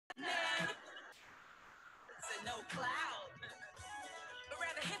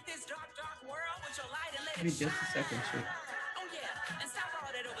Give me just a second, Chick. Oh yeah, and stop all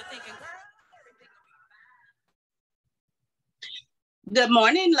that overthinking, girl. Good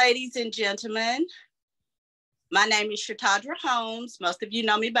morning, ladies and gentlemen. My name is Shatadra Holmes. Most of you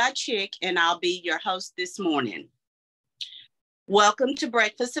know me by Chick, and I'll be your host this morning. Welcome to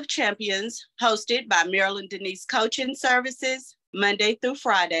Breakfast of Champions, hosted by Marilyn Denice Coaching Services, Monday through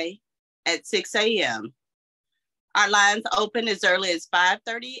Friday at 6 a.m. Our lines open as early as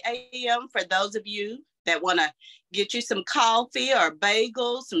 5:30 a.m. for those of you that want to get you some coffee or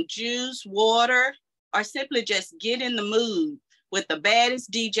bagels, some juice, water, or simply just get in the mood with the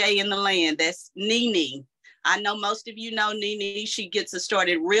baddest DJ in the land. That's Nene. I know most of you know Nene. She gets us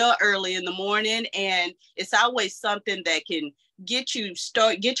started real early in the morning, and it's always something that can get your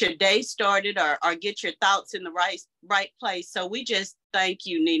day started or get your thoughts in the right place. So we just thank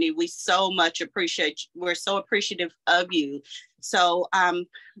you, Nene. We so much appreciate you. We're so appreciative of you. So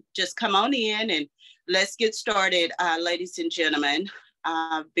just come on in and let's get started, ladies and gentlemen.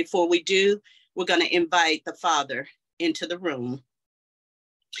 Before we do, we're going to invite the Father into the room.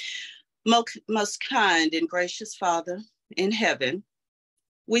 Most kind and gracious Father in heaven,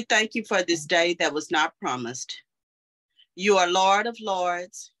 we thank you for this day that was not promised. You are Lord of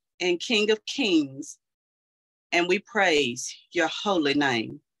Lords and King of Kings, and we praise your holy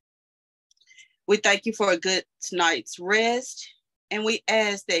name. We thank you for a good night's rest, and we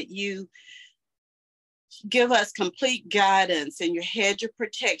ask that you give us complete guidance and your hedge of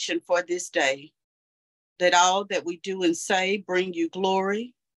protection for this day, that all that we do and say bring you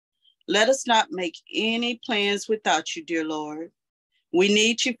glory. Let us not make any plans without you, dear Lord. We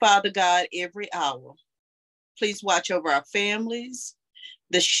need you, Father God, every hour. Please watch over our families,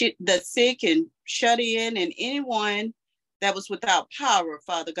 the sick and shut in, and anyone that was without power,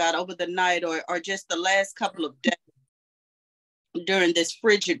 Father God, over the night or just the last couple of days during this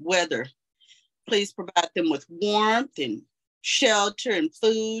frigid weather. Please provide them with warmth and shelter and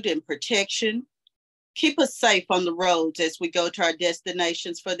food and protection. Keep us safe on the roads as we go to our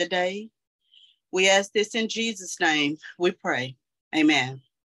destinations for the day. We ask this in Jesus' name, we pray. Amen.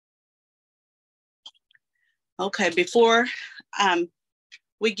 Okay, before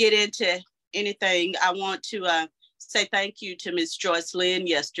we get into anything, I want to say thank you to Ms. Joyce Lynn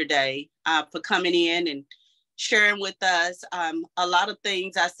yesterday for coming in and sharing with us a lot of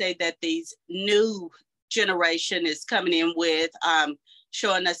things. I say that these new generation is coming in with,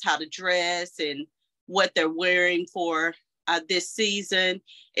 showing us how to dress and what they're wearing for this season.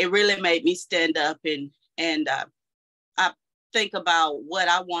 It really made me stand up and I think about what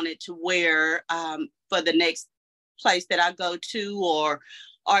I wanted to wear for the next place that I go to,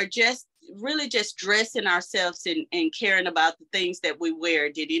 or just really just dressing ourselves and caring about the things that we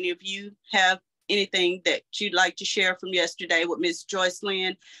wear. Did any of you have anything that you'd like to share from yesterday with Ms. Joyce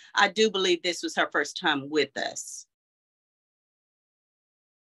Lynn? I do believe this was her first time with us.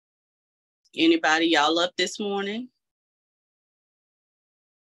 Anybody, y'all up this morning?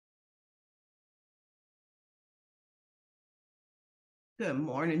 Good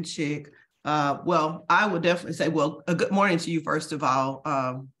morning, Chick. Well, I would definitely say, a good morning to you, first of all.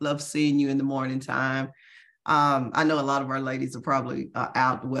 Love seeing you in the morning time. I know a lot of our ladies are probably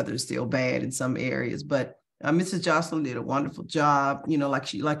out. The weather is still bad in some areas, but Mrs. Jocelyn did a wonderful job. You know,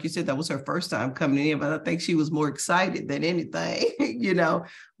 like you said, that was her first time coming in, but I think she was more excited than anything, you know,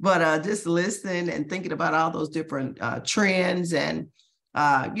 but just listening and thinking about all those different trends and,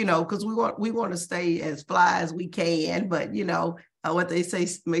 you know, because we want to stay as fly as we can, but, you know, what they say,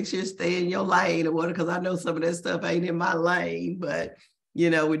 make sure you stay in your lane or whatever, because I know some of that stuff ain't in my lane, but you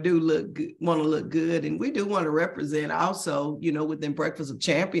know, we do want to look good, and we do want to represent also, you know, within Breakfast of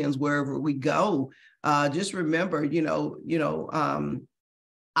Champions, wherever we go. Just remember, I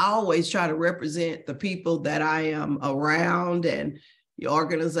always try to represent the people that I am around and the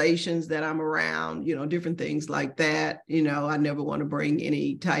organizations that I'm around, you know, different things like that. You know, I never want to bring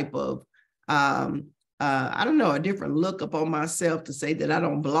any type of, I don't know, a different look upon myself to say that I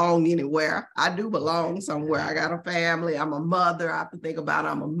don't belong anywhere. I do belong somewhere. I got a family. I'm a mother. I have to think about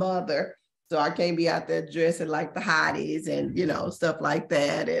I'm a mother. So I can't be out there dressing like the hotties and, you know, stuff like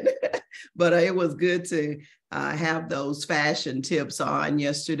that. And but it was good to have those fashion tips on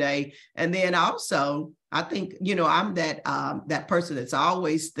yesterday. And then also, I think, you know, I'm that person that's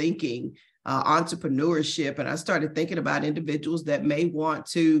always thinking entrepreneurship. And I started thinking about individuals that may want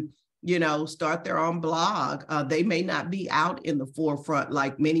to, you know, start their own blog. They may not be out in the forefront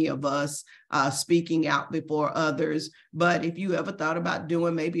like many of us speaking out before others. But if you ever thought about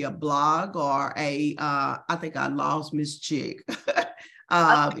doing maybe a blog or I think I lost Miss Chick.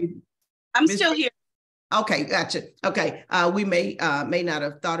 I'm still here. Okay, gotcha. Okay, we may not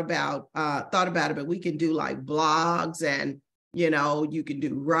have thought about it, but we can do like blogs, and you can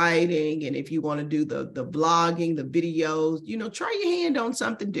do writing, and if you want to do the blogging, the videos, try your hand on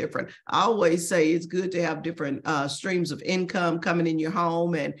something different. I always say it's good to have different streams of income coming in your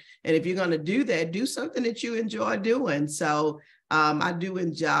home, and if you're going to do that, do something that you enjoy doing. So I do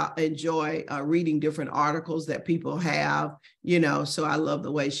enjoy reading different articles that people have, so I love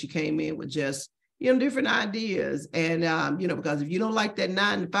the way she came in with just different ideas. And, because if you don't like that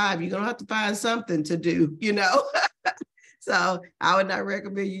 9 to 5, you're going to have to find something to do, So I would not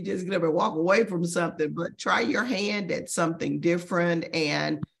recommend you just get up and walk away from something, but try your hand at something different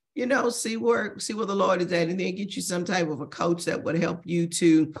and, see where the Lord is at, and then get you some type of a coach that would help you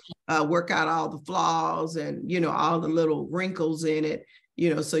to work out all the flaws and, all the little wrinkles in it,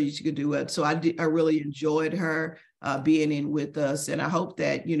 so you could do it. So I really enjoyed her being in with us. And I hope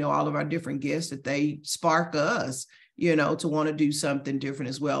that, all of our different guests, that they spark us, to want to do something different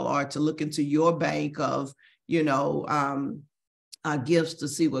as well, or to look into your bank of, gifts to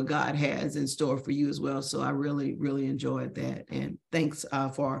see what God has in store for you as well. So I really, really enjoyed that. And thanks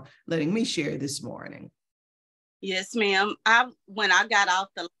for letting me share this morning. Yes, ma'am. When I got off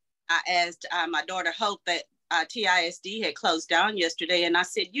the line, I asked my daughter Hope that TISD had closed down yesterday. And I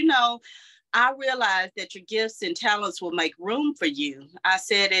said, I realized that your gifts and talents will make room for you. I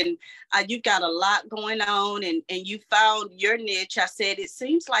said, and you've got a lot going on, and you found your niche. I said, it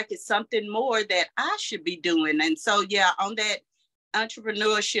seems like it's something more that I should be doing. And so, yeah, on that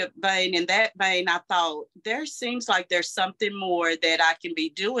entrepreneurship vein, in that vein, I thought there seems like there's something more that I can be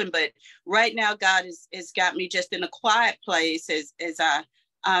doing. But right now, God has got me just in a quiet place as I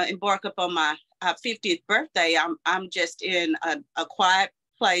embark upon my 50th birthday. I'm just in a quiet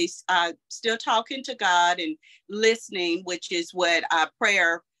place, still talking to God and listening, which is what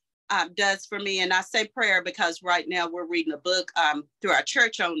prayer does for me. And I say prayer because right now we're reading a book through our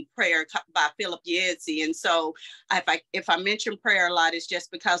church on prayer by Philip Yancey. And so if I mention prayer a lot, it's just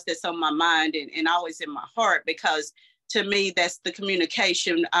because that's on my mind and always in my heart, because to me, that's the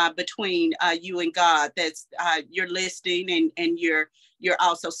communication between you and God. That's you're listening and you're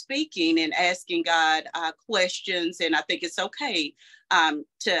also speaking and asking God questions. And I think it's okay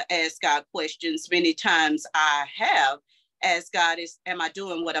to ask God questions. Many times I have asked God, am I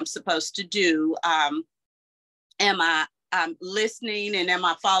doing what I'm supposed to do? Am I listening, and am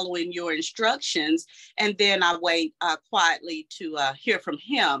I following your instructions? And then I wait quietly to hear from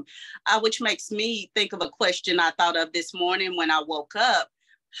him, which makes me think of a question I thought of this morning when I woke up.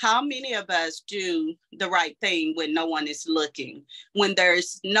 How many of us do the right thing when no one is looking, when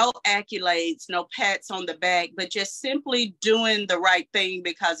there's no accolades, no pats on the back, but just simply doing the right thing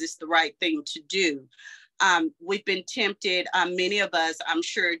because it's the right thing to do? We've been tempted, many of us, I'm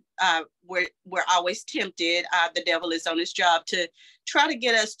sure we're always tempted. The devil is on his job to try to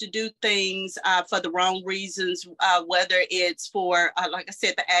get us to do things for the wrong reasons, whether it's for, like I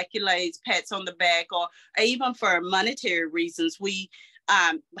said, the accolades, pats on the back, or even for monetary reasons. We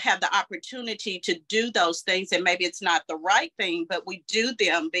have the opportunity to do those things, and maybe it's not the right thing, but we do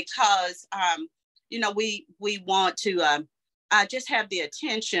them because, we want to just have the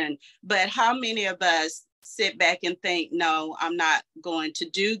attention. But how many of us sit back and think, no, I'm not going to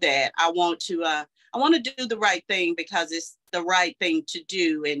do that. I want to do the right thing because it's the right thing to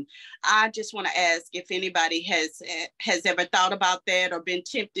do. And I just want to ask if anybody has ever thought about that, or been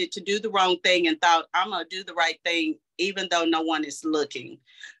tempted to do the wrong thing and thought, I'm going to do the right thing even though no one is looking.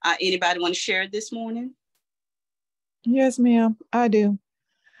 Anybody want to share this morning? Yes, ma'am, I do.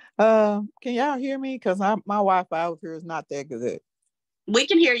 Can y'all hear me? Because my Wi-Fi over here is not that good. We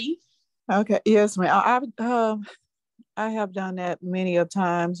can hear you. Okay. Yes, ma'am. I have done that many of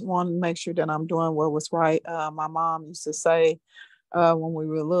times. Want to make sure that I'm doing what was right. My mom used to say when we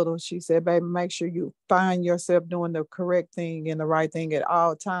were little, she said, baby, make sure you find yourself doing the correct thing and the right thing at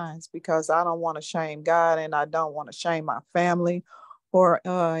all times, because I don't want to shame God, and I don't want to shame my family or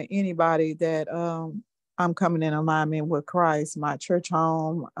anybody that I'm coming in alignment with Christ, my church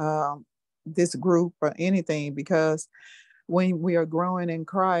home, this group, or anything, because when we are growing in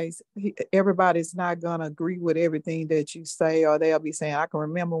Christ, everybody's not going to agree with everything that you say, or they'll be saying, I can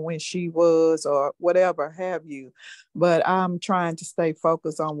remember when she was, or whatever have you. But I'm trying to stay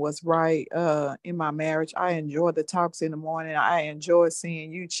focused on what's right in my marriage. I enjoy the talks in the morning. I enjoy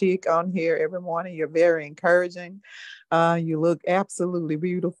seeing you, Chick, on here every morning. You're very encouraging. You look absolutely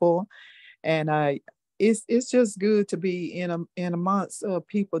beautiful. And it's just good to be in amongst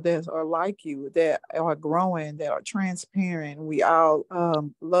people that are like you, that are growing, that are transparent. We all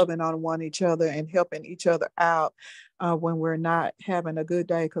loving on one each other and helping each other out when we're not having a good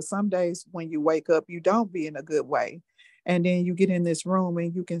day. Because some days when you wake up, you don't be in a good way, and then you get in this room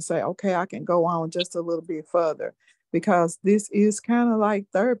and you can say, okay, I can go on just a little bit further, because this is kind of like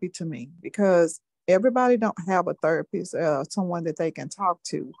therapy to me, because everybody don't have a therapist, someone that they can talk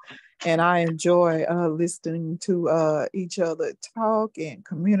to. And I enjoy listening to each other talk and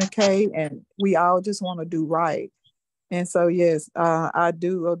communicate, and we all just want to do right. And so, yes, I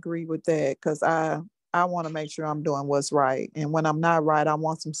do agree with that, because I want to make sure I'm doing what's right. And when I'm not right, I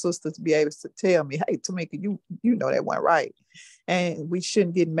want some sisters to be able to tell me, hey, Tamika, you know that wasn't right. And we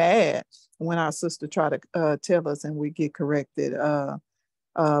shouldn't get mad when our sister try to tell us and we get corrected.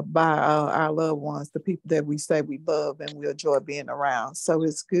 By our loved ones, the people that we say we love and we enjoy being around. So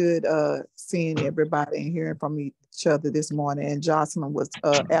it's good seeing everybody and hearing from each other this morning. And Jocelyn was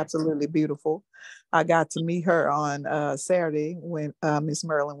absolutely beautiful. I got to meet her on Saturday when Miss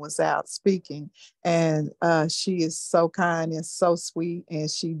Marilyn was out speaking, and she is so kind and so sweet,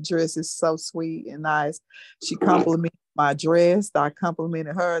 and she dresses so sweet and nice. She complimented my dress. I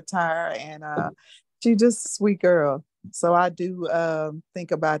complimented her attire, and she just a sweet girl. So I do think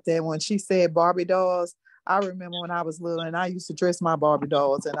about that. When she said Barbie dolls, I remember when I was little and I used to dress my Barbie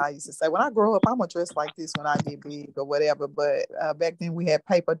dolls, and I used to say, when I grow up, I'm going to dress like this when I get big or whatever. But back then we had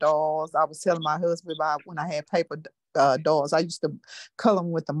paper dolls. I was telling my husband about when I had paper dolls. I used to color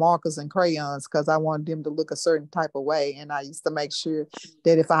them with the markers and crayons because I wanted them to look a certain type of way. And I used to make sure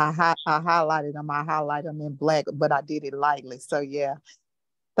that if I highlighted them, I highlighted them in black, but I did it lightly. So yeah,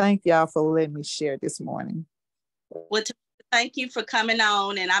 thank y'all for letting me share this morning. Well, thank you for coming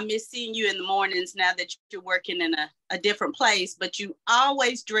on, and I miss seeing you in the mornings now that you're working in a different place, but you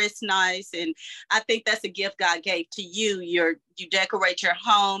always dress nice, and I think that's a gift God gave to you. You decorate your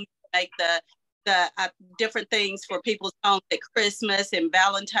home, make the different things for people's homes at Christmas and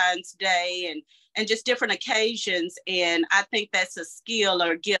Valentine's Day and just different occasions, and I think that's a skill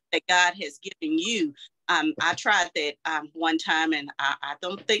or a gift that God has given you. I tried that one time, and I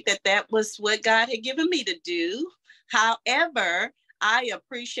don't think that was what God had given me to do. However, I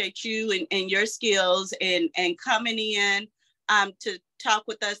appreciate you and your skills and coming in to talk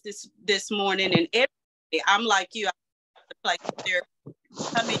with us this morning. And every day, I'm like you, I have to play there.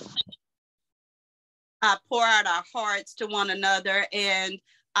 Come in, pour out our hearts to one another. And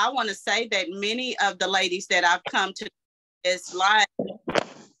I want to say that many of the ladies that I've come to this live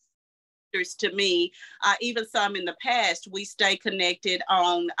to me, even some in the past, we stay connected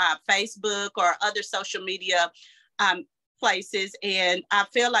on Facebook or other social media places, and I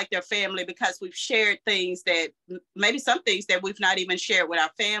feel like they're family because we've shared things that maybe some things that we've not even shared with our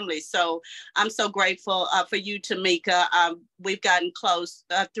families. So I'm so grateful for you, Tamika. We've gotten close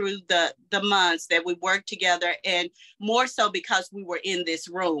through the months that we worked together, and more so because we were in this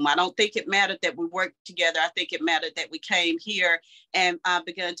room. I don't think it mattered that we worked together. I think it mattered that we came here and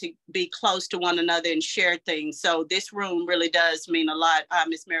began to be close to one another and share things. So this room really does mean a lot.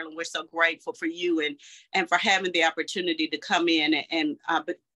 Miss Marilyn, we're so grateful for you and for having the opportunity to come in and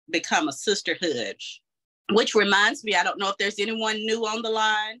become a sisterhood. Which reminds me, I don't know if there's anyone new on the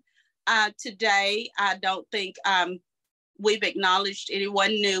line today. I don't think we've acknowledged anyone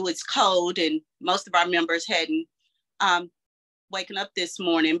new. It's cold and most of our members hadn't waken up this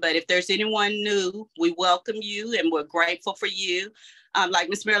morning, but if there's anyone new, we welcome you and we're grateful for you. Like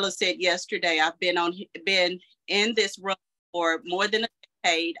Miss Marilyn said yesterday, I've been in this room for more than a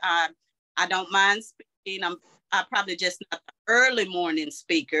decade. I don't mind speaking. I'm probably just not the early morning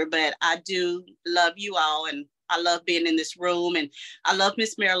speaker, but I do love you all, and I love being in this room, and I love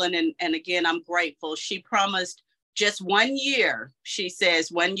Miss Marilyn, and again, I'm grateful. She promised just 1 year, she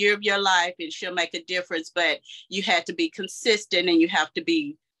says, 1 year of your life, and she'll make a difference, but you have to be consistent, and you have to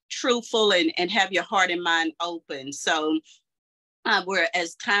be truthful and have your heart and mind open. So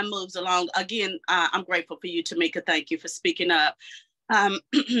as time moves along, again, I'm grateful for you, Tamika. Thank you for speaking up.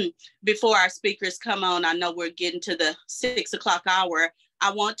 Before our speakers come on, I know we're getting to the 6 o'clock hour.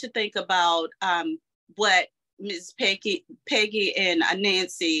 I want to think about what Ms. Peggy and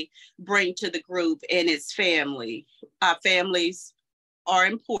Nancy bring to the group, and its family. Families are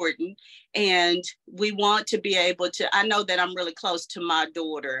important, and we want to be able to, I know that I'm really close to my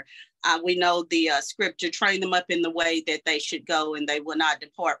daughter. We know the scripture, train them up in the way that they should go, and they will not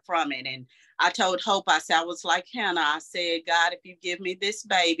depart from it. And I told Hope, I said, I was like Hannah. I said, God, if you give me this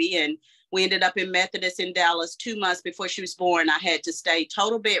baby, and we ended up in Methodist in Dallas 2 months before she was born. I had to stay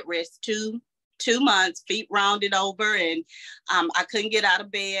total bed rest 2 2 months, feet rounded over, and I couldn't get out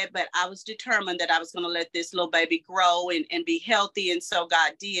of bed, but I was determined that I was going to let this little baby grow and be healthy. And so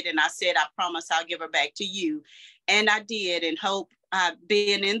God did. And I said, I promise I'll give her back to you. And I did. And Hope,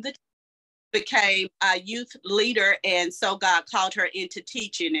 being in the became a youth leader, and so God called her into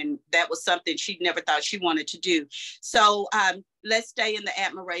teaching, and that was something she never thought she wanted to do. So let's stay in the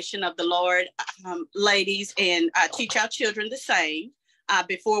admiration of the Lord, ladies, and teach our children the same.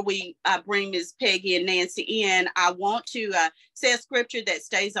 Before we bring Ms. Peggy and Nancy in, I want to say a scripture that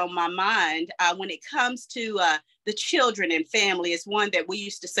stays on my mind when it comes to the children and family. It's one that we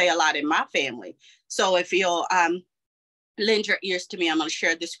used to say a lot in my family. So if you'll lend your ears to me, I'm going to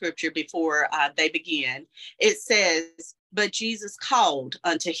share the scripture before they begin. It says, but Jesus called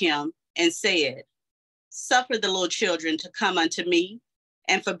unto him and said, suffer the little children to come unto me,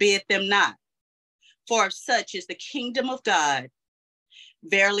 and forbid them not. For of such is the kingdom of God.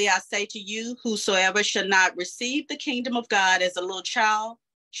 Verily I say to you, whosoever shall not receive the kingdom of God as a little child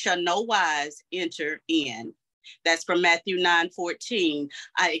shall no wise enter in. That's from Matthew 9:14.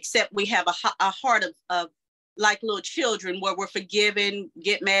 Except we have a heart of like little children, where we're forgiven,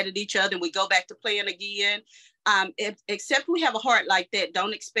 get mad at each other, and we go back to playing again. Except we have a heart like that,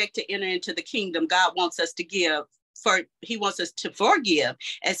 don't expect to enter into the kingdom. God wants us to give, he wants us to forgive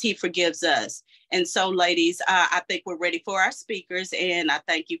as he forgives us. And so, ladies, I think we're ready for our speakers, and I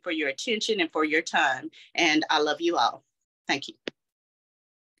thank you for your attention and for your time. And I love you all. Thank you.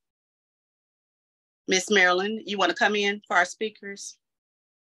 Miss Marilyn, you want to come in for our speakers?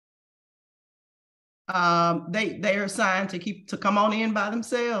 They are assigned to come on in by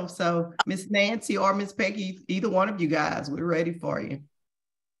themselves. So Miss Nancy or Miss Peggy, either one of you guys, we're ready for you.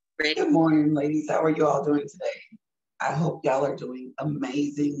 Ready. Good morning, ladies. How are you all doing today? I hope y'all are doing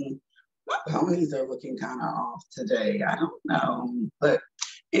amazing. My ponies are looking kind of off today. I don't know. But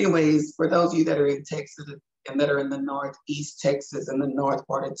anyways, for those of you that are in Texas and that are in the Northeast Texas and the north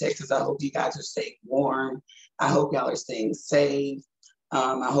part of Texas, I hope you guys are staying warm. I hope y'all are staying safe.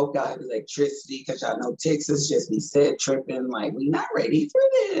 I hope y'all have electricity, because y'all know Texas just be set tripping like we not ready for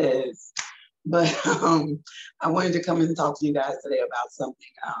this. But I wanted to come and talk to you guys today about something.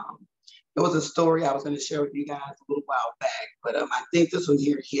 It was a story I was going to share with you guys a little while back, but I think this one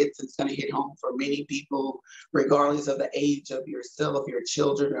here hits, and it's going to hit home for many people, regardless of the age of yourself, your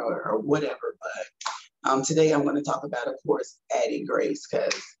children, or whatever. But today I'm going to talk about, of course, adding grace,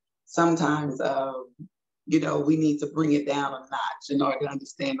 because sometimes you know, we need to bring it down a notch in order to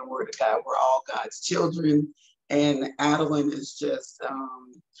understand the word of God. We're all God's children. And Adeline is just,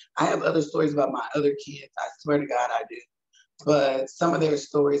 I have other stories about my other kids. I swear to God, I do. But some of their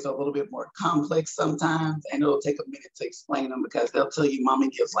stories are a little bit more complex sometimes, and it'll take a minute to explain them, because they'll tell you mommy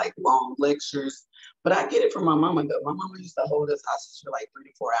gives like long lectures. But I get it from my mama though. My mama used to hold us hostage for like 3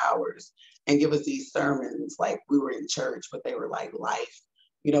 to 4 hours and give us these sermons like we were in church, but they were like life,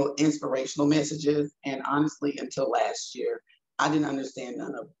 you know, inspirational messages. And honestly, until last year, I didn't understand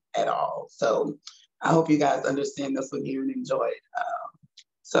none of it at all. So I hope you guys understand this one here and enjoy it.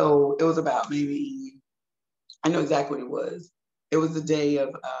 So it was about maybe, I know exactly what it was. It was the day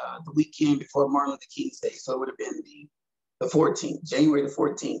of the weekend before Martin Luther King's Day. So it would have been the 14th, January the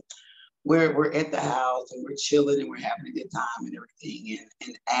 14th, where we're at the house and we're chilling and we're having a good time and everything.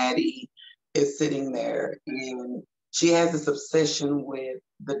 And Addie is sitting there, and she has this obsession with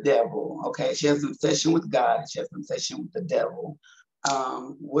the devil, okay? She has an obsession with God. She has an obsession with the devil.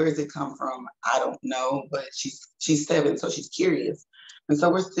 Where does it come from? I don't know, but she's 7, so she's curious. And so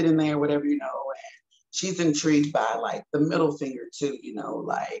we're sitting there, whatever, you know, and she's intrigued by like the middle finger too, you know,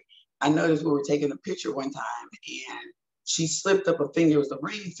 like I noticed we were taking a picture one time and she slipped up a finger. It was a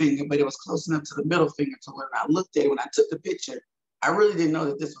ring finger, but it was close enough to the middle finger to where when I looked at it, when I took the picture, I really didn't know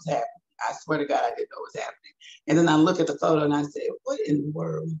that this was happening. I swear to God, I didn't know what was happening. And then I look at the photo and I said, what in the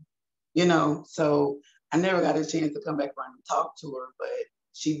world? You know, so I never got a chance to come back around and talk to her, but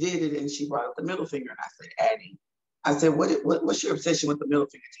she did it and she brought up the middle finger. And I said, Addie, I said, what's your obsession with the middle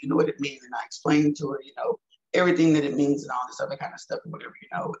finger? Do you know what it means? And I explained to her, you know, everything that it means and all this other kind of stuff and whatever, you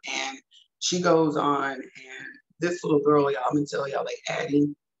know. And she goes on, and this little girl, y'all, I'm gonna tell y'all, like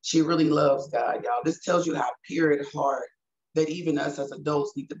Addie, she really loves God, y'all. This tells you how pure at heart that even us as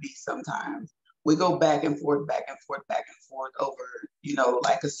adults need to be sometimes. We go back and forth, back and forth, back and forth over, you know,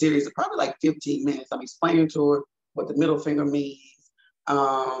 like a series of probably like 15 minutes. I'm explaining to her what the middle finger means,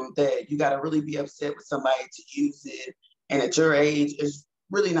 that you got to really be upset with somebody to use it. And at your age, it's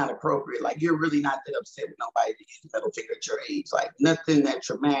really not appropriate. Like, you're really not that upset with nobody to use the middle finger at your age. Like, nothing that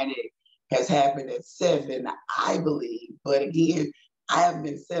traumatic has happened at 7, I believe. But again, I haven't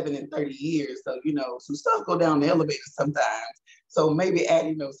been 7 in 30 years. So, you know, some stuff go down the elevator sometimes. So maybe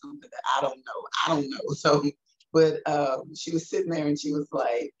Addie knows something that I don't know. I don't know. So, but she was sitting there and she was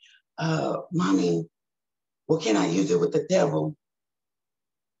like, Mommy, well, can I use it with the devil?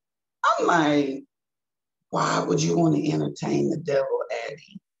 I'm like, why would you want to entertain the devil,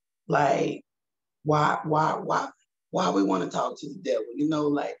 Addie? Like, why we want to talk to the devil? You know,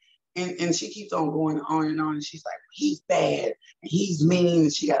 like, and she keeps on going on and on. And she's like, he's bad and he's mean.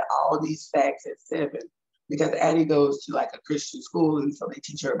 And she got all these facts at 7 because Addie goes to like a Christian school. And so they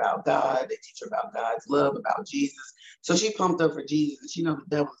teach her about God. They teach her about God's love, about Jesus. So she pumped up for Jesus and she knows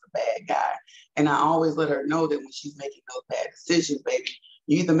the devil's a bad guy. And I always let her know that when she's making those bad decisions, baby,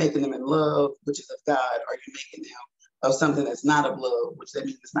 you're either making them in love, which is of God, or you're making them of something that's not of love, which that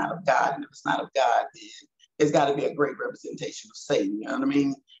means it's not of God. And if it's not of God, then it's got to be a great representation of Satan. You know what I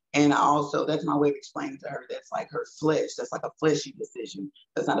mean? And also, that's my way of explaining to her that's like her flesh. That's like a fleshy decision.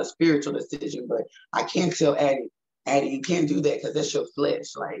 That's not a spiritual decision. But I can't tell Addie, you can't do that because that's your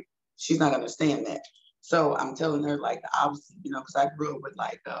flesh. Like, she's not going to understand that. So I'm telling her, like, obviously, you know, because I grew up with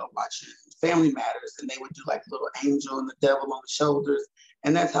like watching Family Matters, and they would do like little angel and the devil on the shoulders.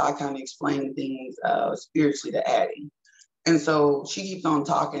 And that's how I kind of explain things spiritually to Addie. And so she keeps on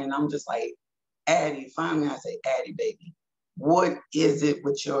talking, and I'm just like, Addie, finally I say, Addie, baby, what is it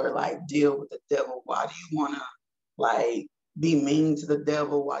with your like deal with the devil? Why do you want to like be mean to the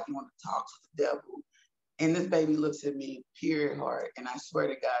devil? Why do you want to talk to the devil? And this baby looks at me, pure heart, and I swear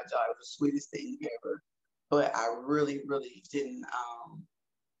to God, y'all, it was the sweetest thing ever. But I really, really didn't,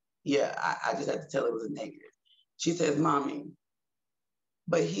 I just had to tell it was a negative. She says, Mommy,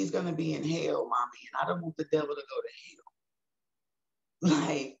 but he's going to be in hell, Mommy, and I don't want the devil to go to hell.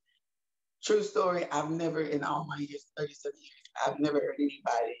 Like, true story, I've never, in all my years, 37 years, I've never heard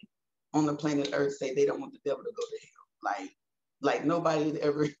anybody on the planet Earth say they don't want the devil to go to hell. Like nobody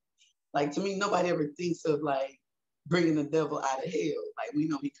ever, like, to me, nobody ever thinks of like bringing the devil out of hell. Like, we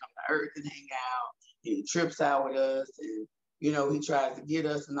know he come to Earth and hang out, and he trips out with us, and you know, he tries to get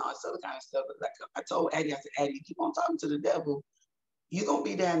us and all this other kind of stuff. But like I told Addie, I said, Addie, you keep on talking to the devil, you're gonna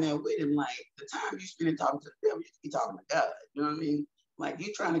be down there with him. Like, the time you spend talking to the devil, you can be talking to God. You know what I mean? Like,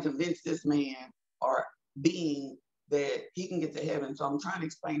 you trying to convince this man or being that he can get to heaven. So I'm trying to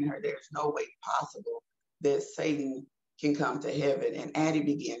explain to her there's no way possible that Satan can come to heaven. And Addie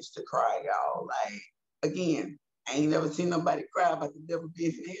begins to cry, y'all. Like, again, I ain't never seen nobody cry about the devil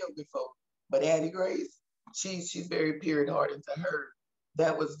being in hell before. But Addie Grace, she's very pure at heart, and to her,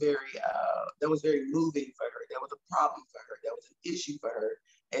 that was very moving for her. That was a problem for her. That was an issue for her.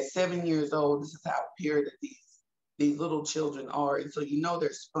 At 7 years old, this is how pure that these little children are. And so, you know,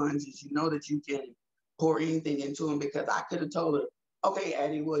 they're sponges. You know that you can pour anything into them, because I could have told her, okay,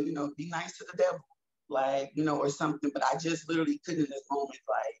 Addie, well, you know, be nice to the devil, like, you know, or something. But I just literally couldn't in this moment,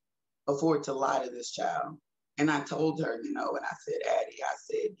 like, afford to lie to this child. And I told her, you know, and I said, Addie, I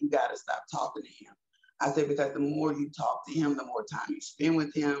said, you got to stop talking to him. I said, because the more you talk to him, the more time you spend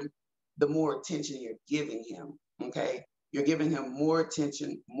with him, the more attention you're giving him, okay? You're giving him more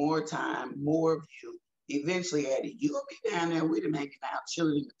attention, more time, more of you. Eventually, Addie, you gonna be down there with him hanging out,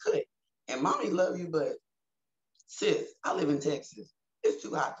 chilling in the cut. And Mommy love you, but sis, I live in Texas. It's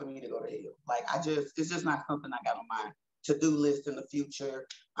too hot for me to go to hell. Like, it's just not something I got on my to-do list in the future.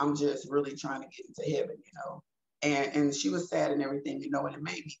 I'm just really trying to get into heaven, you know? And she was sad and everything, you know, and it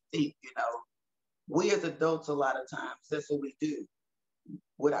made me think, you know, we as adults, a lot of times, that's what we do.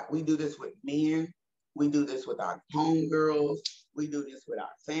 We do this with men. We do this with our homegirls. We do this with our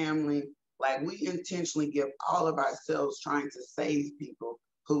family. Like, we intentionally give all of ourselves trying to save people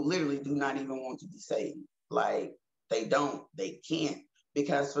who literally do not even want to be saved. Like, they can't,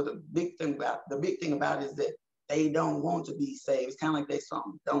 because for the big thing about it is that they don't want to be saved. It's kind of like that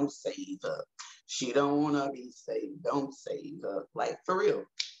song, "Don't Save Her." She don't want to be saved. Don't save her. Like, for real.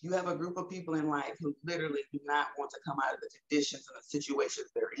 You have a group of people in life who literally do not want to come out of the conditions and the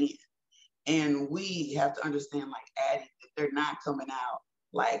situations they're in. And we have to understand, like Addie, that they're not coming out.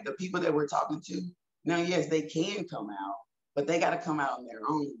 Like, the people that we're talking to, now, yes, they can come out, but they got to come out on their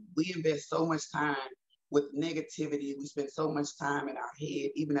own. We invest so much time with negativity. We spend so much time in our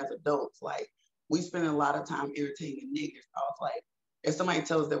head, even as adults. Like, we spend a lot of time entertaining negative thoughts. Like, if somebody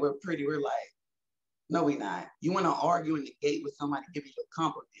tells us that we're pretty, we're like, no, we not. You want to argue and negate with somebody giving you a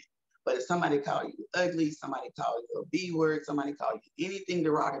compliment. But if somebody call you ugly, somebody call you a B word, somebody call you anything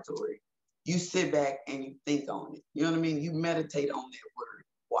derogatory, you sit back and you think on it. You know what I mean? You meditate on that word.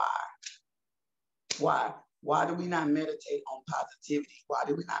 Why? Why? Why do we not meditate on positivity? Why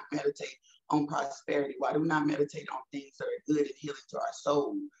do we not meditate on prosperity? Why do we not meditate on things that are good and healing to our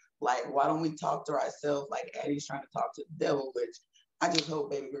soul? Like, why don't we talk to ourselves like Addie's trying to talk to the devil, which I just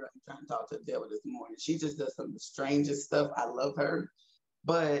hope baby girl ain't trying to talk to the devil this morning. She just does some of the strangest stuff. I love her.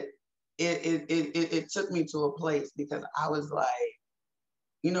 But it took me to a place because I was like,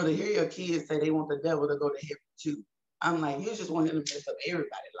 you know, to hear your kids say they want the devil to go to heaven too. I'm like, you just want him to mess up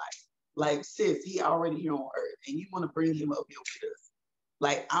everybody's life. Like, sis, he already here on earth and you want to bring him up here with us.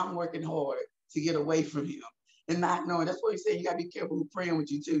 Like, I'm working hard to get away from him and not knowing. That's what he said. You got to be careful who praying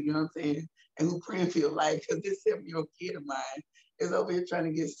with you too. You know what I'm saying? And who praying for your life. Because this 7-year-old kid of mine is over here trying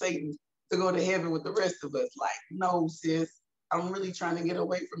to get Satan to go to heaven with the rest of us. Like, no, sis. I'm really trying to get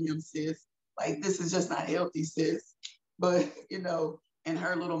away from him, sis. Like, this is just not healthy, sis. But, you know, in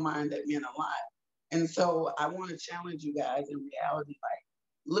her little mind, that meant a lot. And so I want to challenge you guys in reality, like,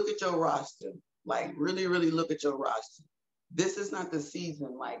 look at your roster. Like, really, really look at your roster. This is not the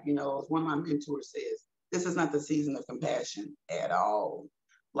season, like, you know, as one of my mentors says, this is not the season of compassion at all.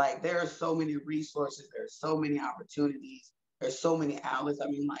 Like, there are so many resources, there's so many opportunities, there's so many outlets. I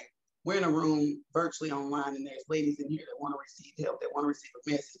mean, like, we're in a room virtually online and there's ladies in here that want to receive help, that want to receive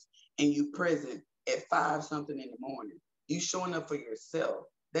a message, and you present at 5 something in the morning. You showing up for yourself.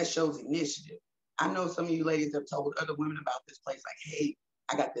 That shows initiative. I know some of you ladies have told other women about this place, like, hey,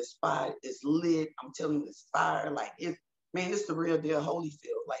 I got this spot, it's lit, I'm telling you, it's fire. Like, man, it's the real deal,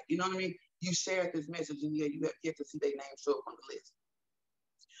 Holyfield. Like, you know what I mean? You shared this message and yeah, you have yet to see their name show up on the list.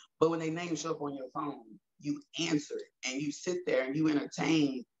 But when their name show up on your phone, you answer it and you sit there and you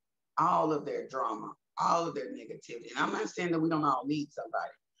entertain all of their drama, all of their negativity. And I'm not saying that we don't all need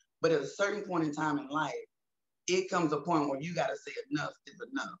somebody, but at a certain point in time in life, it comes a point where you got to say enough is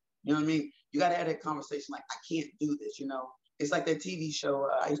enough. You know what I mean? You got to have that conversation like, I can't do this, you know? It's like that TV show.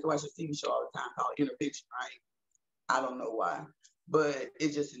 I used to watch this TV show all the time called Intervention, right? I don't know why, but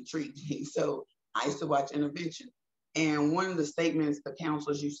it just intrigued me. So I used to watch Intervention. And one of the statements the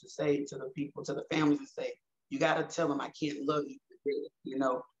counselors used to say to the people, to the families, and say, you got to tell them I can't love you, you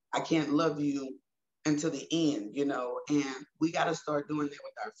know? I can't love you until the end, you know? And we got to start doing that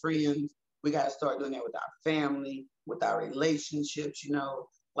with our friends. We got to start doing that with our family, with our relationships, you know?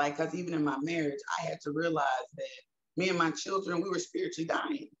 Like, because even in my marriage, I had to realize that me and my children, we were spiritually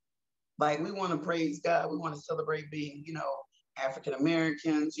dying. Like, we want to praise God. We want to celebrate being, you know, African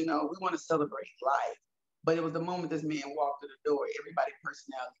Americans, you know, we want to celebrate life. But it was the moment this man walked through the door, everybody's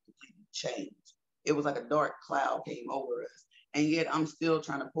personality completely changed. It was like a dark cloud came over us. And yet I'm still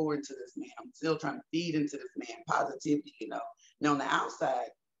trying to pour into this man. I'm still trying to feed into this man positivity, you know. Now on the outside,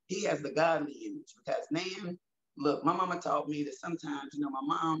 he has the godly image because, man, look, my mama taught me that sometimes, you know, my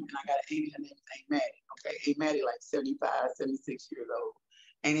mom, and I got an Amy, her name is Aunt Maddie, okay? Aunt Maddie like 75, 76 years old.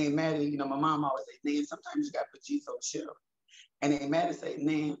 And Aunt Maddie, you know, my mom always say, man, sometimes you got to put Jesus on the shelf. And Aunt Maddie say,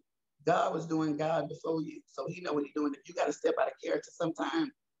 man, God was doing God before you. So he know what he's doing. If you got to step out of character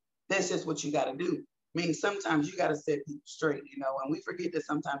sometimes, that's just what you got to do. I mean, sometimes you got to set people straight, you know, and we forget that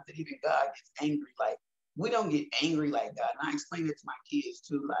sometimes that even God gets angry. Like, we don't get angry like God. And I explain it to my kids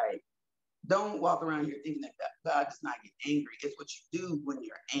too, like, don't walk around here thinking that God does not get angry. It's what you do when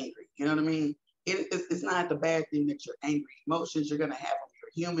you're angry. You know what I mean? It's not the bad thing that you're angry. Emotions you're going to have when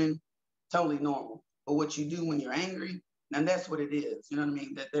you're human, totally normal. But what you do when you're angry, and that's what it is. You know what I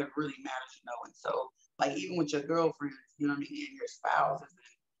mean? That really matters, you know. And so, like, even with your girlfriends, you know what I mean, and your spouses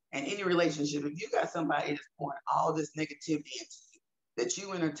and any relationship, if you got somebody that's pouring all this negativity into you, that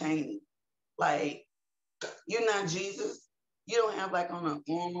you entertaining, like, you're not Jesus. You don't have like on an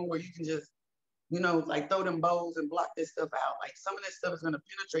armor where you can just, you know, like throw them bows and block this stuff out. Like, some of this stuff is going to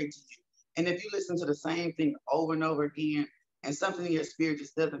penetrate to you. And if you listen to the same thing over and over again, and something in your spirit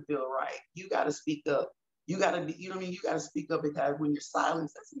just doesn't feel right, you got to speak up. You got to be, you know what I mean? You got to speak up, because when you're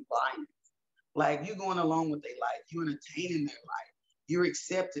silenced, that's blindness. Like, you going along with their life, you entertaining their life, you're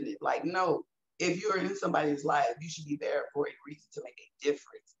accepting it. Like, no, if you're in somebody's life, you should be there for a reason to make a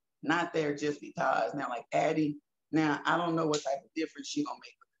difference, not there just because. Now, like Addie, now I don't know what type of difference she gonna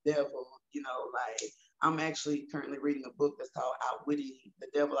make with the devil. You know, like, I'm actually currently reading a book that's called Outwitting the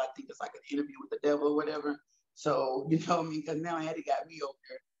Devil. I think it's like an interview with the devil or whatever. So, you know what I mean? Because now Addie got me over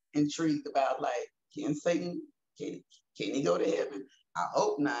here intrigued about, like, can Satan, can he go to heaven? I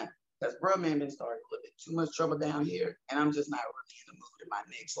hope not, because bro, man, been starting a little bit too much trouble down here, and I'm just not really in the mood in my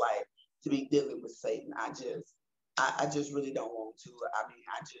next life to be dealing with Satan. I just really don't want to. I mean,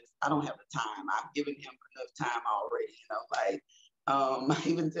 I don't have the time. I've given him enough time already, you know, like, I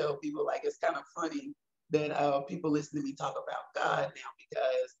even tell people, like, it's kind of funny that people listen to me talk about God now,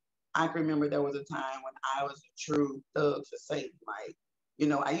 because I can remember there was a time when I was a true thug for Satan. Like, you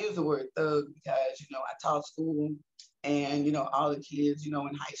know, I use the word thug because, you know, I taught school, and, you know, all the kids, you know,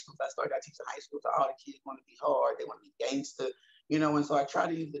 in high school, I started out teaching high school, so all the kids want to be hard, they want to be gangster, you know, and so I try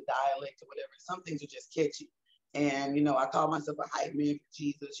to use the dialect or whatever. Some things are just catchy. And, you know, I call myself a hype man for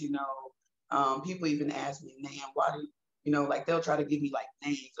Jesus, you know. People even ask me, man, why do you know, like they'll try to give me like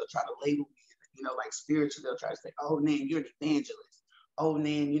names, they'll try to label me, you know, like spiritual, they'll try to say, oh, Nan, you're an evangelist. Oh,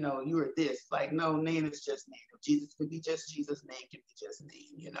 Nan, you know, you are this. Like, no, Nan is just Nan. If Jesus could be just Jesus, Nan can be just Nan,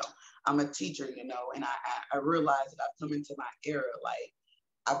 you know. I'm a teacher, you know, and I realize that I've come into my era. Like,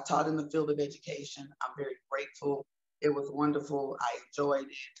 I've taught in the field of education. I'm very grateful. It was wonderful. I enjoyed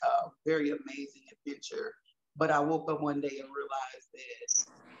it. Very amazing adventure. But I woke up one day and realized that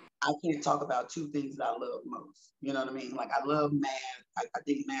I can't talk about two things that I love most. You know what I mean? Like, I love math. I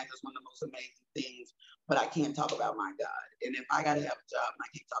think math is one of the most amazing things, but I can't talk about my God. And if I got to have a job and I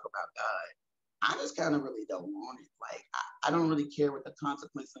can't talk about God, I just kind of really don't want it. Like, I don't really care what the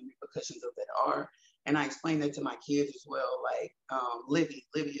consequences and repercussions of that are. And I explain that to my kids as well. Like, Livy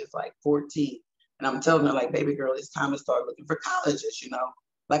is like 14. And I'm telling her, like, baby girl, it's time to start looking for colleges, you know?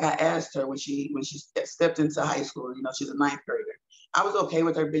 Like, I asked her when she stepped into high school, you know, she's a ninth grader. I was okay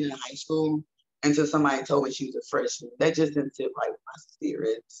with her being in high school until somebody told me she was a freshman. That just didn't sit right with my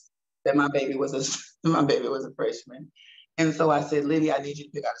spirits. That my baby was a freshman. And so I said, Lydia, I need you to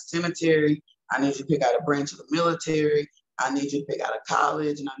pick out a cemetery. I need you to pick out a branch of the military. I need you to pick out a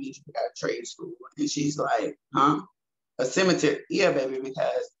college, and I need you to pick out a trade school. And she's like, huh? A cemetery? Yeah, baby,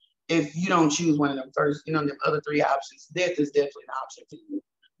 because if you don't choose one of them first, you know, the other three options, death is definitely an option for you.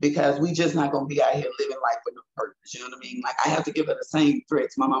 Because we just not gonna be out here living life with no purpose. You know what I mean? Like, I have to give her the same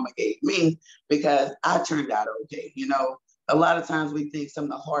threats my mama gave me because I turned out okay. You know, a lot of times we think some of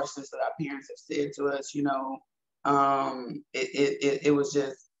the harshness that our parents have said to us, you know, it was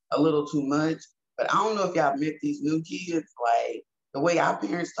just a little too much. But I don't know if y'all met these new kids, like the way our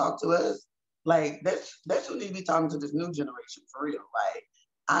parents talk to us, like that's who need to be talking to this new generation for real. Like,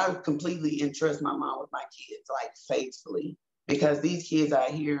 I completely entrust my mom with my kids, like faithfully. Because these kids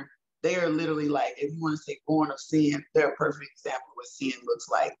out here, they are literally like, if you want to say born of sin, they're a perfect example of what sin looks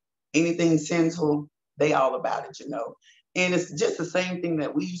like. Anything sinful, they all about it, you know. And it's just the same thing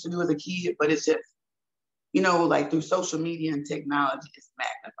that we used to do as a kid, but it's just, you know, like through social media and technology, it's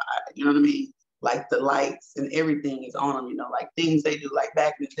magnified. You know what I mean? Like the lights and everything is on them, you know, like things they do. Like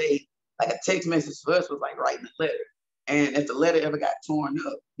back in the day, like a text message for us was like writing a letter. And if the letter ever got torn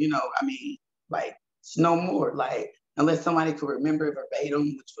up, you know, I mean, like it's no more. Like, unless somebody could remember it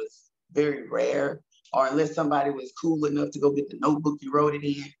verbatim, which was very rare, or unless somebody was cool enough to go get the notebook you wrote it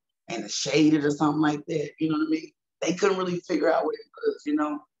in and shade it or something like that, you know what I mean? They couldn't really figure out what it was, you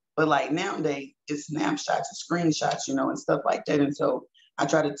know? But like nowadays, it's snapshots and screenshots, you know, and stuff like that. And so I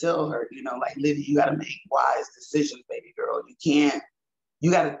try to tell her, you know, like, Lydia, you got to make wise decisions, baby girl. You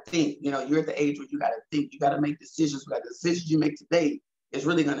got to think, you know, you're at the age where you got to think, you got to make decisions. Like the decisions you make today is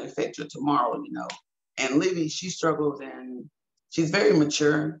really going to affect your tomorrow, you know? And Livy, she struggles and she's very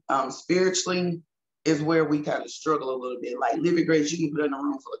mature. Spiritually is where we kind of struggle a little bit. Like Livy Grace, you can put her in a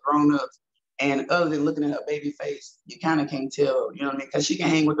room full of grown-ups, and other than looking at her baby face, you kind of can't tell, you know what I mean? Because she can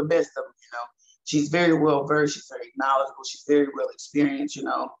hang with the best of them, you know. She's very well versed, she's very knowledgeable, she's very well experienced, you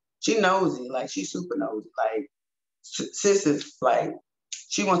know. She nosy, like she's super nosy. Like sis is like,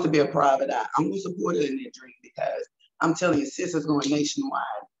 she wants to be a private eye. I'm gonna support her in that dream because I'm telling you, sis is going nationwide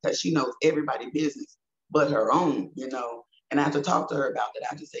because she knows everybody's business but her own, you know. And I have to talk to her about that. I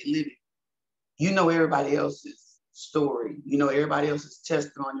have to say, Livy, you know everybody else's story, you know everybody else's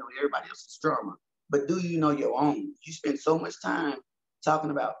testimony, you know everybody else's drama, but do you know your own? You spend so much time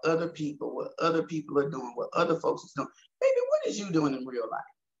talking about other people, what other people are doing, what other folks are doing. Baby, what is you doing in real life?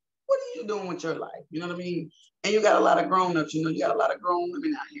 What are you doing with your life? You know what I mean? And you got a lot of grown-ups, you know, you got a lot of grown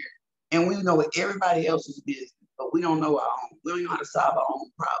women out here. And we know everybody else's business, but we don't know our own. We don't know how to solve our own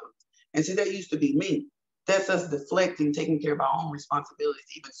problems. And see, that used to be me. That's us deflecting, taking care of our own responsibilities,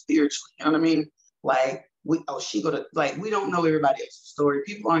 even spiritually. You know what I mean? Like, we don't know everybody else's story.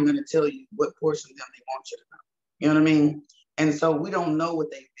 People aren't going to tell you what portion of them they want you to know. You know what I mean? And so we don't know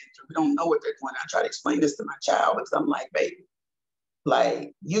what they've been through. We don't know what they're going. I try to explain this to my child because I'm like, baby,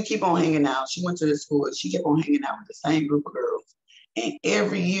 like, you keep on hanging out. She went to this school. She kept on hanging out with the same group of girls. And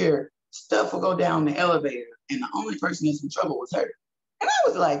every year, stuff will go down the elevator, and the only person that's in trouble was her. And I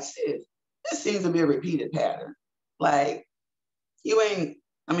was like, sis, this seems to be a repeated pattern. Like,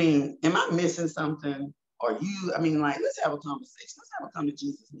 I mean, am I missing something? Or like, let's have a conversation. Let's have a come to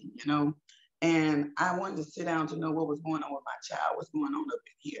Jesus meeting, you know? And I wanted to sit down to know what was going on with my child, what's going on up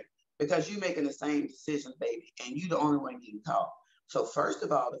in here. Because you're making the same decisions, baby, and you're the only one getting caught. So first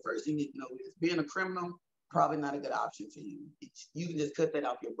of all, the first thing you need to know is being a criminal, probably not a good option for you. You can just cut that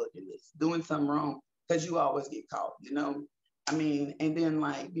off your bucket list. Doing something wrong, because you always get caught, you know? I mean, and then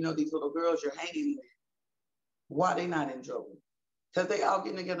like, you know, these little girls you're hanging with, why they not in trouble? Because they all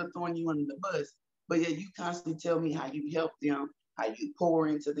getting together throwing you under the bus. But yet you constantly tell me how you help them, how you pour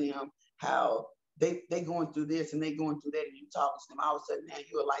into them, how they going through this and they going through that, and you talk to them. All of a sudden now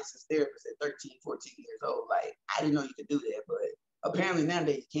you're a licensed therapist at 13, 14 years old. Like, I didn't know you could do that, but apparently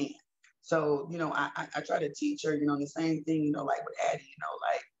nowadays you can. So, I try to teach her, the same thing, like with Addie,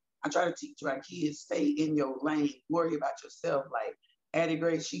 like I try to teach my kids, stay in your lane, worry about yourself. Like Addie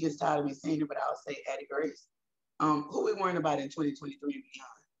Grace, she gets tired of me saying it, but I'll say, Addie Grace, who we worrying about in 2023 and beyond?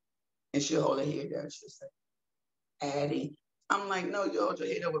 And she'll hold her head down. She'll say, Addie. I'm like, no, you hold your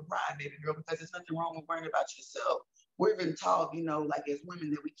head up with pride, baby girl, because there's nothing wrong with worrying about yourself. We've been taught, like as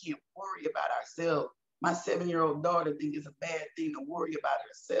women, that we can't worry about ourselves. My 7-year-old daughter thinks it's a bad thing to worry about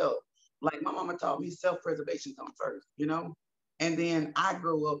herself. Like my mama taught me, self-preservation comes first, And then I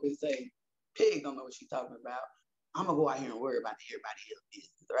grow up and say, Pig don't know what she's talking about. I'm gonna go out here and worry about everybody else's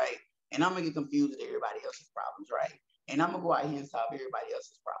business, right? And I'm gonna get confused with everybody else's problems, right? And I'm gonna go out here and solve everybody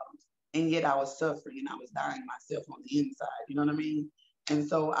else's problems. And yet I was suffering and I was dying myself on the inside, you know what I mean? And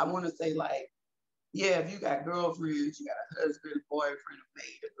so I want to say, like, yeah, if you got girlfriends, you got a husband, a boyfriend, a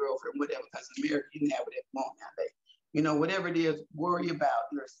mate, a girlfriend, whatever, because in America, you can have whatever you want nowadays. Whatever it is, worry about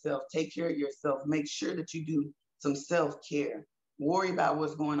yourself. Take care of yourself. Make sure that you do some self-care. Worry about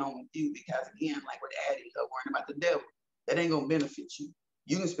what's going on with you, because again, like with Addie, worrying about the devil, that ain't going to benefit you.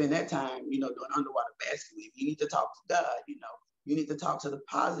 You can spend that time, doing underwater basket weaving. You need to talk to God, You need to talk to the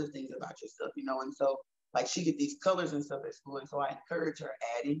positive things about yourself, And so, like, she get these colors and stuff at school, and so I encourage her,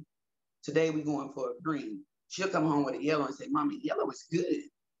 Addie, today we're going for a green. She'll come home with a yellow and say, Mommy, yellow is good.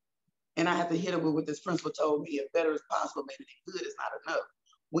 And I have to hit her with what this principal told me: if better is possible, maybe good is not enough.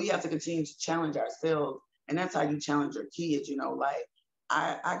 We have to continue to challenge ourselves, and that's how you challenge your kids, Like,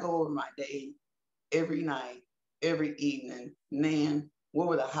 I go over my day every night, every evening. Nan, what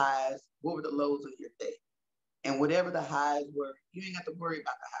were the highs? What were the lows of your day? And whatever the highs were, you ain't have to worry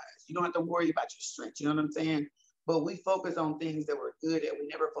about the highs. You don't have to worry about your strengths. You know what I'm saying? But we focus on things that we're good at. We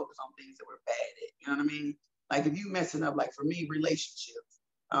never focus on things that we're bad at. You know what I mean? Like if you messing up, like for me, relationships.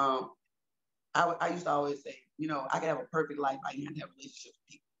 I used to always say, I could have a perfect life. I didn't have to have relationships with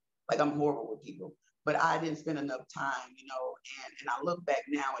people. Like I'm horrible with people. But I didn't spend enough time, and I look back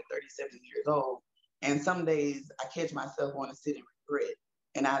now at 37 years old, and some days I catch myself wanting to sit and regret.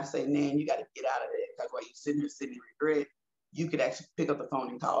 And I'd say, Nan, you got to get out of there, because while you're sitting in regret, you could actually pick up the phone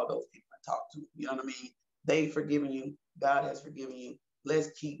and call those people and talk to them. You know what I mean? They've forgiven you. God has forgiven you. Let's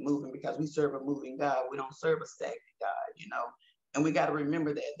keep moving, because we serve a moving God. We don't serve a stagnant God, And we got to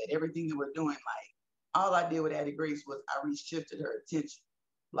remember that everything that we're doing, like all I did with Addie Grace was I reshifted her attention.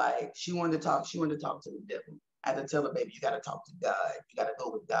 Like she wanted to talk to the devil. I had to tell her, baby, you got to talk to God. You got to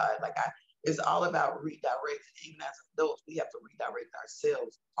go with God. It's all about redirecting. Even as adults, we have to redirect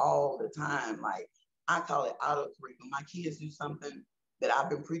ourselves all the time. Like I call it autocorrect. When my kids do something that I've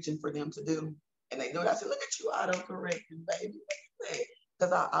been preaching for them to do, and they do it, I say, look at you autocorrecting, baby.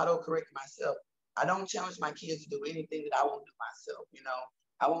 Because I autocorrect myself. I don't challenge my kids to do anything that I won't do myself.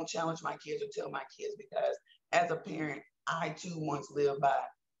 I won't challenge my kids or tell my kids, because as a parent, I too once lived by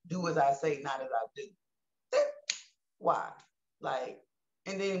do as I say, not as I do. Why? Like,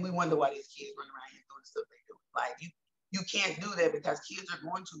 and then we wonder why these kids run around here doing stuff they do. Like you can't do that, because kids are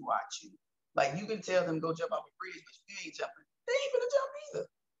going to watch you. Like you can tell them go jump off a bridge, but you ain't jumping. They ain't gonna jump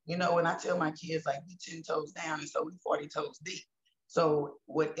either. And I tell my kids, like, we 10 toes down, and so we 40 toes deep. So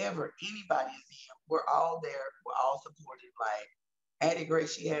whatever anybody is in, we're all there. We're all supported. Like Addie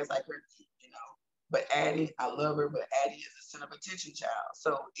Grace, she has like her, But Addie, I love her, but Addie is a center of attention child.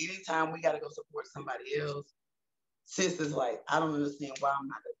 So anytime we got to go support somebody else, sis is like, I don't understand why I'm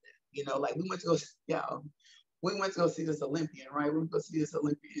not at that. Like we went to go see this Olympian, right? We went to go see this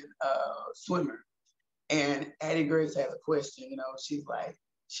Olympian swimmer. And Addie Grace has a question, she's like,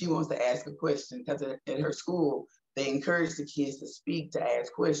 she wants to ask a question, because at her school, they encourage the kids to speak, to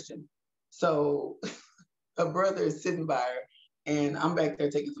ask questions. So her brother is sitting by her, and I'm back there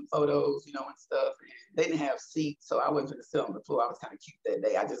taking some photos, and stuff. And they didn't have seats, so I wasn't going to sit on the floor. I was kind of cute that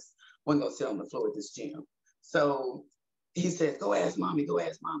day. I just wasn't going to sit on the floor at this gym. So he says, go ask mommy, go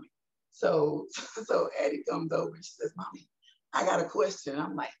ask mommy. So Addie comes over and she says, Mommy, I got a question. And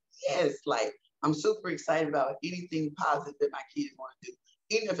I'm like, yes, like I'm super excited about anything positive that my kids want to do.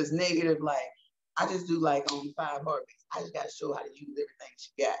 Even if it's negative, like I just do like on 5 heartbeats. I just got to show how to use everything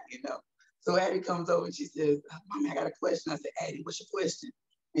she got, So Addie comes over and she says, Mommy, I got a question. I said, Addie, what's your question?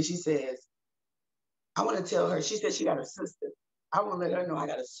 And she says, I want to tell her, she said she got a sister. I want to let her know I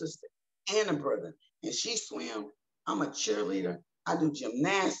got a sister and a brother. And she swim. I'm a cheerleader. I do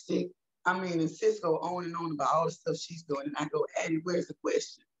gymnastics. And sis go on and on about all the stuff she's doing. And I go, Addie, where's the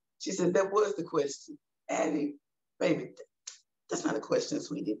question? She said, that was the question. Addie, baby, that's not a question,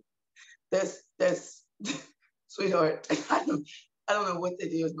 sweetie. That's sweetheart. I don't know what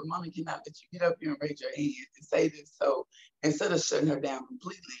that is, but mommy cannot let you get up here and raise your hand and say this. So instead of shutting her down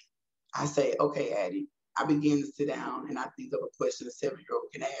completely, I say, okay, Addie. I begin to sit down and I think of a question a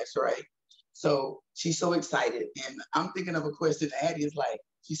 7-year-old can ask, right? So she's so excited. And I'm thinking of a question. Addie is like,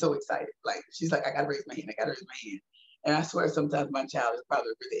 she's so excited. Like, she's like, I gotta raise my hand. I gotta raise my hand. And I swear sometimes my child is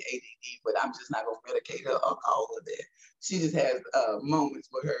probably really ADD, but I'm just not gonna medicate her on all of that. She just has moments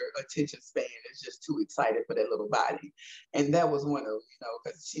where her attention span is just too excited for that little body. And that was one of them,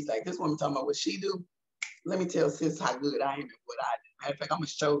 because she's like, this woman talking about what she do. Let me tell sis how good I am at what I do. Matter of fact, I'm gonna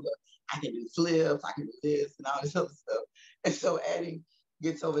show her I can do flips, I can do this and all this other stuff. And so Addie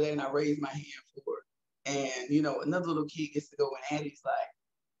gets over there and I raise my hand for her. And another little kid gets to go and Addie's like,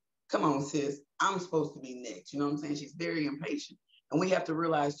 come on, sis, I'm supposed to be next. You know what I'm saying? She's very impatient. And we have to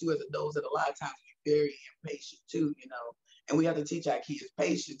realize too, as adults, that a lot of times we're very impatient too, and we have to teach our kids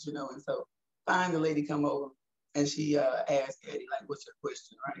patience, and so find the lady come over and she asked Addie, like, what's your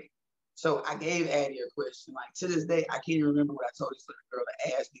question, right? So I gave Addie a question. Like, to this day, I can't even remember what I told this little girl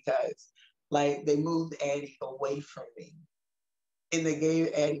to ask because, like, they moved Addie away from me. And they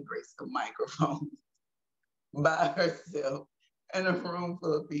gave Addie Grace a microphone by herself in a room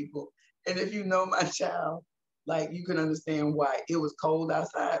full of people. And if you know my child, like, you can understand why it was cold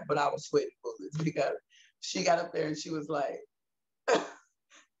outside, but I was sweating bullets because she got up there and she was like,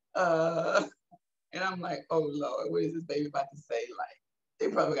 and I'm like, oh Lord, what is this baby about to say? Like, they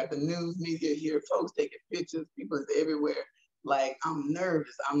probably got the news media here, folks taking pictures, people is everywhere. Like, I'm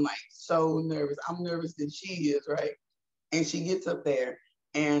nervous. I'm like so nervous. I'm nervous than she is, right? And she gets up there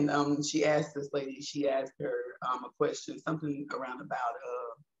and she asked this lady, she asked her a question, something around about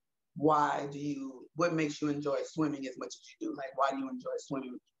what makes you enjoy swimming as much as you do? Like, why do you enjoy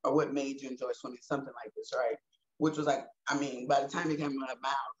swimming? Or what made you enjoy swimming? Something like this, right? Which was like, by the time it came out of my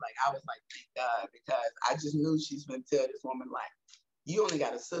mouth, like, I was like, thank God, because I just knew she's going to tell this woman, like, you only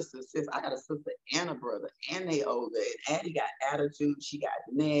got a sister, sis. I got a sister and a brother, and they older. And Addie got attitude. She got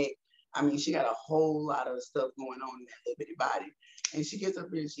neck. She got a whole lot of stuff going on in that little bitty body. And she gets up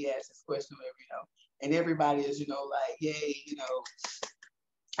here and she asks this question, whatever, and everybody is, like, yay,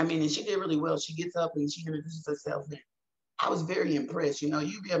 and she did really well. She gets up and she introduces herself. And I was very impressed.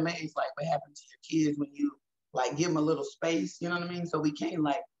 You'd be amazed, like, what happens to your kids when you, like, give them a little space, you know what I mean? So we can't,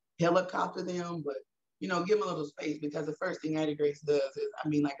 like, helicopter them, but give them a little space because the first thing Addie Grace does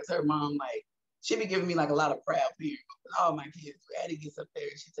is, like, it's her mom, like, she be giving me, like, a lot of proud parents with all my kids. Addie gets up there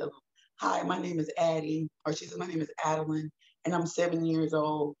and she tells them, hi, my name is Addie, or she says, my name is Adeline, and I'm 7 years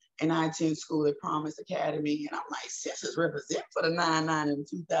old, and I attend school at Promise Academy. And I'm like, sisters represent for the 99 and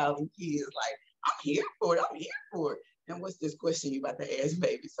 2,000 kids. Like, I'm here for it. And what's this question you about to ask,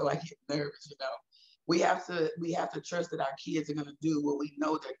 baby? So I get nervous, We have to trust that our kids are gonna do what we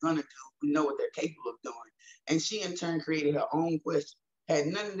know they're gonna do. We know what they're capable of doing. And she in turn created her own question. Had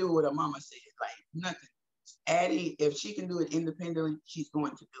nothing to do with what her mama said, like nothing. Addie, if she can do it independently, she's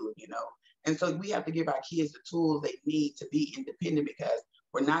going to do it, And so we have to give our kids the tools they need to be independent because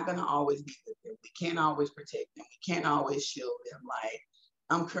we're not gonna always be with them. We can't always protect them. We can't always shield them. Like,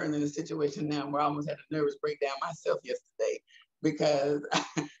 I'm currently in a situation now where I almost had a nervous breakdown myself yesterday because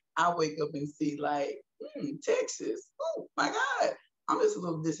I wake up and see, like, Texas. Oh my God. I'm just a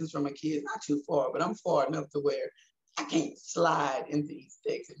little distance from my kids, not too far, but I'm far enough to where I can't slide into East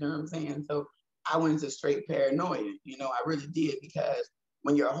Texas. You know what I'm saying? So I went into straight paranoia. I really did, because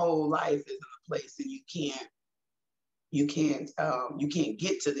when your whole life is in a place and you can't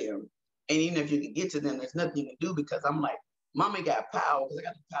get to them. And even if you can get to them, there's nothing you can do because I'm like, Mama got power because I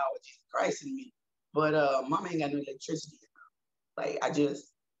got the power of Jesus Christ in me. But Mama ain't got no electricity.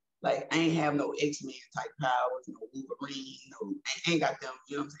 Like, I ain't have no X-Men type powers, no Wolverine, I ain't got them,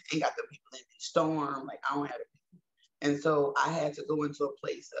 you know what I'm saying? Ain't got them people in the storm. Like, I don't have it. And so I had to go into a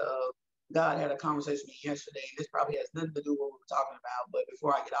place of, God had a conversation with me yesterday, and this probably has nothing to do with what we're talking about, but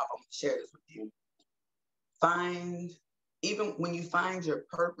before I get off, I'm going to share this with you. Even when you find your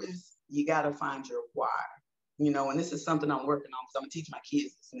purpose, you got to find your why, and this is something I'm working on because I'm going to teach my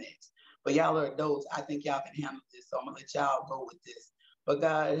kids this next. But y'all are adults. I think y'all can handle this, so I'm going to let y'all go with this. But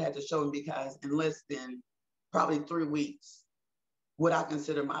God had to show me because in less than probably 3 weeks, what I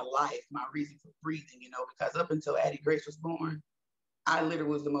consider my life, my reason for breathing, because up until Addie Grace was born, I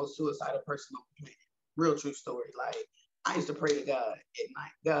literally was the most suicidal person on the planet. Real true story. Like, I used to pray to God at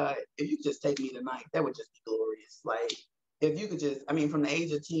night. God, if you could just take me tonight, that would just be glorious. Like, if you could just, from the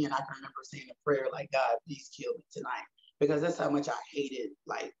age of 10, I can remember saying a prayer like, God, please kill me tonight. Because that's how much I hated,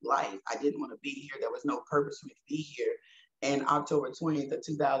 like, life. I didn't want to be here. There was no purpose for me to be here. And October 20th of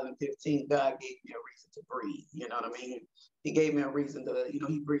 2015, God gave me a reason to breathe. You know what I mean? He gave me a reason to,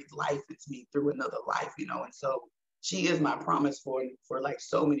 he breathed life into me through another life, and so she is my promise for like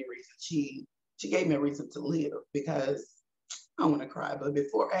so many reasons. She gave me a reason to live, because I want to cry, but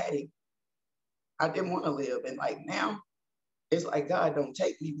before Addie, I didn't want to live. And like now, it's like God don't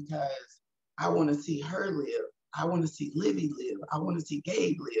take me, because I want to see her live. I want to see Livy live. I want to see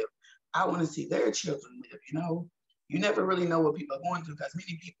Gabe live. I want to see their children live. You never really know what people are going through, because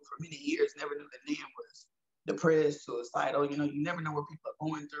many people for many years never knew that Nan was depressed, suicidal. You never know what people are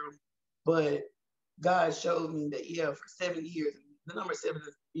going through. But God showed me that, for 7 years, the number 7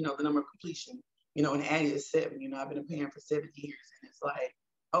 is, the number of completion, and Addie is 7. I've been a parent for 7 years. And it's like,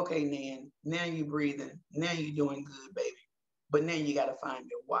 okay, Nan, now you breathing. Now you're doing good, baby. But now you got to find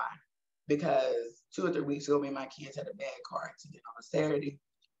your why. Because 2 or 3 weeks ago, me and my kids had a bad car accident on a Saturday.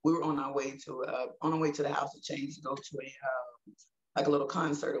 We were on our way to the House of Change to go to like a little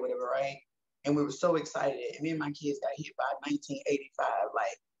concert or whatever, right? And we were so excited. And me and my kids got hit by a 1985.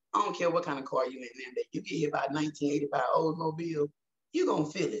 Like, I don't care what kind of car you in there, that you get hit by a 1985 Oldsmobile, you're going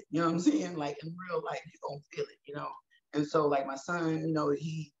to feel it. You know what I'm saying? Like, in real life, you're going to feel it, And so, like, my son,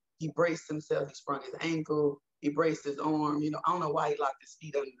 he braced himself. He sprung his ankle. He braced his arm. I don't know why he locked his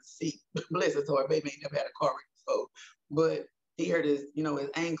feet under the seat. Bless his heart. Baby ain't never had a car wreck before. But he hurt his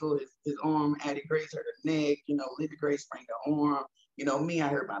ankle, his arm. Addie Grace hurt her neck. Livy Grace sprained her arm. Me, I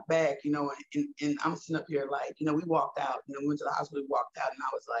hurt my back, and I'm sitting up here like, we walked out, went to the hospital, we walked out, and I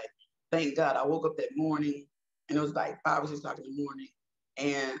was like, thank God. I woke up that morning, and it was like 5 or 6 o'clock in the morning,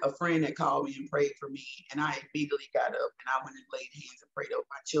 and a friend had called me and prayed for me, and I immediately got up, and I went and laid hands and prayed over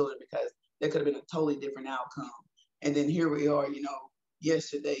my children, because there could have been a totally different outcome. And then here we are,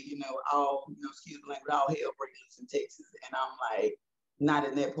 yesterday, all, excuse me, like, all hell breaking loose in Texas, and I'm like, not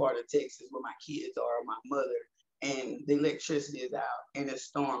in that part of Texas where my kids are, or my mother. And the electricity is out, and it's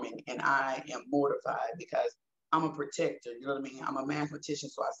storming, and I am mortified, because I'm a protector. You know what I mean? I'm a mathematician,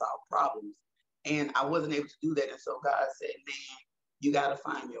 so I solve problems, and I wasn't able to do that. And so God said, man, you got to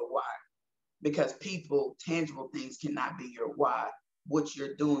find your why, because people, tangible things cannot be your why. What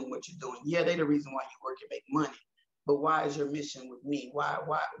you're doing. Yeah, they're the reason why you work and make money, but why is your mission with me? Why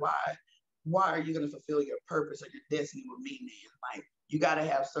are you going to fulfill your purpose or your destiny with me, man? Like, you got to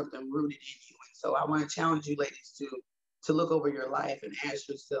have something rooted in you. And so I want to challenge you ladies to look over your life and ask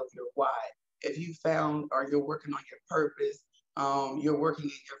yourself your why. If you found, or you're working on your purpose, you're working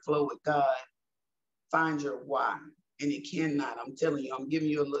in your flow with God, find your why. And it cannot, I'm telling you, I'm giving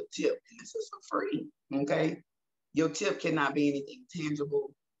you a little tip, and this is for free, okay? Your tip cannot be anything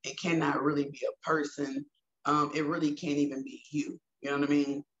tangible. It cannot really be a person. It really can't even be you. You know what I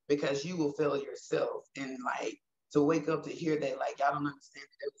mean? Because you will fail yourself. And like, to wake up to hear that, like, y'all don't understand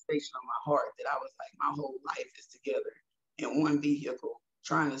the devastation on my heart, that I was like, my whole life is together in one vehicle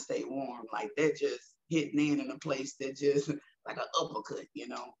trying to stay warm. Like, that just hit Nan in a place that just like an uppercut,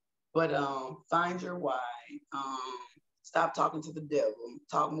 But find your why. Stop talking to the devil.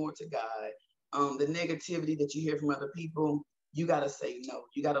 Talk more to God. The negativity that you hear from other people, you got to say no.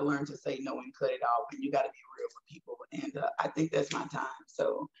 You got to learn to say no and cut it off. And you got to be real for people. And I think that's my time.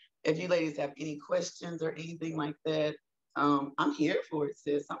 So if you ladies have any questions or anything like that, I'm here for it,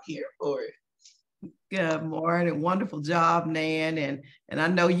 sis. I'm here for it. Good morning. Wonderful job, Nan. And I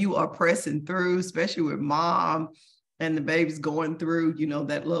know you are pressing through, especially with mom and the baby's going through,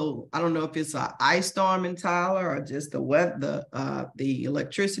 that little, I don't know if it's an ice storm in Tyler or just the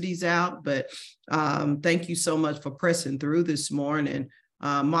electricity's out, but thank you so much for pressing through this morning.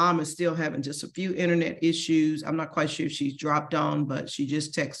 Mom is still having just a few internet issues. I'm not quite sure if she's dropped on, but she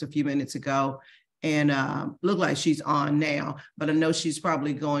just texted a few minutes ago, and look like she's on now, but I know she's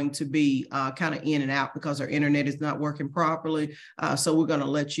probably going to be kind of in and out because her internet is not working properly. So we're going to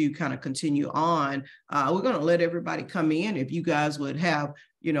let you kind of continue on. We're going to let everybody come in. If you guys would have,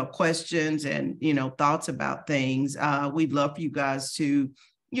 questions and, thoughts about things, we'd love for you guys to,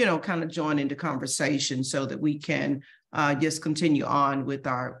 kind of join into conversation so that we can just continue on with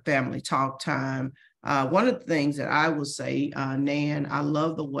our family talk time. One of the things that I will say, Nan, I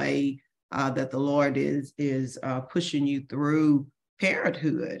love the way that the Lord is pushing you through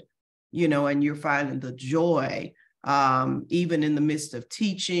parenthood, and you're finding the joy, even in the midst of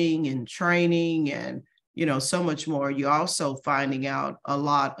teaching and training and, so much more. You're also finding out a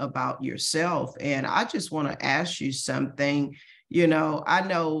lot about yourself. And I just want to ask you something. I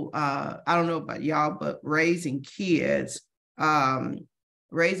know, I don't know about y'all, but raising kids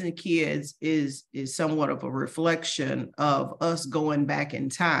is somewhat of a reflection of us going back in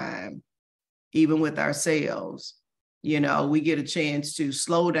time, even with ourselves. We get a chance to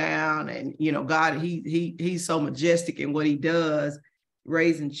slow down, and, God, he's so majestic in what he does.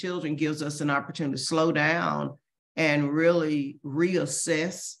 Raising children gives us an opportunity to slow down and really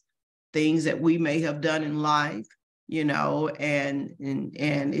reassess things that we may have done in life, and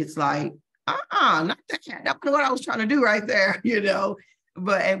it's like, not that. That's what I was trying to do right there,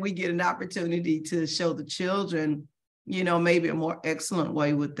 and we get an opportunity to show the children, maybe a more excellent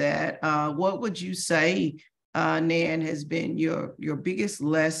way with that. What would you say, Nan, has been your biggest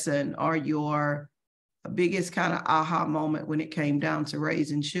lesson or your biggest kind of aha moment when it came down to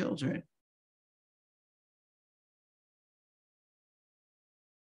raising children?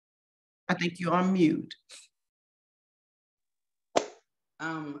 I think you're on mute.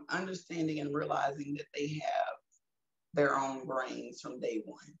 Understanding and realizing that they have their own brains from day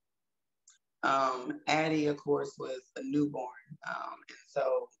one. Addie, of course, was a newborn, and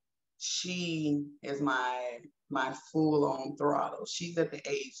so she is my full-on throttle. She's at the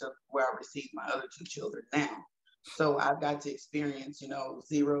age of where I received my other two children now. So I've got to experience, 0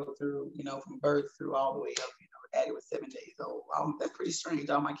 through, from birth through all the way up. Addie was 7 days old. That's pretty strange.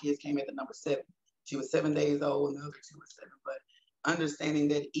 All my kids came at the number 7. She was 7 days old, and the other two were 7. But understanding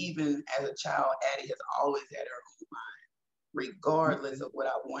that even as a child, Addie has always had her own mind, regardless of what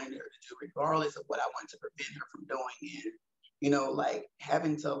I wanted her to do, regardless of what I wanted to prevent her from doing. And, like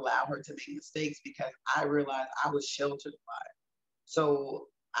having to allow her to make mistakes because I realized I was sheltered by it. So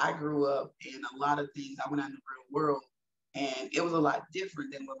I grew up in a lot of things. I went out in the real world, and it was a lot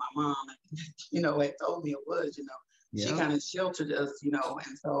different than what my mom, had told me it was. Yeah. She kind of sheltered us,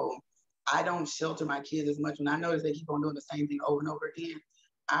 and so I don't shelter my kids as much. When I notice they keep on doing the same thing over and over again,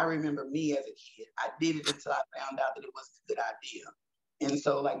 I remember me as a kid. I did it until I found out that it wasn't a good idea. And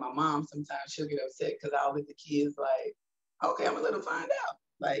so, like, my mom, sometimes she'll get upset because I'll let the kids like, okay, I'm gonna let them find out.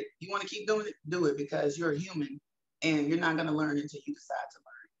 Like, you want to keep doing it, do it, because you're a human and you're not gonna learn until you decide to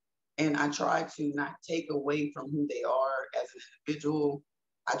learn. And I try to not take away from who they are as an individual.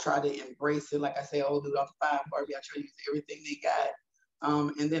 I try to embrace it. Like I say, old dude off the 5 Barbie, I try to use everything they got.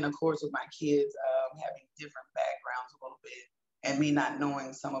 And then, of course, with my kids having different backgrounds a little bit and me not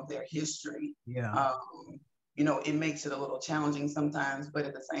knowing some of their history, it makes it a little challenging sometimes. But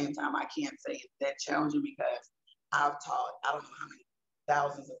at the same time, I can't say it's that challenging because I've taught, I don't know how many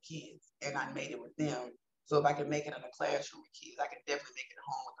thousands of kids, and I made it with them. So if I can make it in a classroom with kids, I can definitely make it at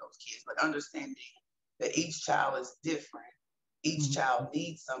home with those kids. But understanding that each child is different, each child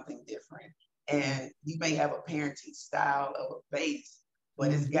needs something different. And you may have a parenting style of a base,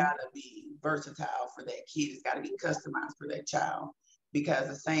 but it's got to be versatile for that kid. It's got to be customized for that child. Because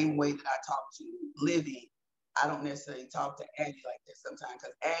the same way that I talk to Livy, I don't necessarily talk to Addie like that sometimes.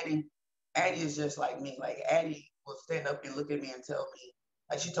 Because Addie is just like me. Like, Addie will stand up and look at me and tell me,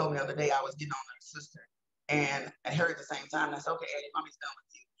 like she told me the other day, I was getting on her sister. And I heard at the same time, I said, okay, Addie, mommy's done with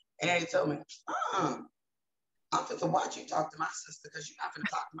you. And Addie told me, I'm fit to watch you talk to my sister because you're not going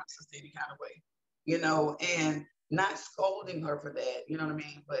to talk to my sister any kind of way, and not scolding her for that, you know what I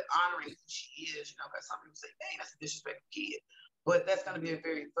mean? But honoring who she is, because some people say, dang, that's a disrespectful kid. But that's going to be a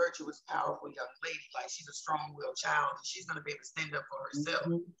very virtuous, powerful young lady. Like, she's a strong-willed child, and she's going to be able to stand up for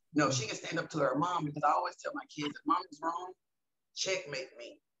herself. She can stand up to her mom, because I always tell my kids, if mommy's wrong, checkmate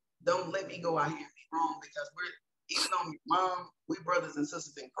me. Don't let me go out here and be wrong, because even though mom, we brothers and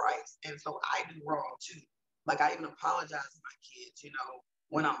sisters in Christ, and so I do wrong too. Like, I even apologize to my kids,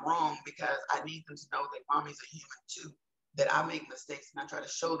 when I'm wrong, because I need them to know that mommy's a human too, that I make mistakes, and I try to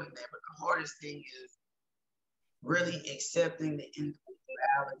show them that. But the hardest thing is really accepting the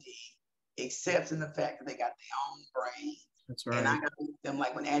individuality, accepting the fact that they got their own brain. That's right. And I got to look at them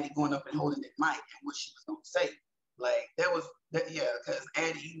like when Addie going up and holding that mic and what she was going to say. Like, because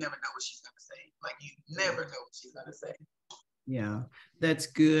Addie, you never know what she's going to say. Like, you never know what she's going to say. Yeah, that's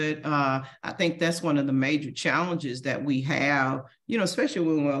good. I think that's one of the major challenges that we have, especially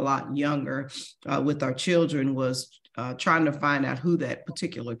when we're a lot younger with our children, was trying to find out who that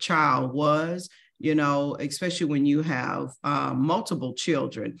particular child was, especially when you have multiple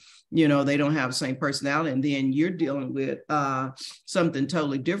children, they don't have the same personality. And then you're dealing with something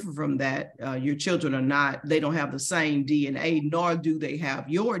totally different from that. Your children they don't have the same DNA, nor do they have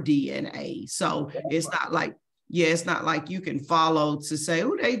your DNA. So it's not like, it's not like you can follow to say,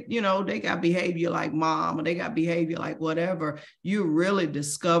 oh, they got behavior like mom, or they got behavior like whatever. You're really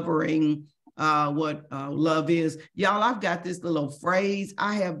discovering what love is. Y'all, I've got this little phrase.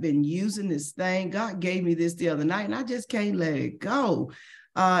 I have been using this thing. God gave me this the other night, and I just can't let it go.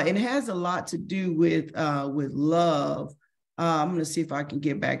 It has a lot to do with love. I'm going to see if I can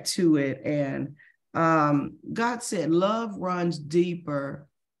get back to it. And God said, love runs deeper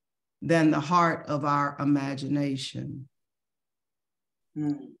than the heart of our imagination.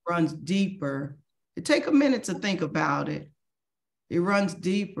 Runs deeper. Take a minute to think about it. It runs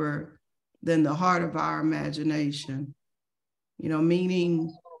deeper than the heart of our imagination.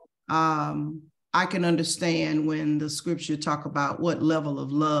 Meaning I can understand when the scripture talk about what level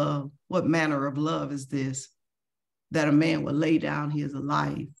of love, what manner of love is this, that a man would lay down his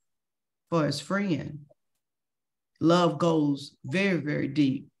life for his friend. Love goes very, very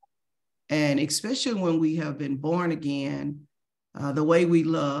deep. And especially when we have been born again, the way we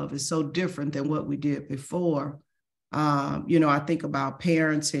love is so different than what we did before. I think about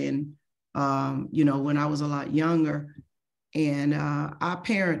parenting, when I was a lot younger, and I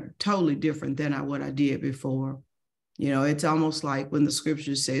parent totally different than what I did before. It's almost like when the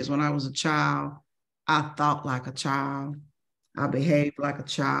scripture says, when I was a child, I thought like a child, I behaved like a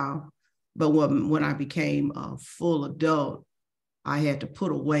child. But when I became a full adult, I had to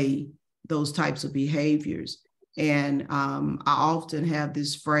put away those types of behaviors. And I often have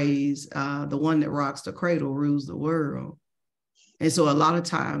this phrase, the one that rocks the cradle rules the world. And so a lot of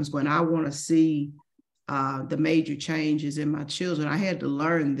times when I want to see the major changes in my children, I had to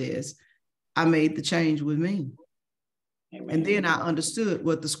learn this. I made the change with me. Amen. And then I understood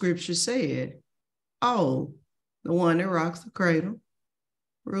what the scripture said. Oh, the one that rocks the cradle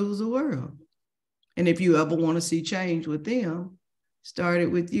rules the world. And if you ever want to see change with them, start it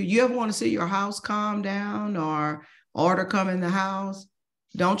with you. You ever want to see your house calm down or order come in the house?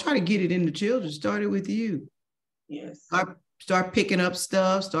 Don't try to get it in the children. Start it with you. Yes. Start picking up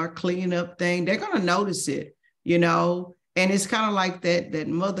stuff, start cleaning up things. They're going to notice it, and it's kind of like that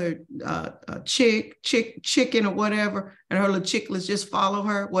mother chicken or whatever, and her little chicklets just follow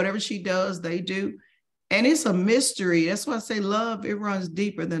her. Whatever she does, they do. And it's a mystery. That's why I say love, it runs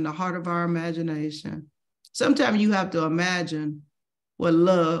deeper than the heart of our imagination. Sometimes you have to imagine what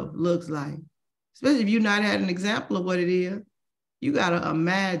love looks like, especially if you've not had an example of what it is. You got to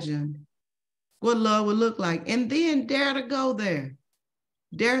imagine what love would look like, and then dare to go there.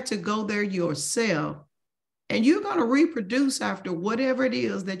 Dare to go there yourself, and you're going to reproduce after whatever it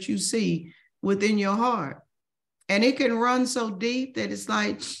is that you see within your heart. And it can run so deep that it's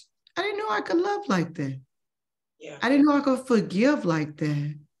like, I didn't know I could love like that. Yeah. I didn't know I could forgive like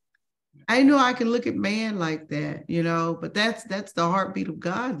that. I didn't know I could look at man like that, but that's the heartbeat of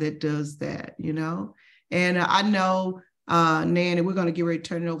God that does that, And I know, Nanny, we're going to get ready to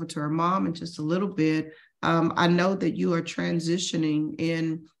turn it over to her mom in just a little bit. I know that you are transitioning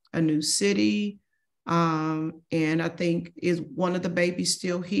in a new city. And I think, is one of the babies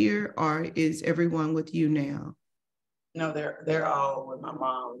still here, or is everyone with you now? No, they're all with my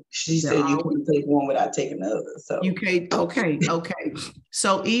mom. She said you couldn't take one without taking the other. So you can't. Okay.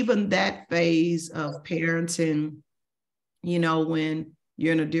 So even that phase of parenting, when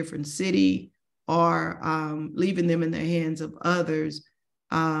you're in a different city or leaving them in the hands of others,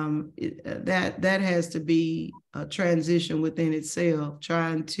 that has to be a transition within itself,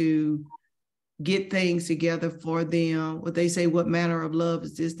 trying to get things together for them. What they say, what manner of love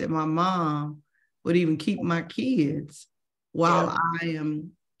is this that my mom would even keep my kids while I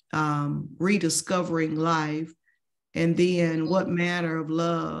am rediscovering life? And then what manner of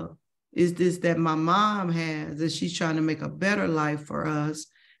love is this that my mom has, that she's trying to make a better life for us,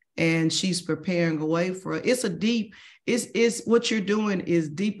 and she's preparing a way for it. It's a deep, it's what you're doing is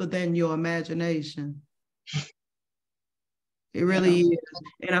deeper than your imagination. It really is.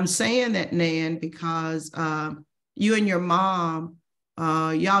 And I'm saying that, Nan, because you and your mom,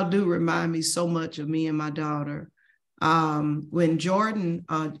 y'all do remind me so much of me and my daughter. When Jordan,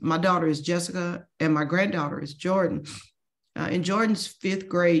 my daughter is Jessica and my granddaughter is Jordan. In Jordan's 5th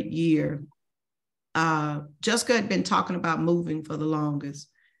grade year, Jessica had been talking about moving for the longest.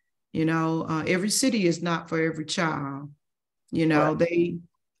 Every city is not for every child. Right.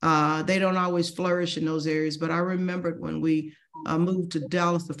 They don't always flourish in those areas. But I remembered when we moved to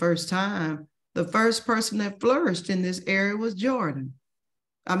Dallas the first time, the first person that flourished in this area was Jordan.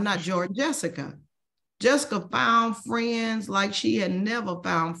 I'm not Jordan, Jessica. Jessica found friends like she had never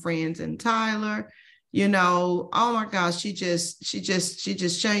found friends in Tyler. Oh my gosh, she just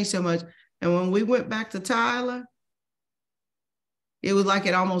changed so much. And when we went back to Tyler, it was like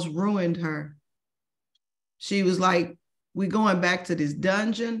it almost ruined her. She was like, we going back to this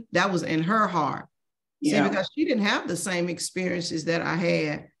dungeon. That was in her heart. Yeah. See, because she didn't have the same experiences that I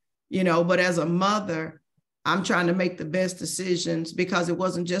had, but as a mother, I'm trying to make the best decisions, because it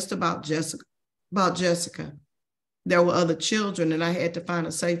wasn't just about Jessica. There were other children, and I had to find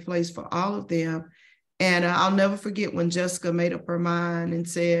a safe place for all of them. And I'll never forget when Jessica made up her mind and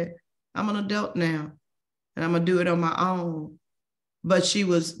said, I'm an adult now, and I'm going to do it on my own. but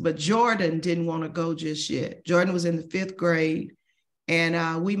Jordan didn't want to go just yet. Jordan was in the 5th grade,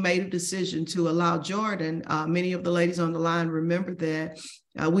 and we made a decision to allow Jordan. Many of the ladies on the line remember that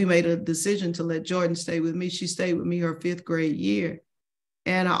we made a decision to let Jordan stay with me. She stayed with me her 5th grade year.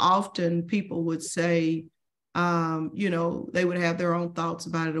 And often people would say, they would have their own thoughts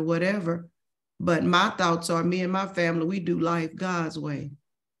about it or whatever. But my thoughts are, me and my family, we do life God's way.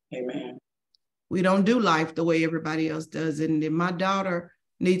 Amen. We don't do life the way everybody else does. And if my daughter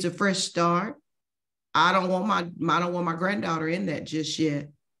needs a fresh start, I don't want my granddaughter in that just yet.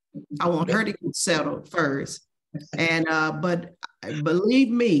 I want her to get settled first. And but believe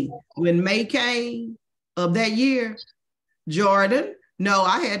me, when May came of that year, Jordan, no,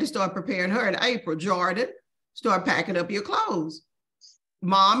 I had to start preparing her in April. Jordan, start packing up your clothes.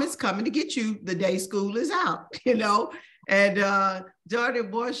 Mom is coming to get you the day school is out, And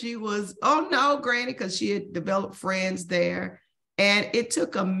Jordan, boy, she was, oh no, Granny, because she had developed friends there. And it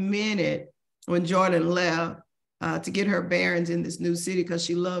took a minute when Jordan left to get her bearings in this new city because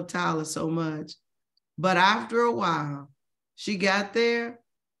she loved Tyler so much. But after a while, she got there.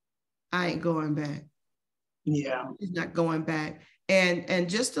 I ain't going back. Yeah. She's not going back. And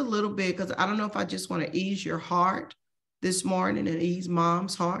just a little bit, because I don't know if I just want to ease your heart this morning and ease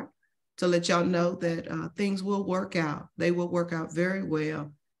Mom's heart to let y'all know that things will work out. They will work out very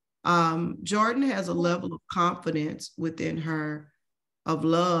well. Jordan has a level of confidence within her of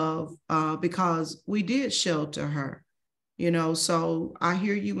love because we did shelter her, so I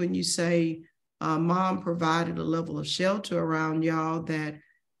hear you when you say Mom provided a level of shelter around y'all that,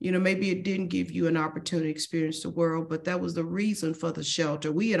 maybe it didn't give you an opportunity to experience the world, but that was the reason for the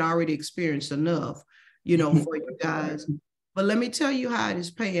shelter. We had already experienced enough, for you guys. But let me tell you how it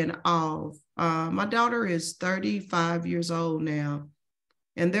is paying off. My daughter is 35 years old now,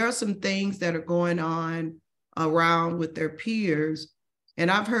 and there are some things that are going on around with their peers. And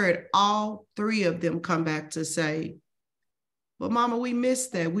I've heard all 3 of them come back to say, well, Mama, we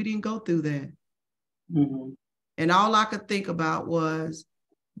missed that. We didn't go through that. Mm-hmm. And all I could think about was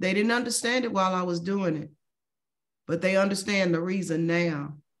they didn't understand it while I was doing it, but they understand the reason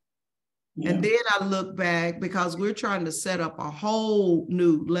now. Yeah. And then I look back because we're trying to set up a whole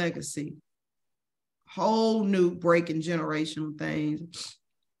new legacy, whole new breaking generational things.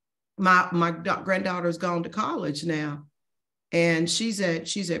 My granddaughter's gone to college now, and she's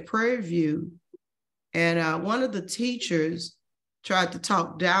at Prairie View, and one of the teachers tried to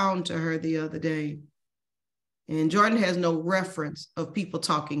talk down to her the other day. And Jordan has no reference of people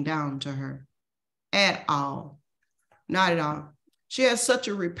talking down to her at all. Not at all. She has such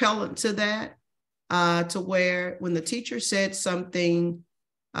a repellent to that, to where when the teacher said something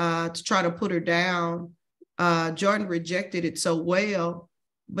to try to put her down, Jordan rejected it so well,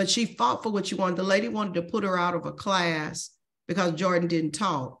 but she fought for what she wanted. The lady wanted to put her out of a class because Jordan didn't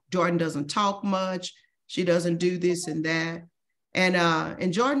talk. Jordan doesn't talk much. She doesn't do this and that.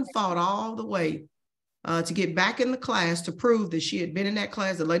 And Jordan fought all the way to get back in the class to prove that she had been in that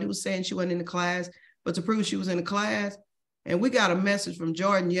class. The lady was saying she wasn't in the class, but to prove she was in the class. And we got a message from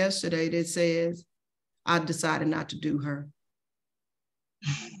Jordan yesterday that says, I decided not to do her.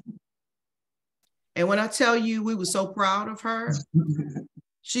 And when I tell you we were so proud of her,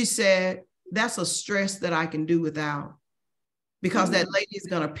 she said, that's a stress that I can do without, because that lady is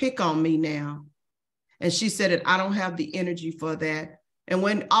going to pick on me now. And she said that I don't have the energy for that. And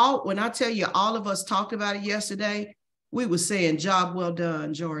when I tell you, all of us talked about it yesterday, we were saying, job well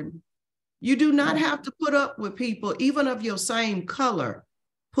done, Jordan. You do not have to put up with people, even of your same color,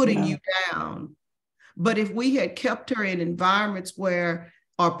 putting you down. But if we had kept her in environments where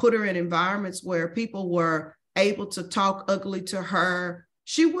people were able to talk ugly to her,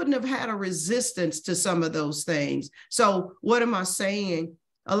 she wouldn't have had a resistance to some of those things. So what am I saying?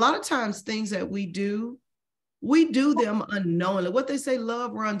 A lot of times things that we do them unknowingly. What they say,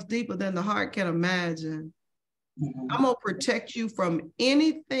 love runs deeper than the heart can imagine. Mm-hmm. I'm going to protect you from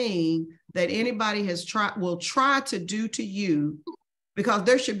anything that anybody will try to do to you, because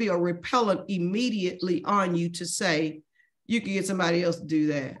there should be a repellent immediately on you to say, you can get somebody else to do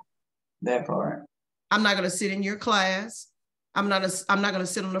that. That part. I'm not going to sit in your class. I'm not going to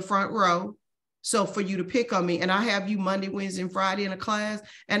sit on the front row. So for you to pick on me, and I have you Monday, Wednesday, and Friday in a class.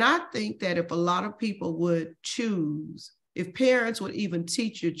 And I think that if a lot of people would choose, if parents would even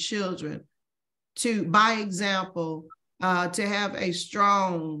teach your children to, by example, to have a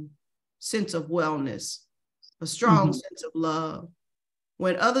strong sense of wellness, a strong sense of love.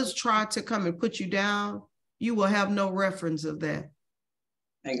 When others try to come and put you down, you will have no reference of that.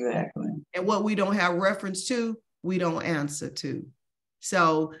 Exactly. And what we don't have reference to, we don't answer to.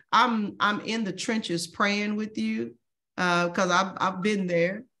 So I'm in the trenches praying with you because I've been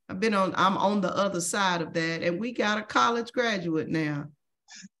there. I'm on the other side of that. And we got a college graduate now.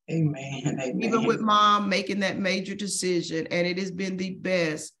 Amen. Amen. Even with mom making that major decision, and it has been the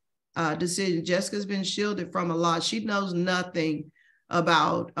best decision. Jessica's been shielded from a lot. She knows nothing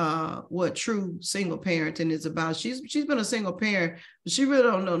about what true single parenting is about. She's been a single parent, but she really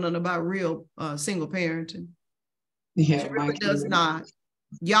don't know nothing about real single parenting. Yeah, she really does not.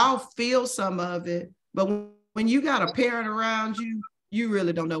 Y'all feel some of it, but when you got a parent around you, you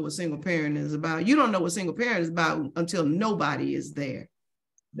really don't know what single parent is about. You don't know what single parent is about until nobody is there.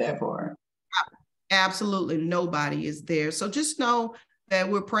 That part. Absolutely nobody is there. So just know that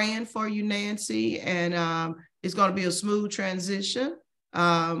we're praying for you, Nancy, and it's going to be a smooth transition.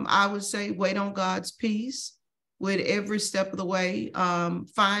 I would say wait on God's peace with every step of the way.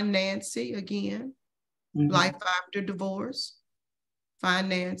 Find Nancy again, life after divorce. Find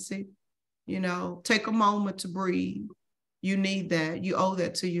Nancy, take a moment to breathe. You need that. You owe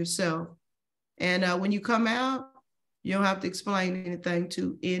that to yourself. And when you come out, you don't have to explain anything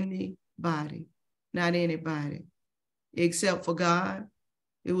to anybody, not anybody, except for God.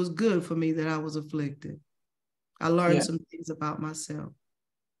 It was good for me that I was afflicted. I learned some things about myself.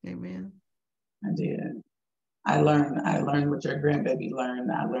 Amen. I did. I learned what your grandbaby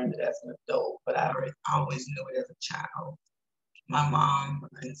learned. I learned it as an adult, but I always knew it as a child. My mom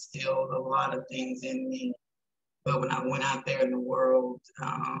instilled a lot of things in me, but when I went out there in the world,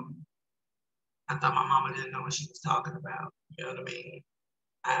 I thought my mama didn't know what she was talking about. You know what I mean?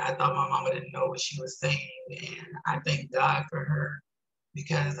 I thought my mama didn't know what she was saying, and I thank God for her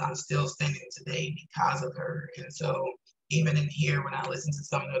because I'm still standing today because of her. And so even in here, when I listen to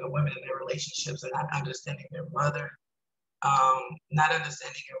some of the other women in their relationships and not understanding their mother, not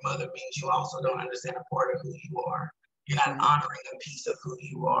understanding your mother means you also don't understand a part of who you are. You're not honoring a piece of who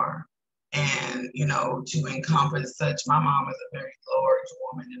you are. And, to encompass such, my mom is a very large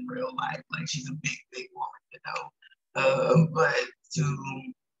woman in real life. Like she's a big, big woman, but to,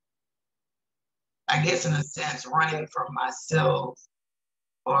 I guess in a sense, running from myself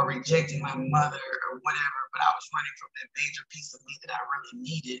or rejecting my mother or whatever, but I was running from that major piece of me that I really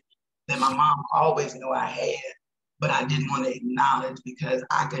needed, that my mom always knew I had, but I didn't want to acknowledge because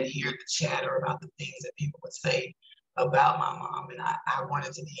I could hear the chatter about the things that people would say about my mom. And I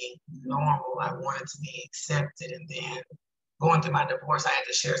wanted to be normal. I wanted to be accepted. And then going through my divorce, I had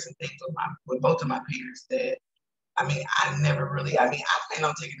to share some things with both of my parents that, I never really, I plan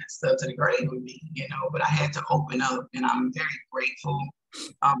on taking that stuff to the grave with me, but I had to open up, and I'm very grateful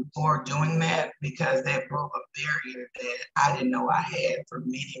for doing that because that broke a barrier that I didn't know I had for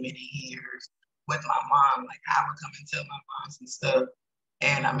many, many years with my mom. Like I would come and tell my mom some stuff,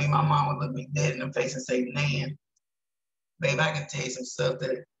 and my mom would look me dead in the face and say, "Nan, babe, I can tell you some stuff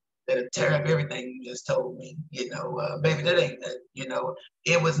that'll tear up everything you just told me, baby, that ain't that,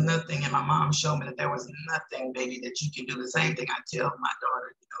 it was nothing." And my mom showed me that there was nothing, baby, that you can do. The same thing I tell my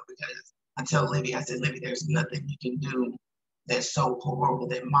daughter, because I tell Libby, I said, Libby, there's nothing you can do that's so horrible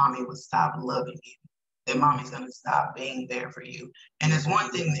that mommy would stop loving you, that mommy's going to stop being there for you. And it's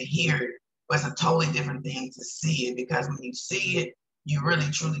one thing to hear it, but it's a totally different thing to see it, because when you see it, you really,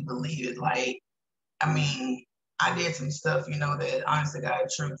 truly believe it. Like, I did some stuff, that honest to God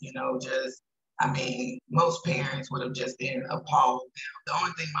truth, most parents would have just been appalled. The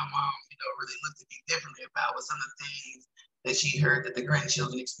only thing my mom, really looked at me differently about was some of the things that she heard that the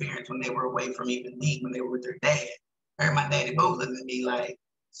grandchildren experienced when they were away from even me, when they were with their dad. Her and my daddy both looked at me like,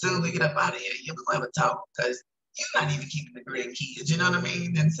 soon as we get up out of here, you'll never talk because you're not even keeping the grandkids, you know what I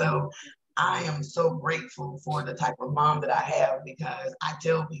mean? And so I am so grateful for the type of mom that I have, because I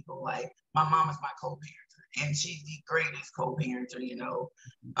tell people, like, my mom is my co-parenter, and she's the greatest co-parenter,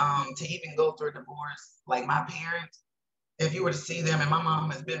 to even go through a divorce. Like my parents, if you were to see them, and my mom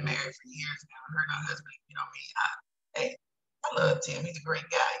has been married for years now, her and her husband, I love Tim, he's a great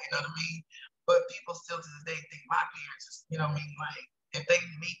guy, you know what I mean? But people still to this day think my parents, like if they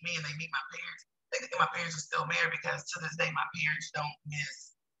meet me and they meet my parents, they think my parents are still married, because to this day, my parents don't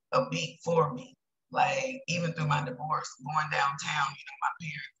miss a beat for me. Like even through my divorce, going downtown, my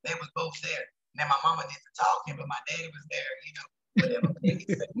parents, they was both there. And then my mama did the talking, but my daddy was there,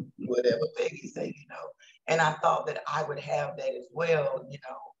 whatever Peggy say, And I thought that I would have that as well,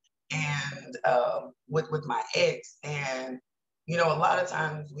 and with my ex. And a lot of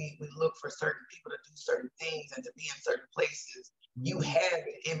times we look for certain people to do certain things and to be in certain places. You have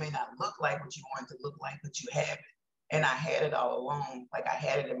it. It may not look like what you want it to look like, but you have it. And I had it all along. Like I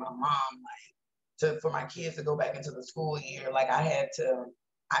had it in my mom, for my kids to go back into the school year. Like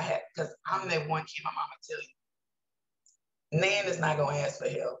because I'm that one kid, my mama tell you, Nan is not gonna ask for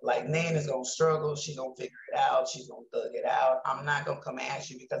help. Like Nan is gonna struggle. She's gonna figure it out. She's gonna thug it out. I'm not gonna come ask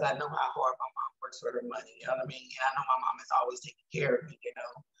you because I know how hard my mom works for her money. You know what I mean? And I know my mom is always taking care of me. You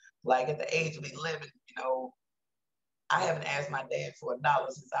know, like at the age of 11, you know, I haven't asked my dad for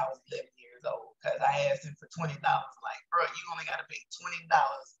 $1 since I was 11 years old because I asked him for $20. Like, bro, you only got to pay $20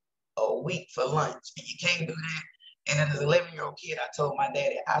 a week for lunch. And you can't do that. And as an 11-year-old kid, I told my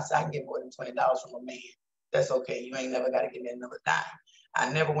daddy, I said, I can get more than $20 from a man. That's okay. You ain't never got to give me another dime. I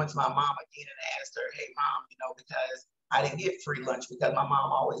never went to my mom again and asked her, hey, mom, you know, because I didn't get free lunch because my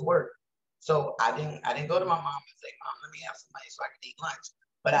mom always worked. So I didn't go to my mom and say, Mom, let me have some money so I can eat lunch.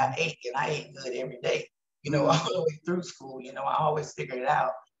 But I ate, and I ate good every day. You know, all the way through school, you know, I always figured it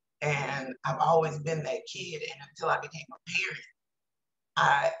out. And I've always been that kid. And until I became a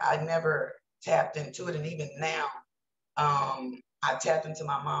parent, I never tapped into it. And even now, I tapped into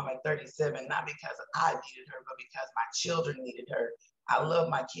my mom at 37, not because I needed her, but because my children needed her. I love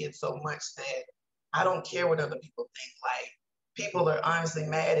my kids so much that I don't care what other people think. Like, people are honestly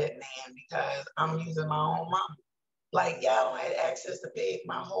mad at Nan because I'm using my own mom. Like, y'all don't have access to Peg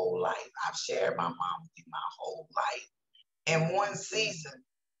my whole life. I've shared my mom with you my whole life. And one season,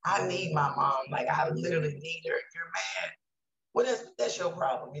 I need my mom. Like, I literally need her. You're mad. Well, that's your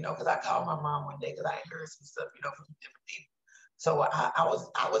problem, you know, because I called my mom one day because I heard some stuff, you know, from different people. So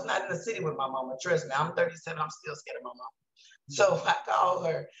I was not in the city with my mama. Trust me, I'm 37. I'm still scared of my mom. So I called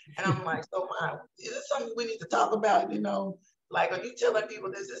her and I'm like, so Mom, is this something we need to talk about? You know, like, are you telling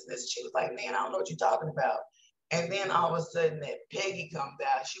people this? She was like, man, I don't know what you're talking about. And then all of a sudden that Peggy comes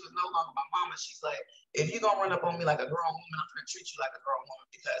out. She was no longer my mama. She's like, if you're going to run up on me like a grown woman, I'm going to treat you like a grown woman.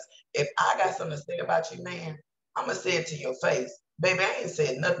 Because if I got something to say about you, man, I'm going to say it to your face. Baby, I ain't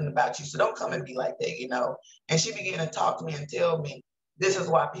said nothing about you. So don't come and be like that, you know. And she began to talk to me and tell me, this is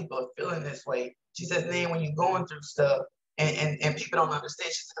why people are feeling this way. She says, man, when you're going through stuff and people don't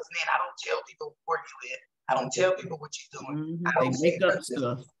understand, she says, man, I don't tell people where you at. I don't tell people what you're doing. I don't they make up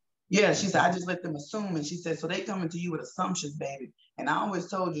stuff. Yeah, she said, I just let them assume. And she said, so they coming to you with assumptions, baby. And I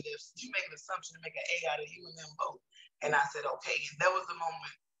always told you this, you make an assumption to make an A out of you and them both. And I said, okay. And that was the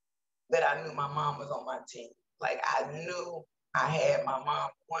moment that I knew my mom was on my team. Like, I knew I had my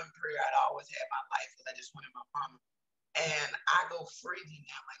mom. One prayer I'd always had my life because I just wanted my mama. And I go freely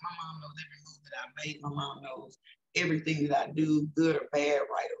now. Like, my mom knows every move that I make. My mom knows everything that I do, good or bad,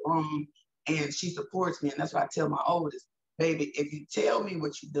 right or wrong. And she supports me. And that's what I tell my oldest. Baby, if you tell me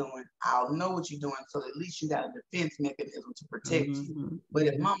what you're doing, I'll know what you're doing. So at least you got a defense mechanism to protect you. But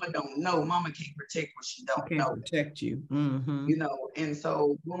if mama don't know, mama can't protect what she don't know. Protect you. You know, and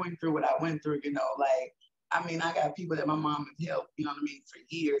so going through what I went through, you know, like, I mean, I got people that my mom has helped, you know what I mean, for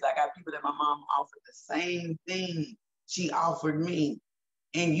years. I got people that my mom offered the same thing she offered me.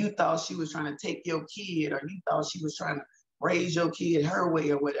 And you thought she was trying to take your kid, or you thought she was trying to raise your kid her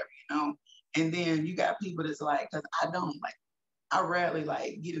way or whatever, you know? And then you got people that's like, because I don't, like, I rarely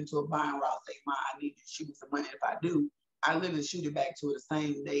like get into a bind where I'll say, Ma, I need you to shoot me some money. If I do, I literally shoot it back to her the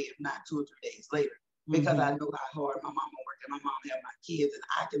same day, if not 2 or 3 days later, because I know how hard my mama worked and my mom had my kids, and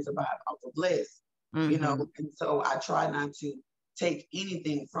I can survive off of less, you know? And so I try not to take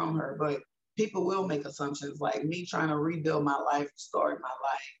anything from her, but people will make assumptions, like me trying to rebuild my life, start my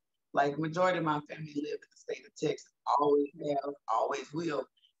life. Like, majority of my family live in the state of Texas, always have, always will.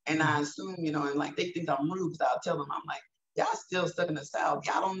 And I assume, you know, and like they think I'm rude because I'll tell them, I'm like, y'all still stuck in the South.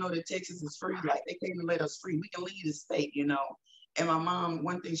 Y'all don't know that Texas is free. Like, they can't even let us free. We can leave the state, you know. And my mom,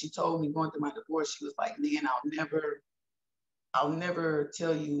 one thing she told me going through my divorce, she was like, Nan, I'll never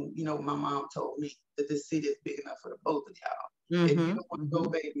tell you, you know, my mom told me that this city is big enough for the both of y'all. If you don't want to go,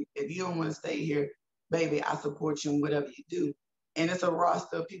 baby, if you don't want to stay here, baby, I support you in whatever you do. And it's a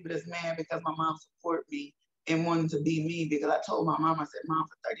roster of people that's mad because my mom support me and wanted to be me, because I told my mom, I said, Mom,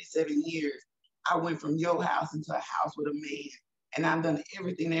 for 37 years, I went from your house into a house with a man, and I've done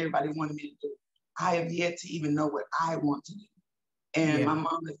everything that everybody wanted me to do. I have yet to even know what I want to do. And my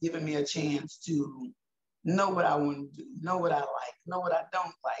mom has given me a chance to know what I want to do, know what I like, know what I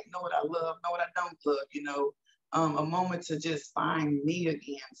don't like, know what I love, know what I don't love, you know, a moment to just find me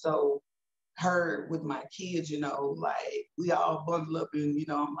again. So her with my kids, you know, like, we all bundle up and, you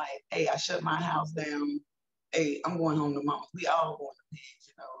know, I'm like, hey, I shut my house down. Hey, I'm going home to mama. We all going to bed,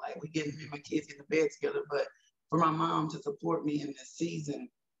 you know, like, we getting me and my kids in the bed together. But for my mom to support me in this season,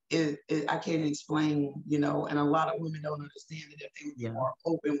 I can't explain, you know, and a lot of women don't understand that if they would be more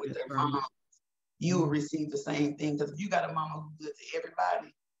open with their moms, you will receive the same thing. Because if you got a mama who's good to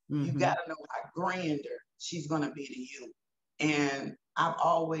everybody, you got to know how grander she's going to be to you. And I've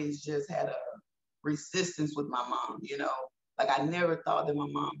always just had a resistance with my mom, you know. Like, I never thought that my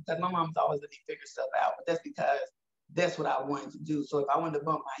mom, because my mom's always let me figure stuff out, but that's because that's what I wanted to do. So if I wanted to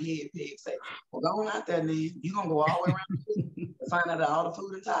bump my head, Peg say, well, go on out there, then you're going to go all the way around to find out all the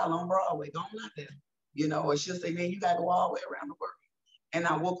food and tile on Broadway. Go on out there. You know, or she'll say, man, you got to go all the way around the world. And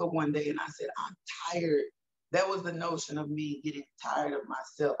I woke up one day and I said, I'm tired. That was the notion of me getting tired of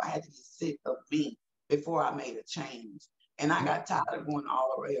myself. I had to get sick of me before I made a change. And I got tired of going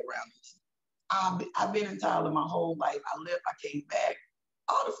all the way around. I've been in Tyler my whole life. I left, I came back.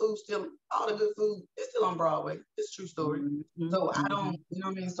 All the food still, all the good food is still on Broadway. It's a true story. So I don't, you know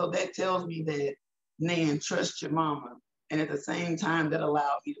what I mean? So that tells me that, Nan, trust your mama. And at the same time, that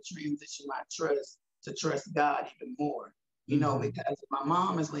allowed me to transition my trust to trust God even more. You know, because my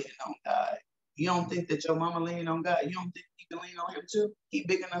mom is leaning on God. You don't think that your mama leaning on God, you don't think you can lean on him too? He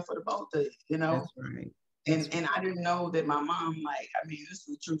big enough for the both of you, you know? That's right. And I didn't know that my mom, like, I mean, this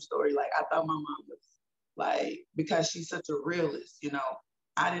is a true story. Like, I thought my mom was like, because she's such a realist, you know,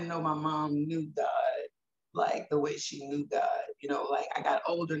 I didn't know my mom knew God like the way she knew God. You know, like I got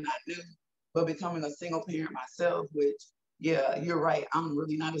older and I knew, but becoming a single parent myself, which, yeah, you're right. I'm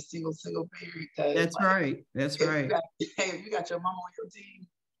really not a single parent. That's like, right. That's right. If you got your mom on your team,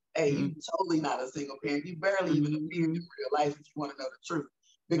 hey, you totally not a single parent. You barely even a parent in real life if you want to know the truth.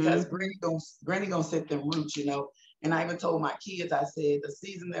 Because Granny gonna set them roots, you know. And I even told my kids, I said, the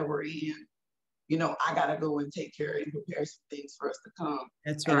season that we're in, you know, I gotta go and take care and prepare some things for us to come.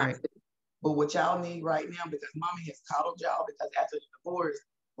 That's and right. Said, but what y'all need right now, because mommy has coddled y'all, because after the divorce,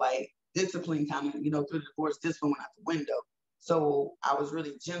 like discipline kind of, you know, through the divorce, discipline went out the window. So I was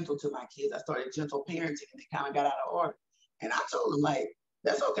really gentle to my kids. I started gentle parenting and they kind of got out of order. And I told them, like,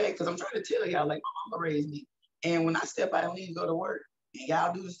 that's okay, because I'm trying to tell y'all, like, my mama raised me. And when I step out and leave to go to work, and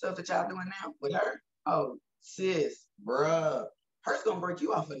y'all do the stuff that y'all doing now with her, oh, sis, bruh, her's gonna break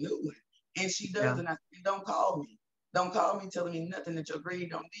you off a new one. And she does, and I said, don't call me. Don't call me telling me nothing that your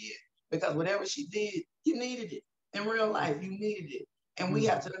grade don't did. Because whatever she did, you needed it. In real life, you needed it. And we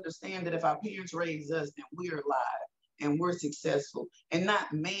have to understand that if our parents raise us, then we're alive and we're successful. And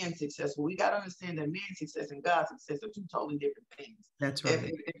not man successful. We gotta understand that man's success and God's success are two totally different things. That's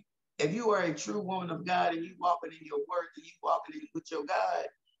right. If you are a true woman of God and you walking in your work and you walking in with your God,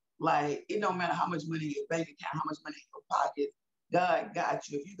 like it don't matter how much money in your bank account, how much money in your pocket, God got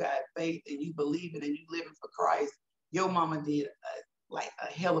you. If you got faith and you believe it and you living for Christ, your mama did a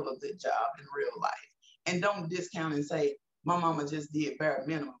hell of a good job in real life. And don't discount and say, my mama just did bare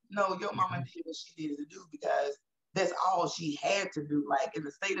minimum. No, your mama did what she needed to do because that's all she had to do. Like in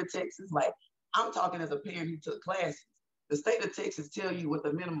the state of Texas, like I'm talking as a parent who took classes. The state of Texas tell you what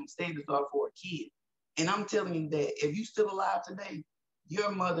the minimum standards are for a kid. And I'm telling you that if you're still alive today,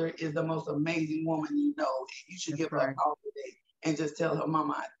 your mother is the most amazing woman you know. You should give her a call today and just tell her,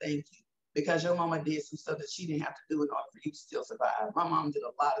 mama, I thank you. Because your mama did some stuff that she didn't have to do in order for you to still survive. My mom did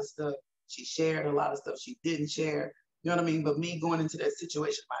a lot of stuff. She shared a lot of stuff she didn't share. You know what I mean? But me going into that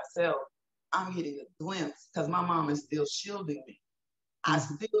situation myself, I'm getting a glimpse because my mom is still shielding me. I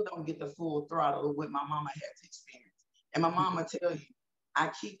still don't get the full throttle of what my mama had to experience. And my mama tell you,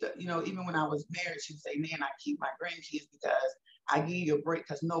 I keep the, you know, even when I was married, she'd say, man, I keep my grandkids because I give you a break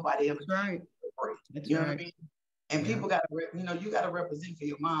because nobody ever gives you a break. You know what I mean? And people got to, you know, you got to represent for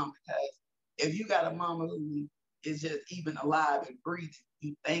your mom because if you got a mama who is just even alive and breathing,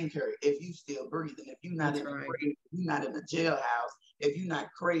 you thank her if you still breathing. If you're not in the grave, if you're not in the jailhouse, if you're not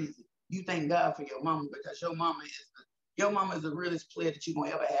crazy, you thank God for your mama because your mama is the realest player that you're going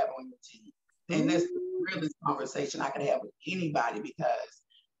to ever have on your team. And that's the realest conversation I could have with anybody because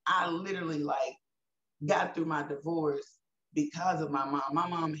I literally like got through my divorce because of my mom. My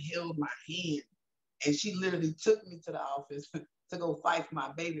mom held my hand and she literally took me to the office to go fight for my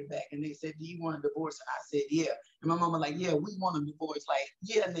baby back. And they said, do you want a divorce? And I said, yeah. And my mama like, yeah, we want a divorce. Like,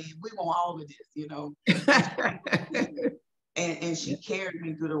 yeah, Nate, we want all of this, you know. and she carried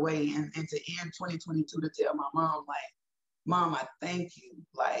me through the way. And to end 2022 to tell my mom, like, Mom, I thank you.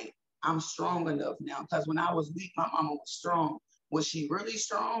 Like, I'm strong enough now. Because when I was weak, my mama was strong. Was she really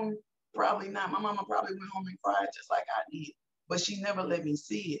strong? Probably not. My mama probably went home and cried just like I did. But she never let me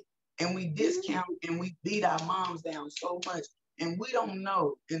see it. And we discount and we beat our moms down so much. And we don't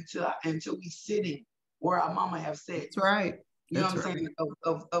know until we sitting where our mama have said. That's right. You know what I'm saying?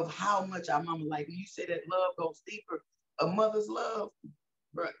 Of how much our mama, like when you say that love goes deeper, a mother's love,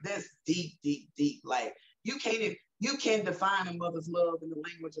 bro, that's deep, deep, deep. Like you can't define a mother's love in the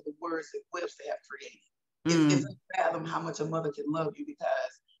language of the words that Webster have created. It's unfathom how much a mother can love you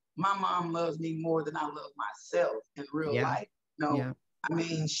because my mom loves me more than I love myself in real life. You know, I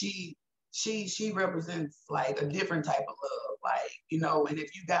mean, she represents like a different type of love, like, you know, and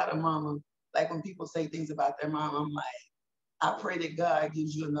if you got a mama, like when people say things about their mom, I'm like, I pray that God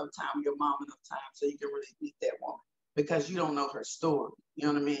gives you enough time, your mom enough time so you can really meet that woman. because you don't know her story. You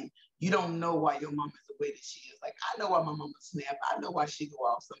know what I mean? You don't know why your mom is the way that she is. Like, I know why my mama snap. I know why she go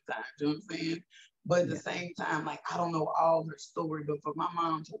off sometimes. You know what I'm saying? But at the same time, like, I don't know all her story. But for my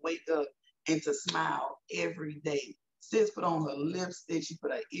mom to wake up and to smile every day, sis put on her lipstick, she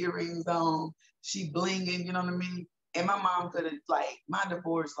put her earrings on, she blinging, you know what I mean? And my mom could have, like, my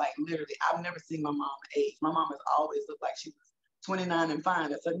divorce, like, literally, I've never seen my mom age. My mom has always looked like she was 29 and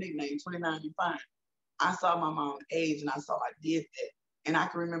fine. That's her nickname, 29 and fine. I saw my mom age, and I saw I did that. And I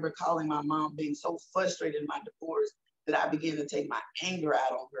can remember calling my mom, being so frustrated in my divorce that I began to take my anger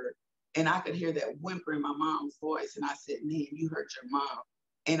out on her. And I could hear that whimper in my mom's voice. And I said, "Nan, you hurt your mom."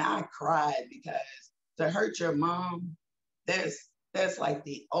 And I cried, because to hurt your mom, that's like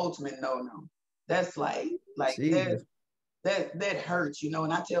the ultimate no-no. That's like that hurts, you know.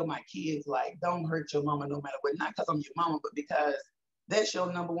 And I tell my kids, like, don't hurt your mama no matter what. Not because I'm your mama, but because that's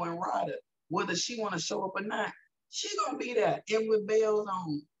your number one rider. Whether she want to show up or not, she gonna be there and with bells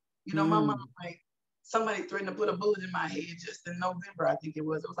on. You know, my mom, like, somebody threatened to put a bullet in my head just in November, I think it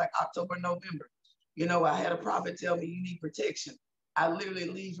was. It was like October, November. You know, I had a prophet tell me, you need protection. I literally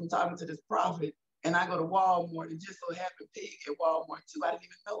leave from talking to this prophet, and I go to Walmart, and just so happened Peggy at Walmart too. I didn't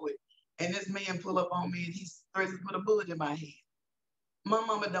even know it. And this man pull up on me, and he threatens to put a bullet in my head. My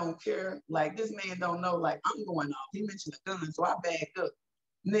mama don't care. Like, this man don't know, like, I'm going off. He mentioned a gun, so I backed up.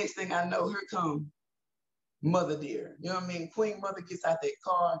 Next thing I know, here come Mother Dear. You know what I mean? Queen Mother gets out that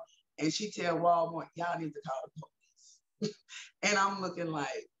car, and she tell Walmart, y'all need to call the police. And I'm looking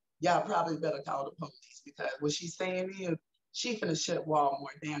like, y'all probably better call the police, because what she's saying is, she finna shut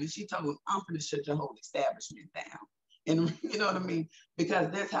Walmart down. And she told him, I'm finna shut your whole establishment down. And you know what I mean?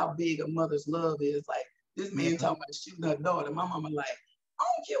 Because that's how big a mother's love is. Like, this man talking about shooting her daughter. My mama like, I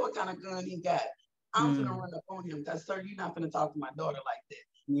don't care what kind of gun he got. I'm finna run up on him, because, sir, you're not finna talk to my daughter like that.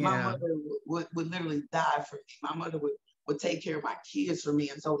 My mother would literally die for me. My mother would take care of my kids for me.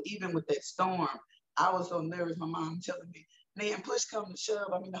 And so even with that storm, I was so nervous. My mom telling me, "Man, push come to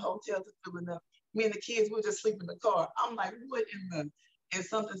shove. I mean, the hotel's filling up. Me and the kids would just sleep in the car." I'm like, what in the? And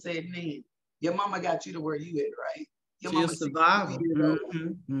something said, "Nan, your mama got you to where you at, right? Your mama's 62 years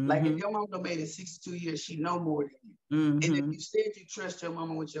old. Like, if your mama made it 62 years, she know more than you. And if you said you trust your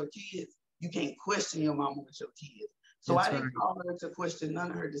mama with your kids, you can't question your mama with your kids." So I didn't call her to question none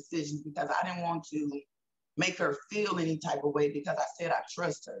of her decisions, because I didn't want to make her feel any type of way, because I said I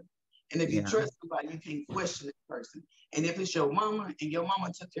trust her. And if you trust somebody, you can't question this person. And if it's your mama and your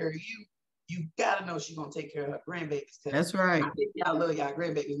mama took care of you, you gotta know she's gonna take care of her grandbabies. That's right. I think y'all love y'all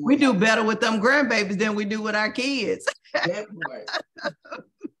grandbabies more. We do better with them grandbabies than we do with our kids. That part.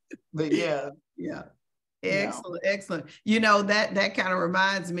 But yeah. Excellent, excellent. You know, that kind of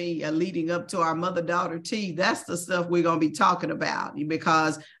reminds me, leading up to our mother-daughter tea, that's the stuff we're going to be talking about,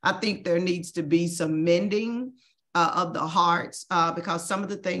 because I think there needs to be some mending of the hearts, because some of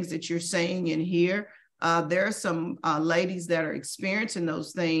the things that you're saying in here, there are some ladies that are experiencing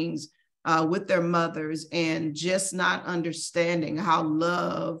those things with their mothers, and just not understanding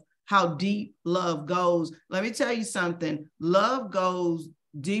how deep love goes. Let me tell you something. Love goes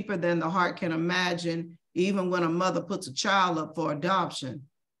deeper than the heart can imagine, even when a mother puts a child up for adoption.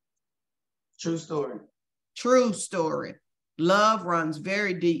 True story. True story. Love runs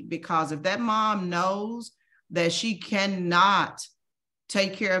very deep, because if that mom knows that she cannot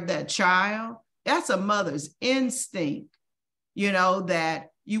take care of that child, that's a mother's instinct, you know,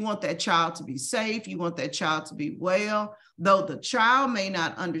 that you want that child to be safe. You want that child to be well, though the child may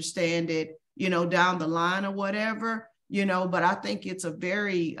not understand it, you know, down the line or whatever. You know, but I think it's a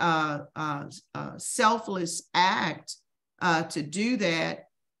very selfless act to do that,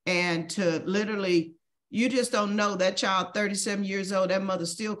 and to literally, you just don't know that child, 37 years old, that mother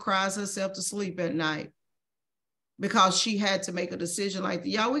still cries herself to sleep at night, because she had to make a decision like that.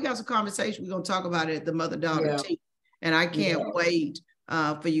 Y'all, we got some conversation. We're going to talk about it at the mother-daughter tea, and I can't wait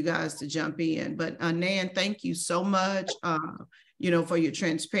for you guys to jump in. But Nan, thank you so much, you know, for your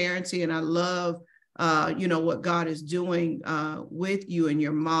transparency, and I love you know, what God is doing with you and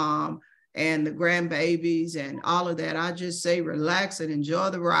your mom and the grandbabies and all of that. I just say, relax and enjoy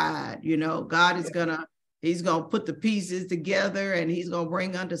the ride. You know, God is he's going to put the pieces together, and he's going to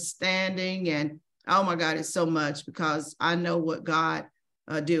bring understanding. And oh my God, it's so much, because I know what God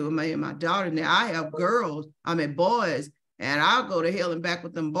did with me and my daughter. Now I have boys, and I'll go to hell and back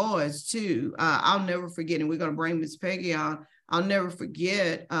with them boys too. I'll never forget, and we're going to bring Miss Peggy on. I'll never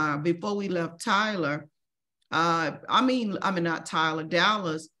forget, before we left Tyler, not Tyler,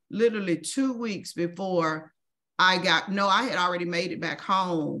 Dallas, literally 2 weeks before I had already made it back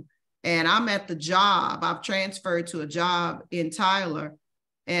home, and I'm at the job. I've transferred to a job in Tyler,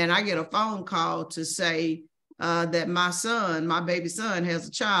 and I get a phone call to say, that my baby son, has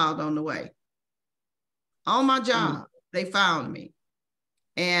a child on the way. On my job, they found me.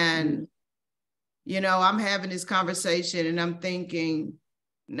 And, you know, I'm having this conversation and I'm thinking,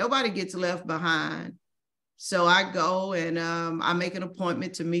 nobody gets left behind. So I go and I make an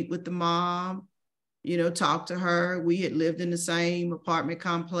appointment to meet with the mom, you know, talk to her. We had lived in the same apartment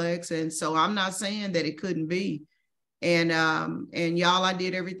complex. And so I'm not saying that it couldn't be. And y'all, I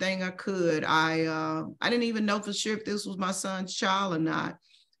did everything I could. I didn't even know for sure if this was my son's child or not.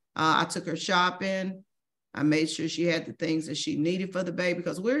 I took her shopping. I made sure she had the things that she needed for the baby,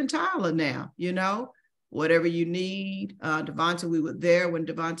 because we're in Tyler now, you know, whatever you need. Devontae, we were there when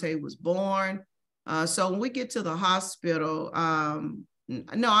Devontae was born. So when we get to the hospital,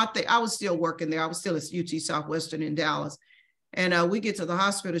 no, I think I was still working there. I was still at UT Southwestern in Dallas. And we get to the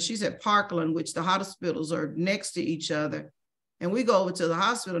hospital. She's at Parkland, which the hospitals are next to each other. And we go over to the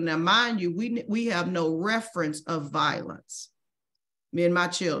hospital. Now, mind you, we have no reference of violence. Me and my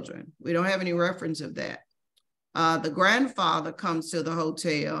children, we don't have any reference of that. The grandfather comes to the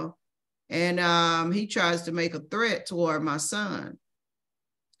hotel and he tries to make a threat toward my son.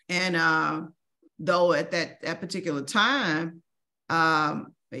 And though at that particular time,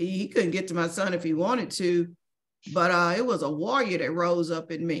 he couldn't get to my son if he wanted to, but it was a warrior that rose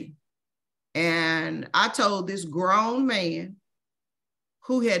up in me. And I told this grown man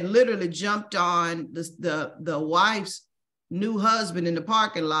who had literally jumped on the wife's new husband in the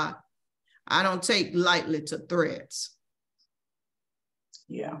parking lot, I don't take lightly to threats.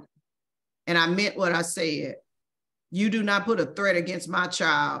 Yeah. And I meant what I said. You do not put a threat against my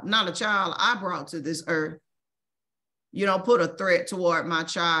child, not a child I brought to this earth. You don't put a threat toward my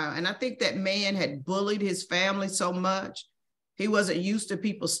child. And I think that man had bullied his family so much. He wasn't used to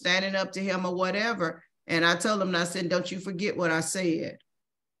people standing up to him or whatever. And I told him, I said, don't you forget what I said.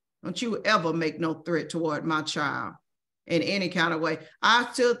 Don't you ever make no threat toward my child in any kind of way. I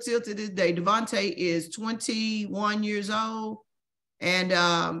still to this day, Devontae is 21 years old. And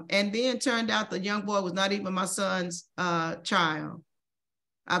then turned out the young boy was not even my son's child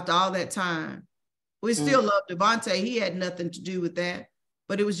after all that time. We still love Devontae. He had nothing to do with that,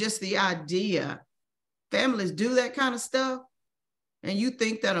 but it was just the idea. Families do that kind of stuff. And you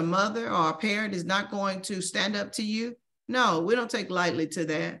think that a mother or a parent is not going to stand up to you? No, we don't take lightly to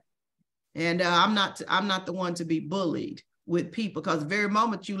that. And I'm not the one to be bullied with people, because the very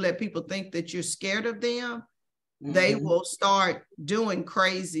moment you let people think that you're scared of them, they will start doing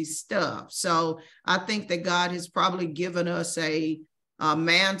crazy stuff. So I think that God has probably given us a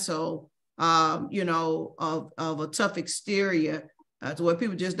mantle, you know, of a tough exterior to where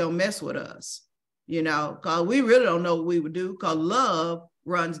people just don't mess with us, you know, because we really don't know what we would do, because love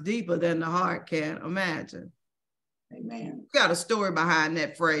runs deeper than the heart can imagine. Amen. We got a story behind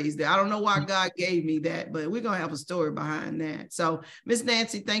that phrase there. I don't know why God gave me that, but we're going to have a story behind that. So, Miss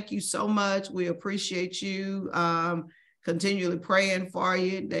Nancy, thank you so much. We appreciate you. Continually praying for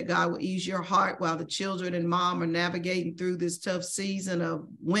you that God will ease your heart while the children and mom are navigating through this tough season of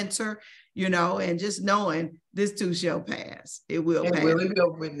winter, you know, and just knowing this too shall pass. It will pass. Will be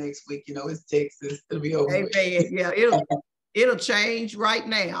over with next week. You know, it's Texas. It'll be over. Amen. Yeah, it'll change right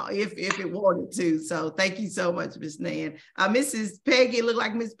now if it wanted to. So thank you so much, Miss Nan. Mrs. Peggy, it looked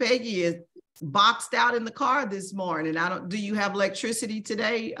like Miss Peggy is boxed out in the car this morning. Do you have electricity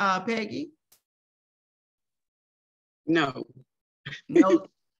today, Peggy? No. No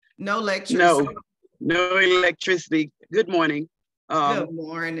electricity. No electricity. Good morning. Good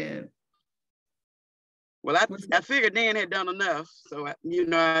morning. Well, I figured Dan had done enough. So,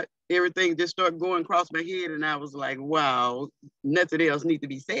 everything just started going across my head, and I was like, wow, nothing else needs to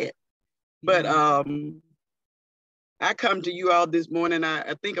be said. But I come to you all this morning.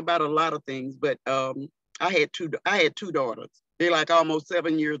 I think about a lot of things, but I had two daughters. They're like almost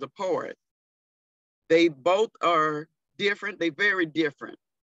 7 years apart. They both are different. They're very different,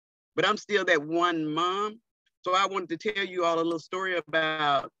 but I'm still that one mom. So I wanted to tell you all a little story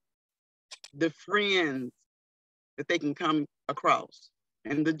about the friends that they can come across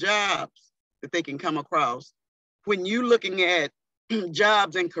and the jobs that they can come across. When you're looking at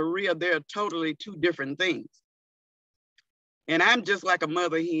jobs and career, they're totally two different things. And I'm just like a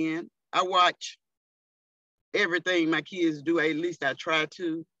mother hen. I watch everything my kids do, at least I try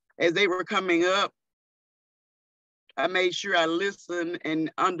to. As they were coming up, I made sure I listened and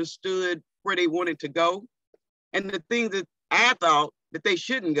understood where they wanted to go. And the things that I thought that they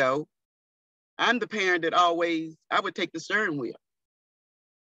shouldn't go, I'm the parent that I would take the steering wheel.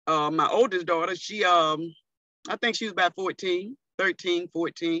 My oldest daughter, I think she was about 13,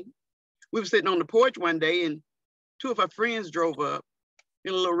 14. We were sitting on the porch one day and two of her friends drove up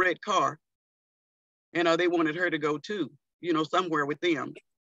in a little red car. and they wanted her to go too, somewhere with them.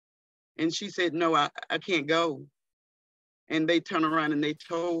 And she said, no, I can't go. And they turned around and they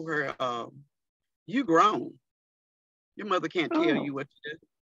told her, you grown. Your mother can't tell you what to do.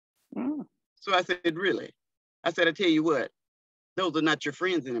 Mm. So I said, really? I said, I tell you what, those are not your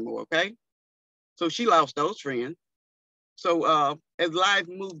friends anymore, okay? So she lost those friends. So as life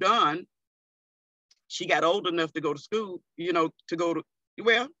moved on, she got old enough to go to school, to go to,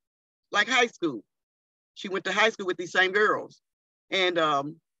 well, like high school. She went to high school with these same girls, and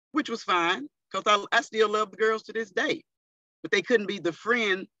which was fine, because I still love the girls to this day, but they couldn't be the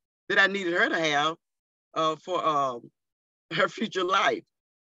friend that I needed her to have for her future life.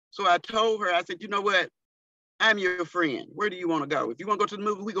 So I told her, I said, you know what? I'm your friend. Where do you want to go? If you want to go to the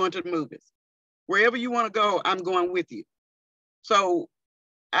movie, we're going to the movies. Wherever you want to go, I'm going with you. So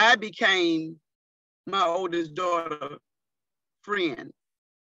I became my oldest daughter's friend,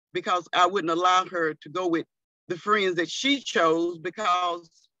 because I wouldn't allow her to go with the friends that she chose, because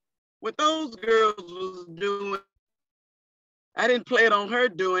what those girls was doing, I didn't plan on her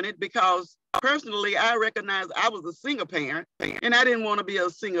doing it, because personally, I recognized I was a single parent, and I didn't want to be a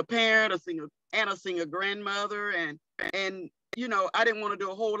single parent, a single grandmother, and I didn't want to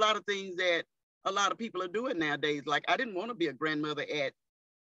do a whole lot of things that a lot of people are doing nowadays. Like, I didn't want to be a grandmother at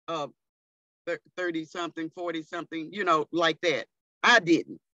 30 something, 40 something, like that. I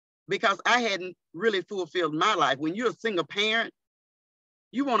didn't, because I hadn't really fulfilled my life. When you're a single parent,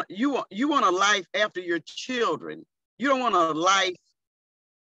 you want a life after your children. You don't want a life.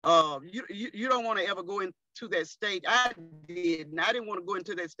 You don't want to ever go into that stage. I did, and I didn't want to go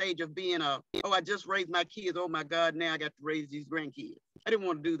into that stage of being I just raised my kids. Oh my God, now I got to raise these grandkids. I didn't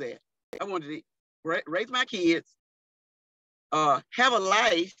want to do that. I wanted to raise my kids, have a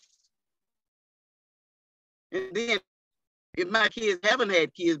life, and then if my kids haven't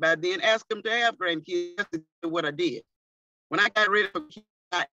had kids by then, ask them to have grandkids. That's what I did. When I got ready for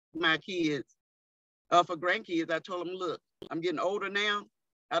my kids, for grandkids, I told them, look, I'm getting older now.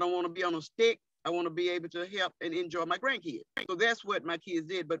 I don't want to be on a stick. I want to be able to help and enjoy my grandkids. So that's what my kids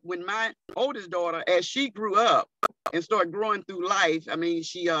did. But when my oldest daughter, as she grew up and started growing through life, I mean,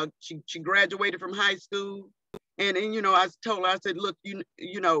 she graduated from high school. And I told her, I said, look,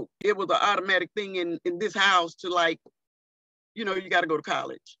 it was an automatic thing in this house to, like, you got to go to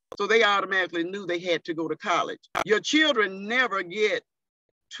college. So they automatically knew they had to go to college. Your children never get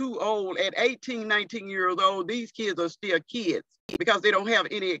too old. At 18, 19 years old, these kids are still kids because they don't have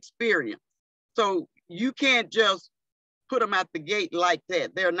any experience. So you can't just put them out the gate like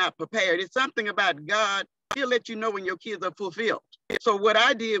that. They're not prepared. It's something about God. He'll let you know when your kids are fulfilled. So what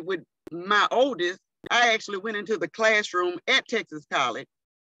I did with my oldest, I actually went into the classroom at Texas College.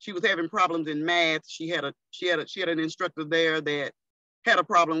 She was having problems in math. She had an instructor there that had a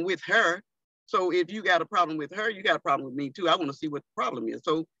problem with her. So if you got a problem with her, you got a problem with me too. I want to see what the problem is.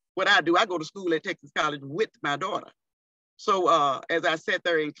 So what I do, I go to school at Texas College with my daughter. So as I sat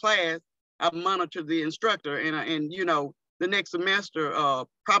there in class, I monitored the instructor, and the next semester,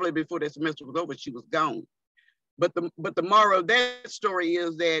 probably before that semester was over, she was gone. But the moral of that story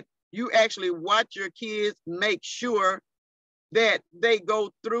is that you actually watch your kids, make sure that they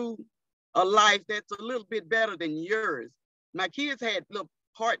go through a life that's a little bit better than yours. My kids had little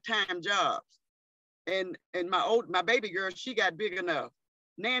part-time jobs, and my baby girl, she got big enough.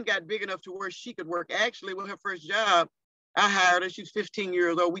 Nan got big enough to where she could work. Actually, with her first job, I hired her. She was 15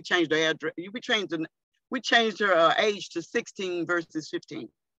 years old. We changed her address. We changed her age to 16 versus 15.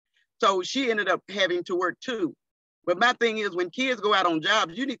 So she ended up having to work too. But my thing is, when kids go out on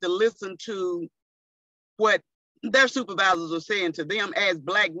jobs, you need to listen to what their supervisors are saying to them as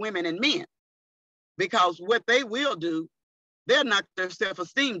Black women and men, because what they will do, they'll knock their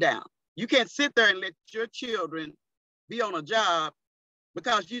self-esteem down. You can't sit there and let your children be on a job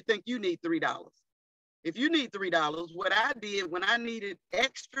because you think you need $3. If you need $3, what I did when I needed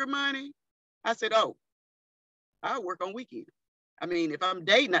extra money, I said, oh, I'll work on weekends. I mean, if I'm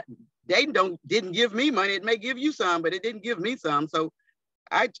dating didn't give me money. It may give you some, but it didn't give me some. So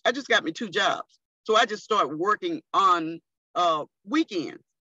I just got me 2 jobs. So I just started working on weekends.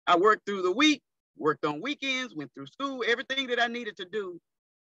 I worked through the week, worked on weekends, went through school, everything that I needed to do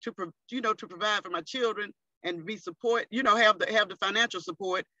to provide for my children and be support, have the financial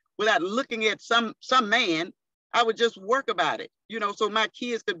support without looking at some man. I would just work about it, so my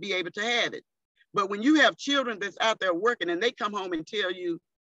kids could be able to have it. But when you have children that's out there working and they come home and tell you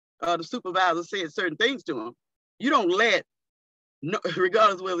the supervisor said certain things to them, you don't let,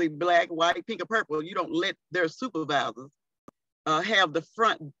 regardless whether they're Black, white, pink, or purple, you don't let their supervisors have the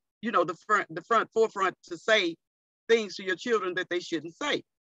front, the forefront to say things to your children that they shouldn't say.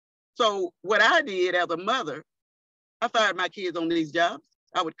 So what I did as a mother, I fired my kids on these jobs.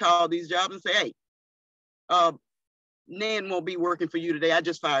 I would call these jobs and say, hey, Nan won't be working for you today. I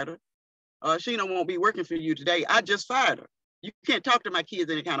just fired her. Sheena won't be working for you today. I just fired her. You can't talk to my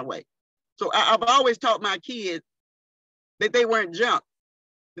kids any kind of way. So I've always taught my kids that they weren't junk,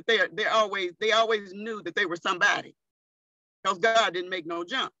 that they always knew that they were somebody, because God didn't make no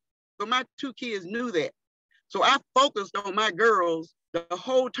junk. So my two kids knew that. So I focused on my girls the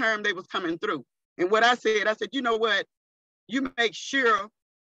whole term they was coming through. And what I said, you know what? You make sure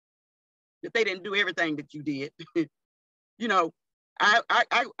that they didn't do everything that you did. You know,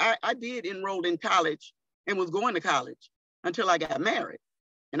 I did enroll in college and was going to college until I got married.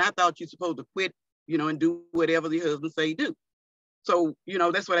 And I thought you're supposed to quit, you know, and do whatever the husband say do. So, you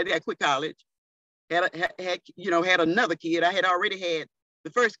know, that's what I did. I quit college, had another kid. I had already had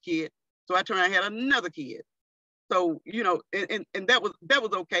the first kid. So I turned around and had another kid. So, you know, and that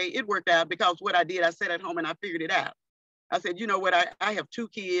was okay. It worked out because what I did, I sat at home and I figured it out. I said, you know what, I have two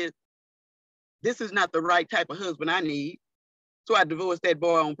kids. This is not the right type of husband I need. So I divorced that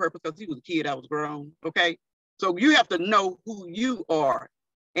boy on purpose because he was a kid, I was grown, okay? So you have to know who you are.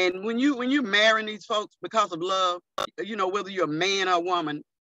 And when you marrying these folks because of love, you know, whether you're a man or a woman,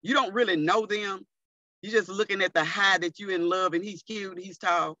 you don't really know them. You're just looking at the high that you're in love and he's cute, he's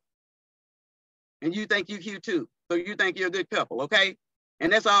tall. And you think you're cute too. So you think you're a good couple, okay?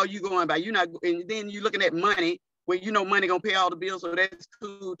 And that's all you going by. You're not, and then you're looking at money, where you know money gonna pay all the bills, so that's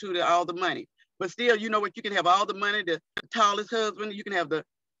cool too, all the money. But still, you know what, you can have all the money, the tallest husband, you can have the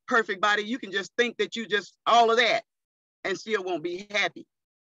perfect body, you can just think that you just all of that and still won't be happy.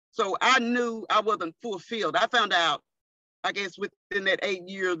 So I knew I wasn't fulfilled. I found out, I guess within that 8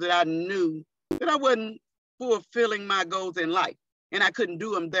 years, that I knew that I wasn't fulfilling my goals in life, and I couldn't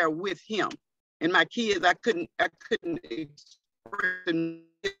do them there with him. And my kids, I couldn't express and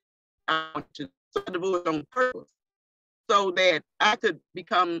so I divorced on purpose so that I could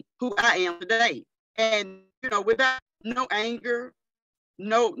become who I am today. And, you know, without no anger,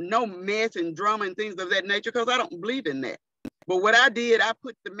 no mess and drama and things of that nature, because I don't believe in that. But what I did, I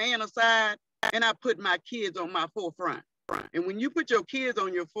put the man aside and I put my kids on my forefront. And when you put your kids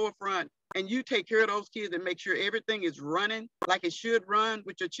on your forefront and you take care of those kids and make sure everything is running like it should run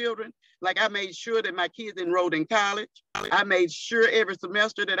with your children, like I made sure that my kids enrolled in college. I made sure every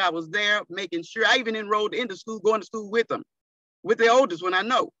semester that I was there, making sure I even enrolled into school, going to school with them, with the oldest one I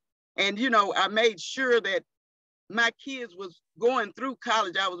know. And, you know, I made sure that my kids was going through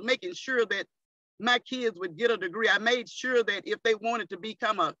college. I was making sure that my kids would get a degree. I made sure that if they wanted to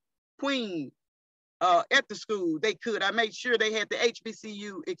become a queen at the school, they could. I made sure they had the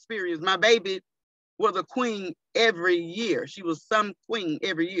HBCU experience. My baby was a queen every year. She was some queen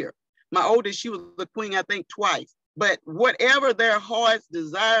every year. My oldest, she was a queen, I think, twice. But whatever their hearts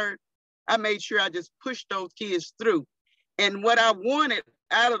desired, I made sure I just pushed those kids through. And what I wanted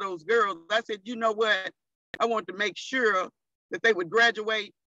out of those girls, I said, you know what? I want to make sure that they would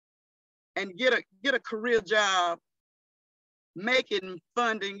graduate and get a career job, making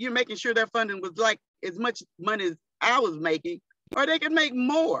funding, you're making sure their funding was like as much money as I was making, or they could make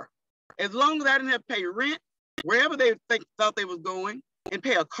more. As long as I didn't have to pay rent, wherever they thought they was going, and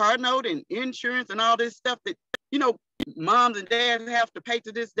pay a car note and insurance and all this stuff that, you know, moms and dads have to pay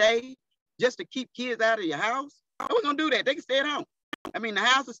to this day just to keep kids out of your house. How are we gonna do that? They can stay at home. I mean, the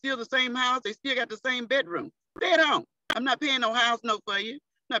house is still the same house. They still got the same bedroom. Stay at home. I'm not paying no house note for you.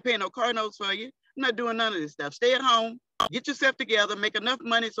 I'm not paying no car notes for you. I'm not doing none of this stuff. Stay at home, get yourself together, make enough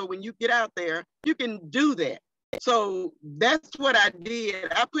money so when you get out there, you can do that. So that's what I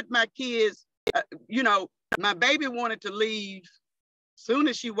did. I put my kids, you know, my baby wanted to leave. Soon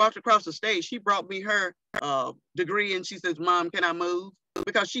as she walked across the stage, she brought me her degree and she says, Mom, can I move?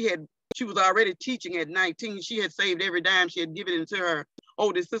 Because she was already teaching at 19. She had saved every dime. She had given it to her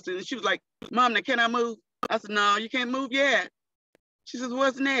oldest sister. And she was like, Mom, now can I move? I said, no, you can't move yet. She says,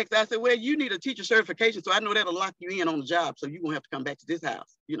 what's next? I said, well, you need a teacher certification. So I know that'll lock you in on the job. So you won't have to come back to this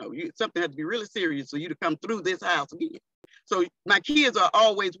house. You know, something has to be really serious for you to come through this house again. So my kids are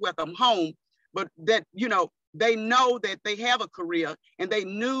always welcome home, but that, you know that they have a career, and they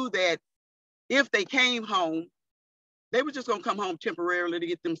knew that if they came home, they were just going to come home temporarily to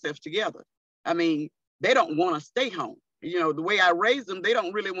get themselves together. I mean, they don't want to stay home. You know, the way I raised them, they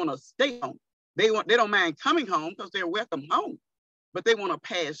don't really want to stay home. They don't mind coming home because they're welcome home, but they want to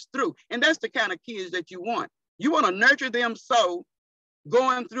pass through. And that's the kind of kids that you want. You want to nurture them so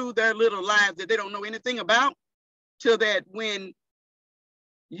going through their little lives that they don't know anything about, till that when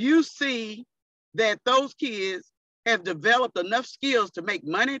you see that those kids have developed enough skills to make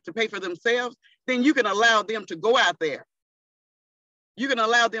money, to pay for themselves, then you can allow them to go out there. you can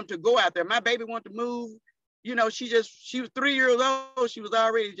allow them to go out there. My baby wanted to move. You know, she was 3 years old. She was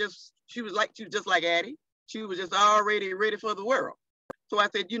just like Addie. She was just already ready for the world. So I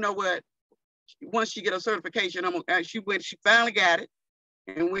said, you know what? Once she get a certification, she finally got it.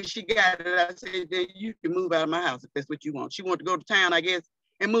 And when she got it, I said, then you can move out of my house if that's what you want. She wanted to go to town, I guess,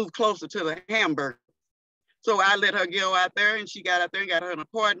 and move closer to the hamburger. So I let her go out there, and she got out there and got her an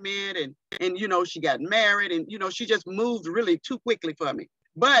apartment, and you know, she got married, and you know, she just moved really too quickly for me.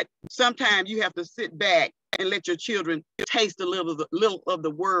 But sometimes you have to sit back and let your children taste a little of the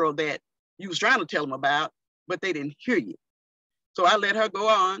world that you was trying to tell them about, but they didn't hear you. So I let her go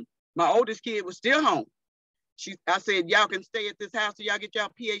on. My oldest kid was still home. I said, y'all can stay at this house till y'all get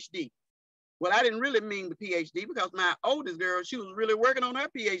y'all PhD. Well, I didn't really mean the PhD, because my oldest girl, she was really working on her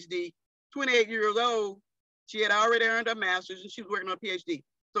PhD, 28 years old. She had already earned her master's, and she was working on a PhD.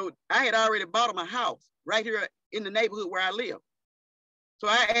 So I had already bought them a house right here in the neighborhood where I live. So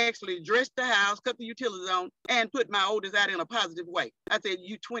I actually dressed the house, cut the utilities on, and put my oldest out in a positive way. I said,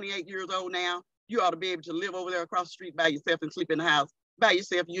 you 28 years old now, you ought to be able to live over there across the street by yourself and sleep in the house by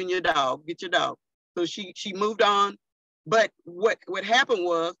yourself, you and your dog, get your dog. So she moved on. But what happened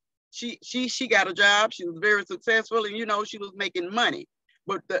was she got a job. She was very successful, and, you know, she was making money.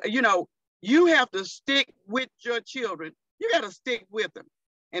 But, you know, you have to stick with your children. You got to stick with them.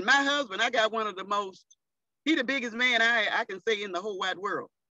 And my husband, I got one of the most, he's the biggest man I can say in the whole wide world.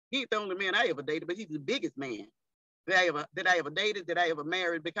 He ain't the only man I ever dated, but he's the biggest man that I ever dated, that I ever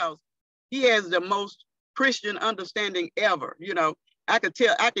married, because he has the most Christian understanding ever. You know, I can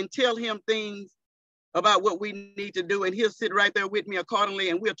tell him things about what we need to do, and he'll sit right there with me accordingly,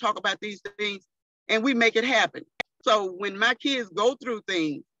 and we'll talk about these things, and we make it happen. So when my kids go through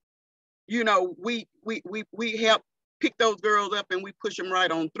things, you know, we help pick those girls up, and we push them right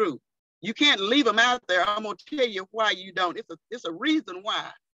on through. You can't leave them out there. I'm gonna tell you why you don't. It's a reason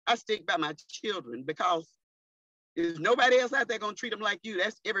why I stick by my children, because there's nobody else out there gonna treat them like you.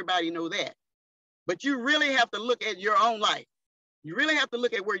 That's everybody know that. But you really have to look at your own life. You really have to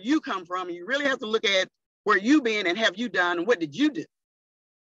look at where you come from. And you really have to look at where you've been and have you done and what did you do.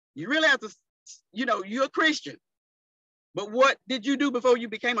 You really have to, you know, you're a Christian. But what did you do before you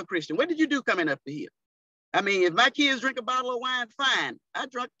became a Christian? What did you do coming up to here? I mean, if my kids drink a bottle of wine, fine. I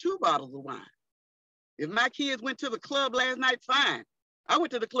drank 2 bottles of wine. If my kids went to the club last night, fine. I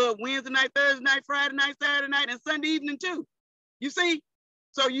went to the club Wednesday night, Thursday night, Friday night, Saturday night, and Sunday evening too. You see?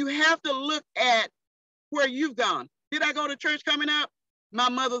 So you have to look at where you've gone. Did I go to church coming up? My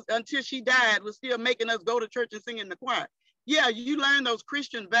mother, until she died, was still making us go to church and sing in the choir. Yeah, you learn those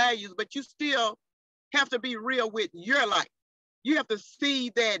Christian values, but you still have to be real with your life. You have to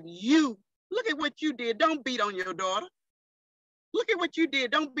see that you, look at what you did. Don't beat on your daughter. Look at what you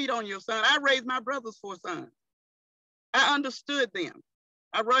did. Don't beat on your son. I raised my brother's 4 sons. I understood them.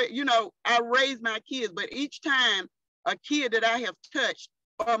 I raised my kids, but each time a kid that I have touched,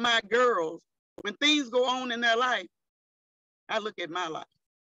 or my girls, when things go on in their life, I look at my life.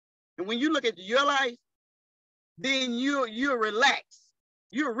 And when you look at your life, then you're relaxed.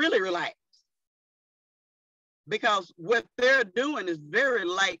 You're really relaxed. Because what they're doing is very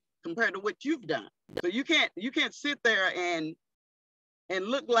light compared to what you've done. So you can't sit there and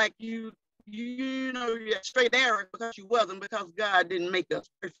look like you know, you're straight arrow, because you wasn't, because God didn't make us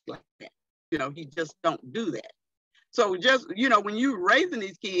perfect like that. You know, he just don't do that. So just, you know, when you're raising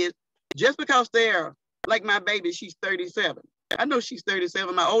these kids, just because they're like my baby, she's 37. I know she's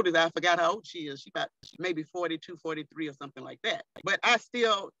 37. My oldest, I forgot how old she is. She's about maybe 42, 43 or something like that. But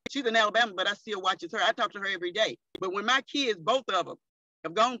she's in Alabama, but I still watches her. I talk to her every day. But when my kids, both of them,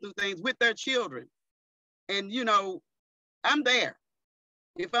 have gone through things with their children, and, you know, I'm there.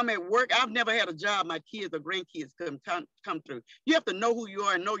 If I'm at work, I've never had a job my kids or grandkids come through. You have to know who you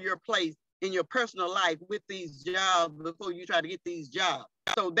are and know your place in your personal life with these jobs before you try to get these jobs.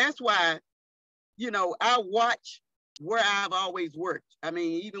 So that's why, you know, I watch where I've always worked. I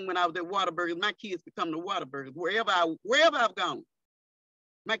mean, even when I was at Whataburger, my kids could come to Whataburger. Wherever I've gone,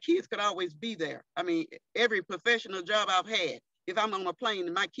 my kids could always be there. I mean, every professional job I've had, if I'm on a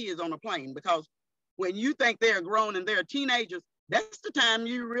plane, my kids on a plane, because when you think they're grown and they're teenagers, that's the time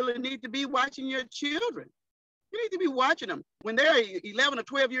you really need to be watching your children. You need to be watching them. When they're 11 or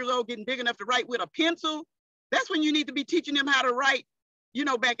 12 years old, getting big enough to write with a pencil, that's when you need to be teaching them how to write. You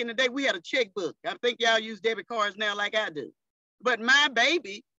know, back in the day, we had a checkbook. I think y'all use debit cards now like I do. But my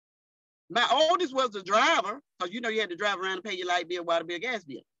baby, my oldest was the driver, because, you know, you had to drive around and pay your light bill, water bill, gas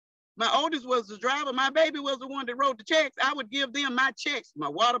bill. My oldest was the driver. My baby was the one that wrote the checks. I would give them my checks, my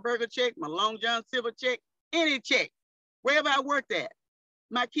Whataburger check, my Long John Silver check, any check, wherever I worked at.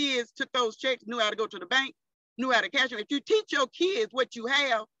 My kids took those checks, knew how to go to the bank, knew how to catch them. If you teach your kids what you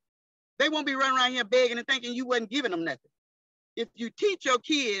have, they won't be running around here begging and thinking you wasn't giving them nothing. If you teach your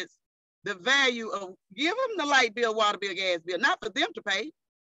kids the value of, give them the light bill, water bill, gas bill, not for them to pay,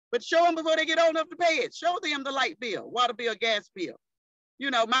 but show them before they get old enough to pay it. Show them the light bill, water bill, gas bill. You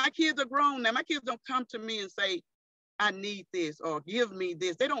know, my kids are grown now. My kids don't come to me and say, I need this or give me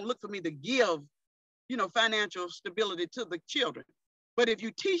this. They don't look for me to give, you know, financial stability to the children. But if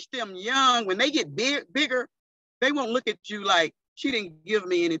you teach them young, when they get bigger, they won't look at you like, she didn't give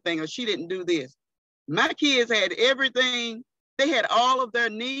me anything or she didn't do this. My kids had everything. They had all of their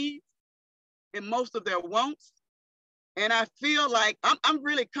needs and most of their wants. And I feel like I'm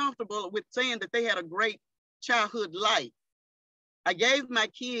really comfortable with saying that they had a great childhood life. I gave my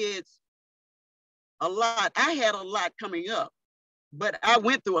kids a lot. I had a lot coming up, but I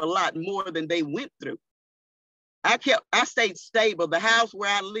went through a lot more than they went through. I stayed stable. The house where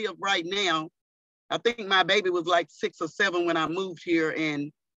I live right now, I think my baby was like 6 or 7 when I moved here,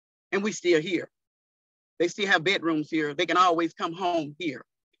 and we still here. They still have bedrooms here. They can always come home here.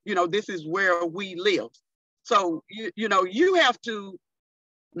 You know, this is where we live. So, you know, you have to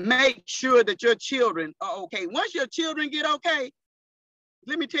make sure that your children are okay. Once your children get okay,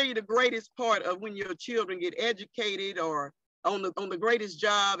 let me tell you the greatest part of when your children get educated or on the greatest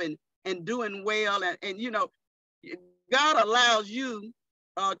job and doing well. And you know, God allows you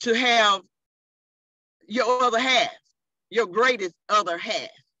to have your other half, your greatest other half.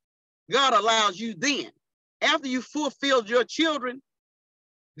 God allows you then. After you fulfilled your children,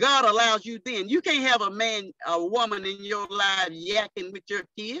 God allows you then. You can't have a woman in your life yakking with your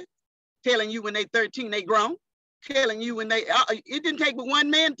kids, telling you when they're 13, they grown, telling you when they, it didn't take but one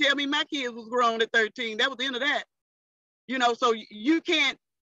man to tell me my kids was grown at 13. That was the end of that. You know, so you can't,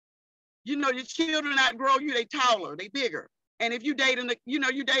 you know, your children outgrow you, they taller, they bigger. And if you dating, you know,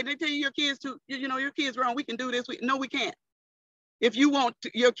 they tell you your kids to, you know, your kids grown, we can do this. No, we can't. If you want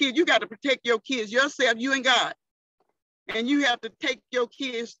your kids, you got to protect your kids, yourself, you and God. And you have to take your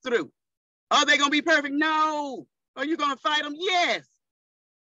kids through. Are they going to be perfect? No. Are you going to fight them? Yes.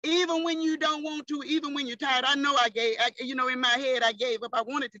 Even when you don't want to, even when you're tired. I know you know, in my head, I gave up. I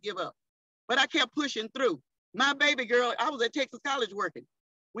wanted to give up, but I kept pushing through. My baby girl, I was at Texas College working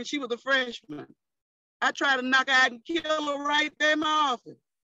when she was a freshman. I tried to knock her out and kill her right there in my office.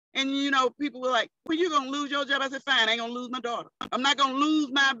 And, you know, people were like, well, you're going to lose your job. I said, fine, I ain't going to lose my daughter. I'm not going to lose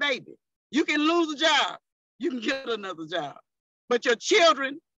my baby. You can lose a job. You can get another job. But your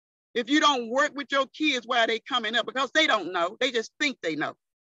children, if you don't work with your kids while they coming up, because they don't know, they just think they know.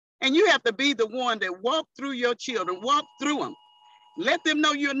 And you have to be the one that walk through your children, walk through them. Let them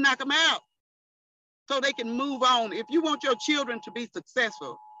know you'll knock them out so they can move on. If you want your children to be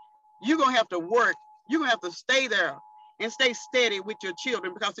successful, you're going to have to work. You're going to have to stay there and stay steady with your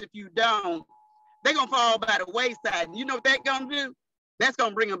children, because if you don't, they're going to fall by the wayside. And you know what that's going to do? That's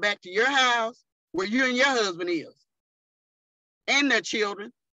going to bring them back to your house where you and your husband is, and their children,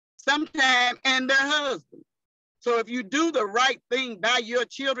 sometime, and their husband. So if you do the right thing by your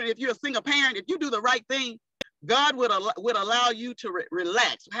children, if you're a single parent, if you do the right thing, God would allow you to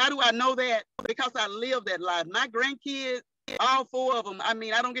relax. How do I know that? Because I live that life. My grandkids, all 4 of them, I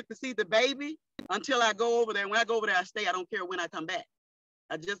mean, I don't get to see the baby until I go over there. When I go over there, I stay. I don't care when I come back.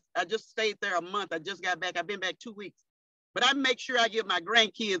 I just stayed there a month. I just got back. I've been back 2 weeks. But I make sure I give my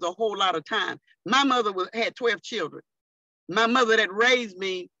grandkids a whole lot of time. My mother had 12 children. My mother that raised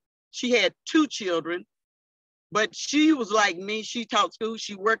me, she had 2 children, but she was like me. She taught school.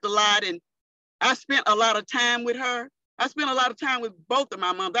 She worked a lot, and I spent a lot of time with her. I spent a lot of time with both of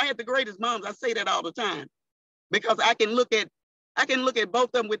my moms. I had the greatest moms. I say that all the time because I can look at both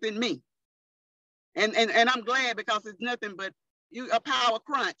of them within me. And I'm glad, because it's nothing but a power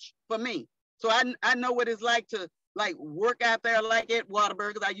crunch for me. So I know what it's like to work out there like at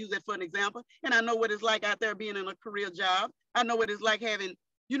Waterbury, because I use that for an example. And I know what it's like out there being in a career job. I know what it's like having,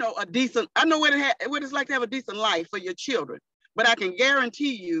 you know, I know what it's like to have a decent life for your children. But I can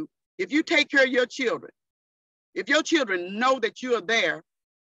guarantee you, if you take care of your children, if your children know that you're there,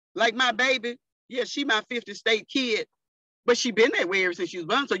 like my baby, yeah, she my 50 state kid, but she been that way ever since she was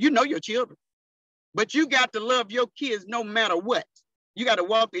born. So you know your children. But you got to love your kids no matter what. You got to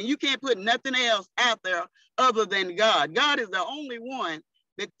walk in. You can't put nothing else out there other than God. God is the only one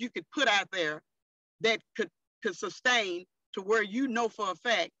that you could put out there that could sustain to where you know for a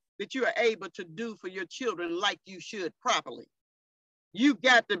fact that you are able to do for your children like you should properly. You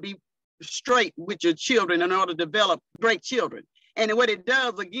got to be straight with your children in order to develop great children. And what it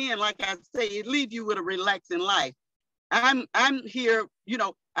does, again, like I say, it leaves you with a relaxing life. I'm here, you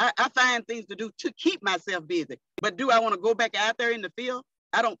know, I find things to do to keep myself busy. But do I want to go back out there in the field?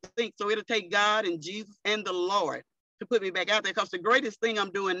 I don't think so. It'll take God and Jesus and the Lord to put me back out there, because the greatest thing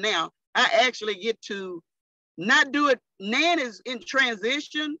I'm doing now, I actually get to not do it. Nan is in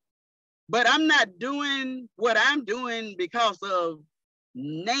transition, but I'm not doing what I'm doing because of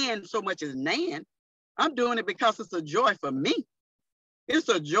Nan so much as Nan. I'm doing it because it's a joy for me. It's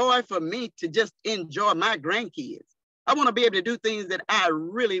a joy for me to just enjoy my grandkids. I want to be able to do things that I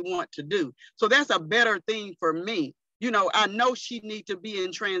really want to do. So that's a better thing for me. You know, I know she needs to be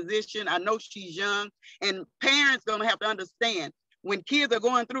in transition. I know she's young, and parents gonna have to understand when kids are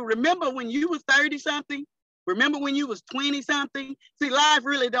going through. Remember when you was 30 something? Remember when you was 20 something? See, life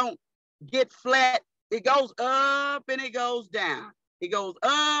really don't get flat. It goes up and it goes down. It goes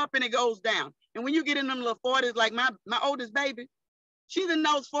up and it goes down. And when you get in them little 40s, like my oldest baby, she's in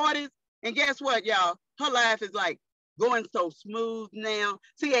those 40s. And guess what, y'all? Her life is like going so smooth now.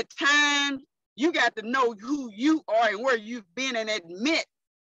 See, at times, you got to know who you are and where you've been, and admit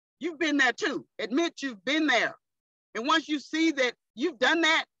you've been there too. Admit you've been there. And once you see that you've done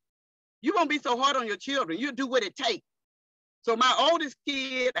that, you won't be so hard on your children. You'll do what it takes. So my oldest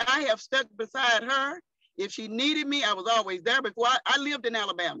kid, I have stuck beside her. If she needed me, I was always there. Before I lived in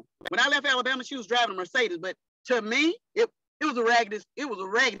Alabama. When I left Alabama, she was driving a Mercedes. But to me, it was a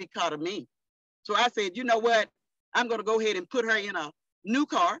raggedy car to me. So I said, you know what? I'm going to go ahead and put her in a new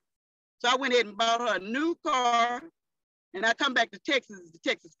car. So I went ahead and bought her a new car, and I come back to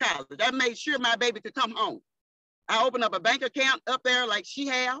Texas College. I made sure my baby could come home. I opened up a bank account up there like she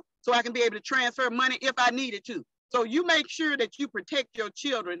had, so I can be able to transfer money if I needed to. So you make sure that you protect your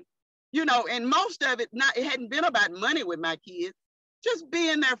children, you know, and most of it, it hadn't been about money with my kids. Just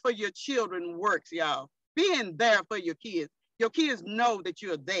being there for your children works, y'all. Being there for your kids. Your kids know that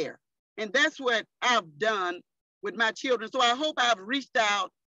you're there. And that's what I've done with my children. So I hope I've reached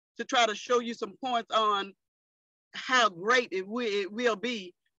out to try to show you some points on how great it will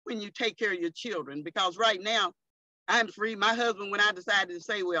be when you take care of your children. Because right now, I'm free. My husband, when I decided to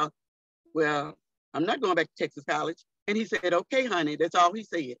say, well, I'm not going back to Texas College. And he said, okay, honey, that's all he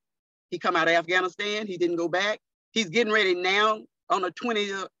said. He come out of Afghanistan. He didn't go back. He's getting ready now on the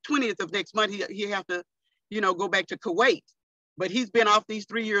 20th of next month. He have to, you know, go back to Kuwait. But he's been off these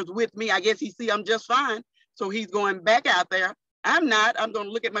 3 years with me. I guess he see I'm just fine. So he's going back out there. I'm not. I'm going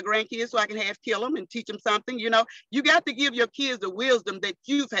to look at my grandkids so I can kill them and teach them something. You know, you got to give your kids the wisdom that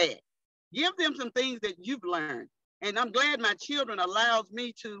you've had. Give them some things that you've learned. And I'm glad my children allows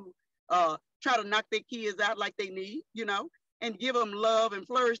me to try to knock their kids out like they need, you know, and give them love and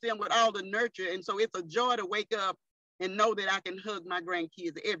flourish them with all the nurture. And so it's a joy to wake up and know that I can hug my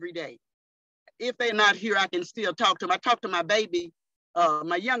grandkids every day. If they're not here, I can still talk to them. I talk to my baby,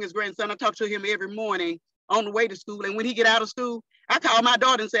 my youngest grandson. I talk to him every morning on the way to school. And when he get out of school, I call my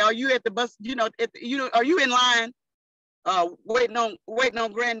daughter and say, are you at the bus, you know, are you in line waiting on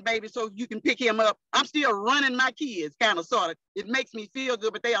grandbaby so you can pick him up? I'm still running my kids, kind of, sort of. It makes me feel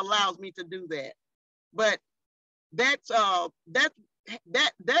good, but they allows me to do that. But that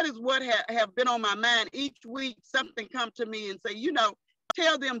is what have been on my mind. Each week, something come to me and say, you know,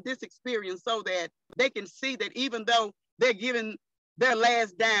 tell them this experience so that they can see that even though they're giving their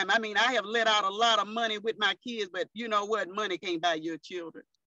last dime. I mean, I have let out a lot of money with my kids, but you know what? Money can't buy your children.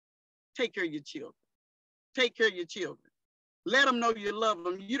 Take care of your children. Take care of your children. Let them know you love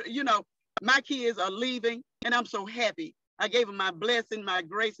them. You know, my kids are leaving, and I'm so happy. I gave them my blessing, my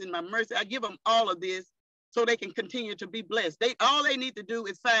grace, and my mercy. I give them all of this so they can continue to be blessed. All they need to do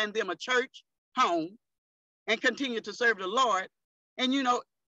is find them a church home and continue to serve the Lord. And, you know,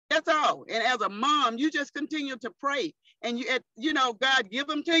 that's all. And as a mom, you just continue to pray. And, you know, God give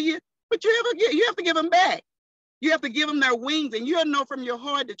them to you, but you have to give them back. You have to give them their wings, and you'll know from your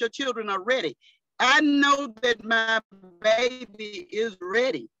heart that your children are ready. I know that my baby is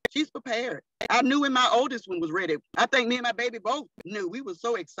ready. She's prepared. I knew when my oldest one was ready. I think me and my baby both knew. We were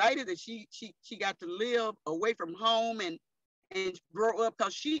so excited that she got to live away from home and grow up,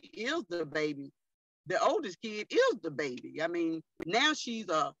 because she is the baby. The oldest kid is the baby. I mean, now she's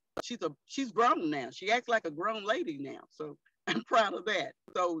grown now. She acts like a grown lady now. So I'm proud of that.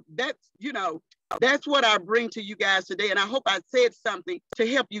 So that's, you know, that's what I bring to you guys today. And I hope I said something to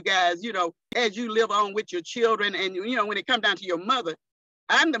help you guys, you know, as you live on with your children. And, you know, when it comes down to your mother,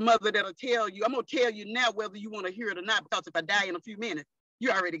 I'm the mother that'll tell you, I'm going to tell you now whether you want to hear it or not, because if I die in a few minutes,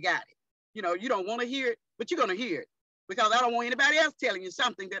 you already got it. You know, you don't want to hear it, but you're going to hear it, because I don't want anybody else telling you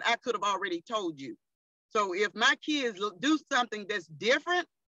something that I could have already told you. So if my kids do something that's different,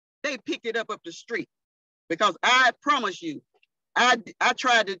 they pick it up the street, because I promise you, I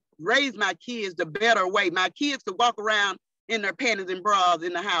tried to raise my kids the better way. My kids could walk around in their panties and bras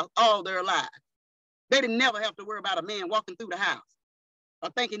in the house all their lives. They didn't never have to worry about a man walking through the house. or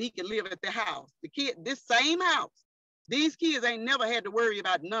thinking he can live at the house. The kid, this same house, these kids ain't never had to worry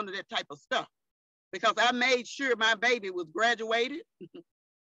about none of that type of stuff because I made sure my baby was graduated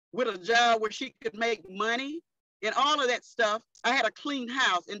with a job where she could make money and all of that stuff. I had a clean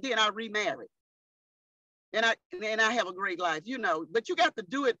house, and then I remarried. And I have a great life, you know, but you got to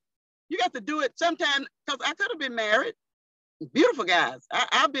do it. You got to do it sometimes, because I could have been married. Beautiful guys.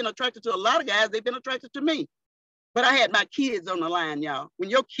 I've been attracted to a lot of guys. They've been attracted to me. But I had my kids on the line, y'all. When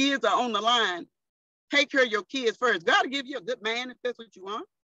your kids are on the line, take care of your kids first. God will give you a good man if that's what you want.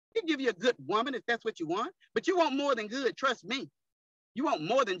 He'll give you a good woman if that's what you want. But you want more than good, trust me. You want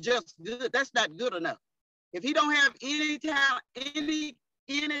more than just good. That's not good enough. If he don't have any talent, any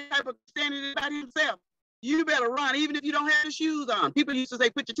type of standing about himself, you better run, even if you don't have the shoes on. People used to say,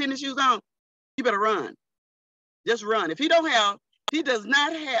 put your tennis shoes on. You better run. Just run. If he does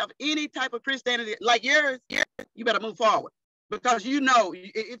not have any type of Christianity like yours, you better move forward. Because you know,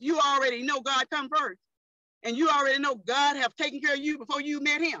 if you already know God come first, and you already know God have taken care of you before you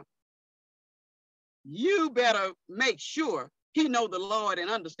met him, you better make sure he know the Lord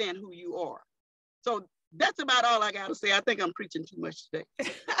and understand who you are. So that's about all I got to say. I think I'm preaching too much today.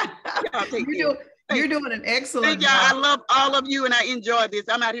 Y'all take care. You're doing an excellent job. I love all of you, and I enjoy this.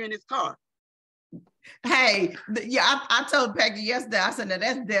 I'm out here in this car. Hey, yeah, I told Peggy yesterday, I said, now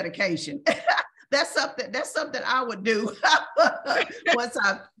that's dedication. That's something I would do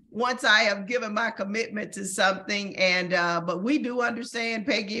once I have given my commitment to something. And but we do understand,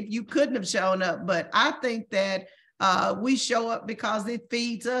 Peggy, if you couldn't have shown up, but I think that we show up because it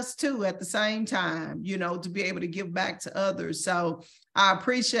feeds us too at the same time, you know, to be able to give back to others. So I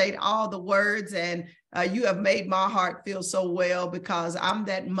appreciate all the words, and you have made my heart feel so well, because I'm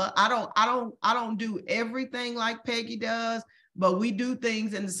that I don't do everything like Peggy does, but we do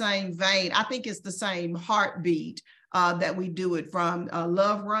things in the same vein. I think it's the same heartbeat that we do it from.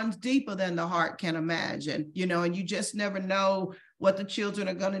 Love runs deeper than the heart can imagine, you know, and you just never know what the children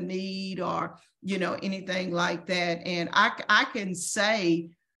are going to need, or, you know, anything like that. And I can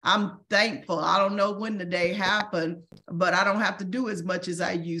say I'm thankful. I don't know when the day happened, but I don't have to do as much as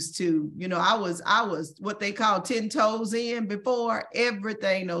I used to. You know, I was what they call 10 toes in before.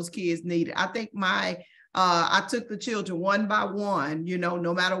 Everything those kids needed. I think I took the children one by one, you know,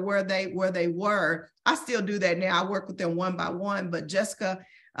 no matter where they were. I still do that now. I work with them one by one, but Jessica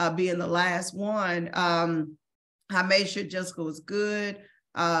being the last one, I made sure Jessica was good.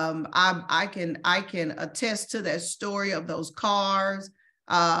 I can attest to that story of those cars,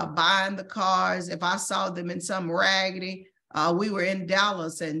 buying the cars. If I saw them in some raggedy, we were in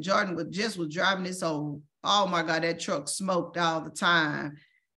Dallas and Jordan was driving this old, oh my God, that truck smoked all the time.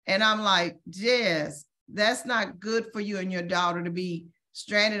 And I'm like, Jess, that's not good for you and your daughter to be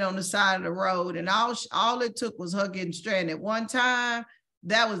stranded on the side of the road. And all it took was her getting stranded one time.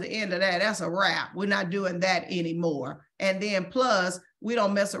 That was the end of that. That's a wrap. We're not doing that anymore. And then plus, we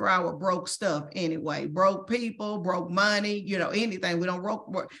don't mess around with broke stuff anyway. Broke people, broke money, you know, anything. We don't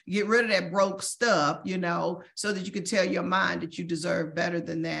get rid of that broke stuff, you know, so that you can tell your mind that you deserve better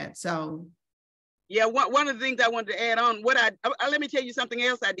than that. So. Yeah, one of the things I wanted to add on, let me tell you something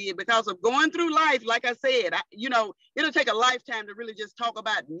else I did because of going through life. Like I said, you know, it'll take a lifetime to really just talk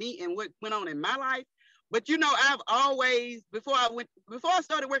about me and what went on in my life. But, you know, I've always, before I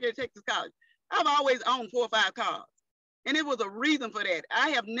started working at Texas College, I've always owned 4 or 5 cars. And it was a reason for that.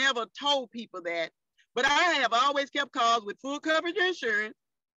 I have never told people that, but I have always kept cars with full coverage insurance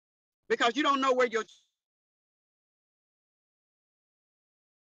because you don't know where your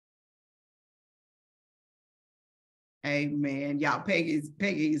Amen. Y'all,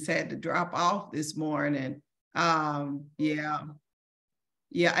 Peggy's had to drop off this morning. Yeah.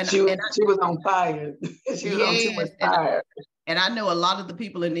 And she was on fire. She was on too much fire. And I know a lot of the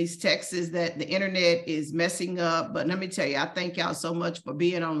people in East Texas that the internet is messing up, but let me tell you, I thank y'all so much for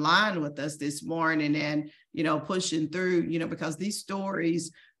being online with us this morning and, you know, pushing through, you know, because these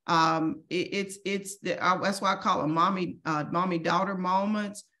stories, that's why I call them mommy-daughter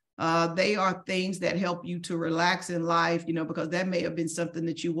moments. They are things that help you to relax in life, you know, because that may have been something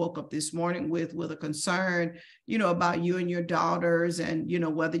that you woke up this morning with a concern, you know, about you and your daughters and, you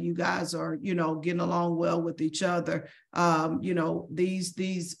know, whether you guys are, you know, getting along well with each other. You know, these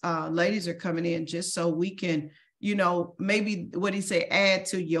ladies are coming in just so we can, you know, maybe what he say, add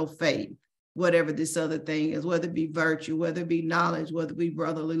to your faith, whatever this other thing is, whether it be virtue, whether it be knowledge, whether it be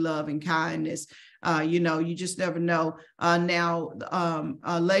brotherly love and kindness. You know, you just never know. Now,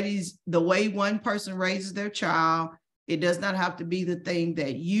 ladies, the way one person raises their child, it does not have to be the thing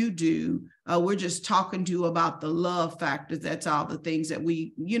that you do. We're just talking to you about the love factors. That's all the things that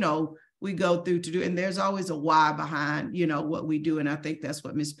we, you know, we go through to do. And there's always a why behind, you know, what we do. And I think that's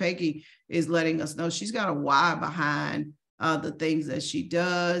what Miss Peggy is letting us know. She's got a why behind the things that she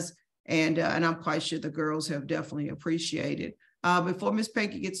does. And I'm quite sure the girls have definitely appreciated. Before Miss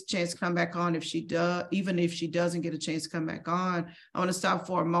Peggy gets a chance to come back on, even if she doesn't get a chance to come back on, I want to stop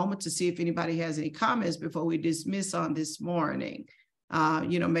for a moment to see if anybody has any comments before we dismiss on this morning.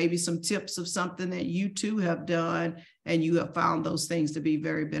 You know, maybe some tips of something that you too have done and you have found those things to be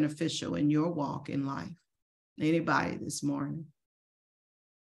very beneficial in your walk in life. Anybody this morning?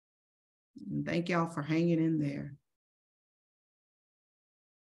 And thank y'all for hanging in there.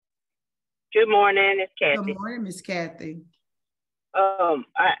 Good morning, it's Kathy. Good morning, Miss Kathy.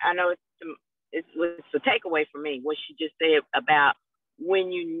 I know it's a takeaway for me, what she just said about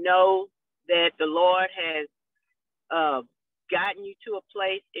when you know that the Lord has gotten you to a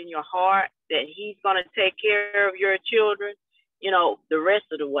place in your heart that he's going to take care of your children, you know, the rest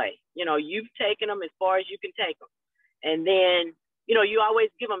of the way. You know, you've taken them as far as you can take them. And then, you know, you always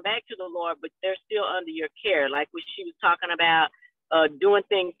give them back to the Lord, but they're still under your care. Like what she was talking about, doing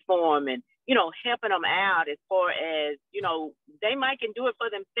things for them and, you know, helping them out as far as, you know, they might can do it for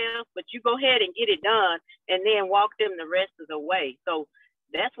themselves, but you go ahead and get it done and then walk them the rest of the way. So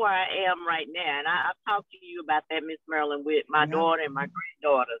that's where I am right now. And I've talked to you about that, Miss Marilyn, with my daughter and my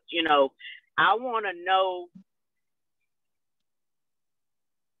granddaughters. You know, I want to know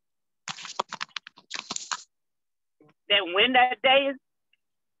that when that day is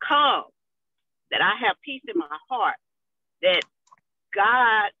come, that I have peace in my heart, that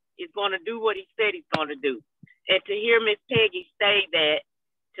God is going to do what he said he's going to do. And to hear Miss Peggy say that,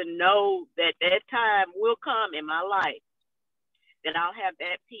 to know that that time will come in my life, that I'll have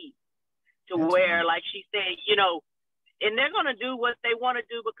that peace to That's where, right. like she said, you know, and they're going to do what they want to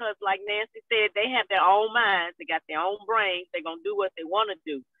do because like Nancy said, they have their own minds. They got their own brains. They're going to do what they want to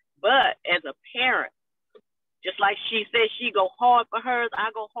do. But as a parent, just like she said, she go hard for hers, I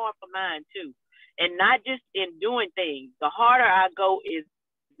go hard for mine too. And not just in doing things. The harder I go is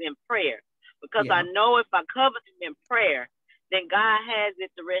in prayer. Because I know if I cover them in prayer, then God has it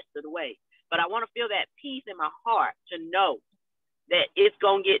the rest of the way. But I want to feel that peace in my heart to know that it's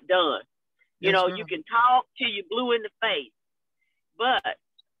going to get done. You know, you can talk till you blue in the face. But,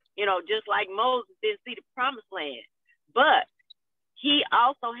 you know, just like Moses didn't see the promised land. But he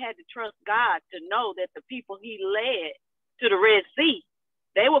also had to trust God to know that the people he led to the Red Sea,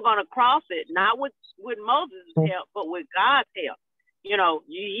 they were going to cross it, not with Moses' help, but with God's help. You know,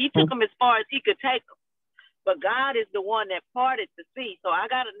 he took them as far as he could take them. But God is the one that parted the sea. So I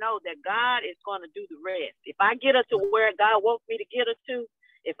got to know that God is going to do the rest. If I get her to where God wants me to get her to,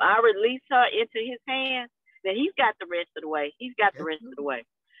 if I release her into his hands, then he's got the rest of the way. He's got the rest of the way.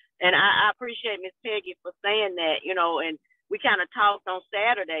 And I appreciate Miss Peggy for saying that, you know, and we kind of talked on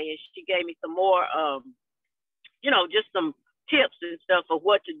Saturday and she gave me some more, you know, just some tips and stuff of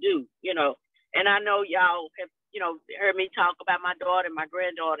what to do, you know. And I know y'all have, you know, heard me talk about my daughter and my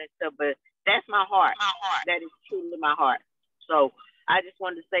granddaughter and stuff, but that's my heart. That is truly my heart. So I just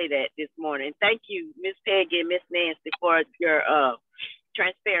wanted to say that this morning. Thank you, Miss Peggy and Miss Nancy, for your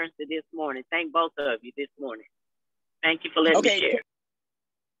transparency this morning. Thank both of you this morning. Thank you for letting me share.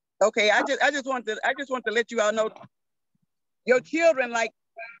 Okay, I just want to let you all know, your children, like,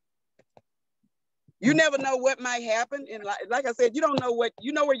 you never know what might happen. And like I said, you don't know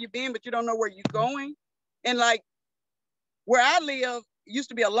you know where you've been, but you don't know where you're going. And like where I live used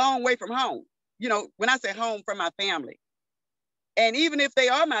to be a long way from home. You know, when I say home, from my family. And even if they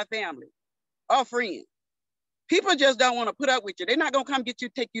are my family or friends, people just don't want to put up with you. They're not going to come get you,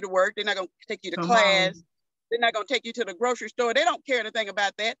 take you to work. They're not going to take you to class. They're not going to take you to the grocery store. They don't care anything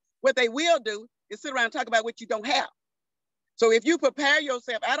about that. What they will do is sit around and talk about what you don't have. So if you prepare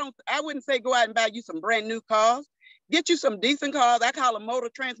yourself, I wouldn't say go out and buy you some brand new cars. Get you some decent cars. I call them motor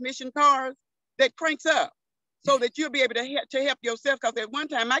transmission cars that cranks up so that you'll be able to help yourself. Because at one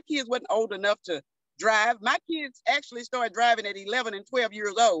time, my kids wasn't old enough to drive. My kids actually started driving at 11 and 12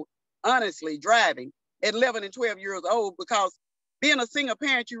 years old, honestly, driving at 11 and 12 years old, because being a single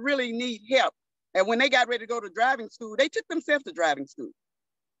parent, you really need help. And when they got ready to go to driving school, they took themselves to driving school.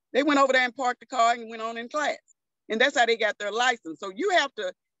 They went over there and parked the car and went on in class. And that's how they got their license. So you have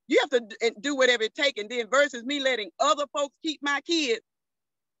to do whatever it takes. And then versus me letting other folks keep my kids,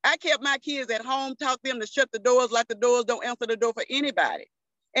 I kept my kids at home, taught them to shut the doors, lock the doors, don't answer the door for anybody.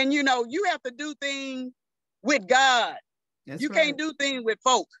 And you know, you have to do things with God. You can't do things with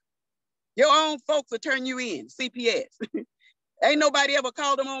folk. Your own folks will turn you in, CPS. Ain't nobody ever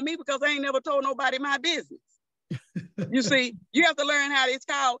called them on me because I ain't never told nobody my business. You see, you have to learn how it's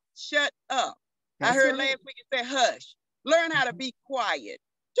called shut up. I heard last week it said hush. Learn how to be quiet.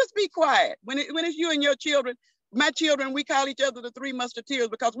 Just be quiet. When it's you and your children, my children, we call each other the Three Musketeers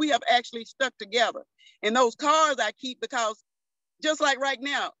because we have actually stuck together. And those cars I keep because just like right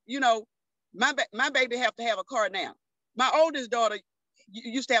now, you know, my baby have to have a car now. My oldest daughter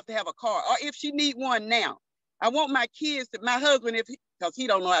used to have to have a car, or if she need one now. I want my kids to, my husband, because he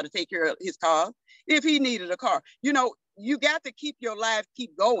don't know how to take care of his car, if he needed a car. You know, you got to keep your life,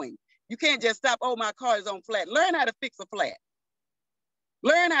 keep going. You can't just stop, oh, my car is on flat. Learn how to fix a flat.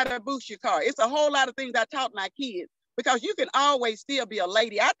 Learn how to boost your car. It's a whole lot of things I taught my kids because you can always still be a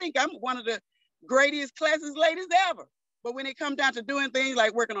lady. I think I'm one of the greatest classes ladies ever. But when it comes down to doing things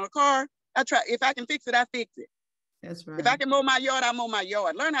like working on a car, I try, if I can fix it, I fix it. That's right. If I can mow my yard, I mow my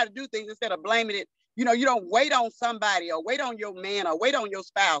yard. Learn how to do things instead of blaming it. You know, you don't wait on somebody or wait on your man or wait on your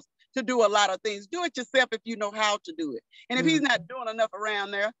spouse to do a lot of things. Do it yourself if you know how to do it. And if he's not doing enough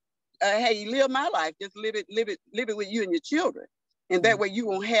around there, hey, live my life. Just live it with you and your children. And that way you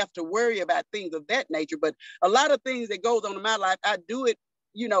won't have to worry about things of that nature. But a lot of things that goes on in my life, I do it,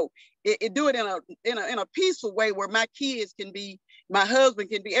 you know, do it in a peaceful way where my kids can be, my husband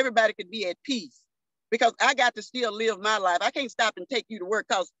can be, everybody can be at peace. Because I got to still live my life. I can't stop and take you to work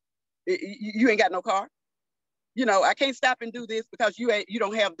because you ain't got no car. You know, I can't stop and do this because you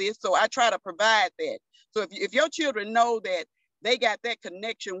don't have this. So I try to provide that. So if your children know that they got that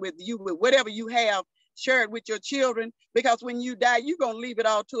connection with you, with whatever you have, share it with your children, because when you die, you're going to leave it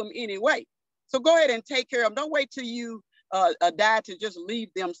all to them anyway. So go ahead and take care of them. Don't wait till you die to just leave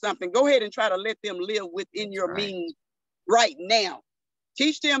them something. Go ahead and try to let them live within your means right now.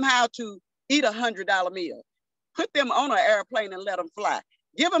 Teach them how to eat $100 meal. Put them on an airplane and let them fly.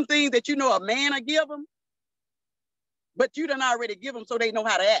 Give them things that you know a man will give them, but you done already give them so they know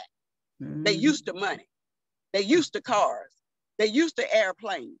how to act. They used to money. They used to cars. They used to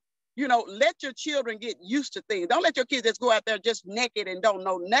airplanes. You know, let your children get used to things. Don't let your kids just go out there just naked and don't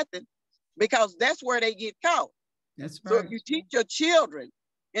know nothing, because that's where they get caught. That's right. So if you teach your children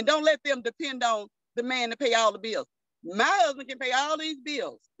and don't let them depend on the man to pay all the bills. My husband can pay all these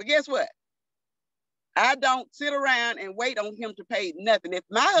bills, but guess what? I don't sit around and wait on him to pay nothing. If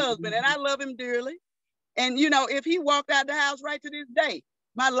my husband, and I love him dearly, and you know, if he walked out the house right to this day,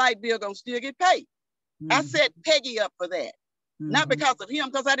 my light bill gonna still get paid. I set Peggy up for that. Not because of him,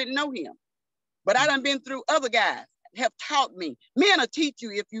 because I didn't know him, but I done been through other guys have taught me. Men will teach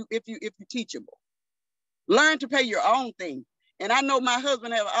you if you teachable. Learn to pay your own thing. And I know my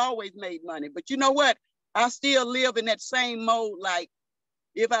husband have always made money, but you know what? I still live in that same mode. Like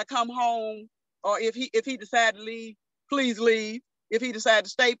if I come home, or if he decide to leave, please leave. If he decide to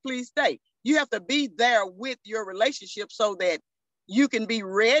stay, please stay. You have to be there with your relationship so that you can be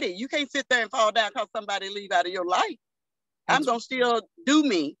ready. You can't sit there and fall down because somebody leave out of your life. I'm going to still do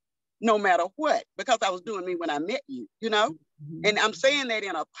me no matter what, because I was doing me when I met you, you know? And I'm saying that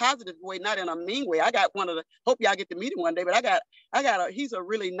in a positive way, not in a mean way. I got hope y'all get to meet him one day, but he's a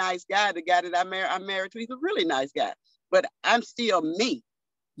really nice guy. The guy that I'm married to, he's a really nice guy, but I'm still me.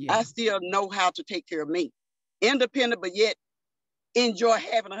 Yeah. I still know how to take care of me. Independent, but yet enjoy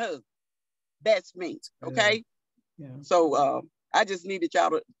having a husband. That's me, okay? Yeah. So I just needed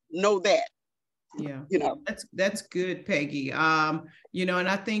y'all to know that. Yeah, you know, that's good, Peggy. You know, and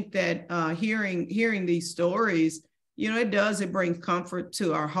I think that hearing these stories, you know, it brings comfort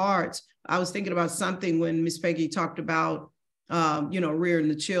to our hearts. I was thinking about something when Miss Peggy talked about, you know, rearing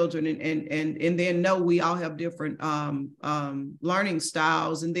the children, and then know we all have different learning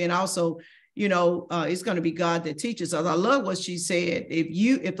styles, and then also, you know, it's going to be God that teaches us. I love what she said.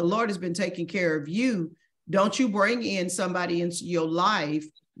 If the Lord has been taking care of you, don't you bring in somebody into your life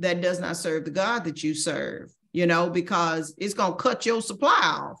that does not serve the God that you serve, you know, because it's going to cut your supply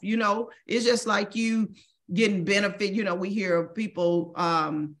off. You know, it's just like you getting benefit. You know, we hear of people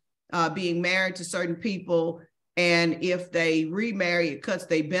being married to certain people, and if they remarry, it cuts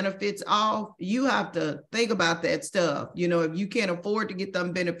their benefits off. You have to think about that stuff. You know, if you can't afford to get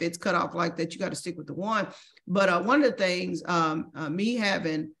them benefits cut off like that, you got to stick with the one. But one of the things, me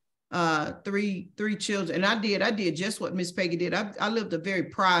having three children, and I did just what Miss Peggy did. I lived a very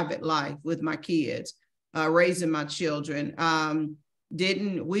private life with my kids, raising my children.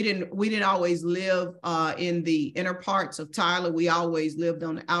 We didn't always live in the inner parts of Tyler. We always lived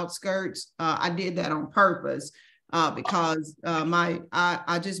on the outskirts. I did that on purpose because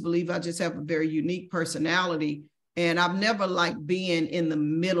I just believe I just have a very unique personality, and I've never liked being in the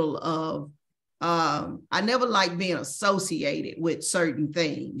middle of. I never like being associated with certain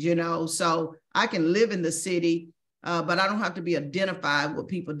things, you know, so I can live in the city, but I don't have to be identified with what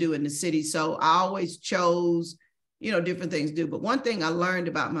people do in the city. So I always chose, you know, different things to do. But one thing I learned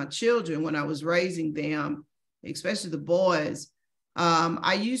about my children when I was raising them, especially the boys,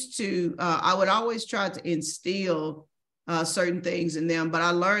 I used to, I would always try to instill certain things in them, but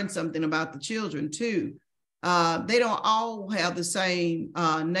I learned something about the children too. They don't all have the same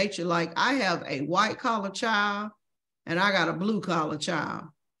nature. Like I have a white collar child and I got a blue collar child.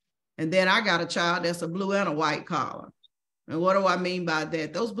 And then I got a child that's a blue and a white collar. And what do I mean by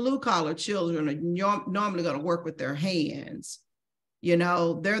that? Those blue collar children are normally going to work with their hands. You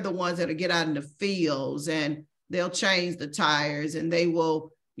know, they're the ones that'll get out in the fields and they'll change the tires and they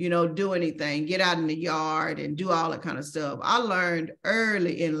will, you know, do anything, get out in the yard and do all that kind of stuff. I learned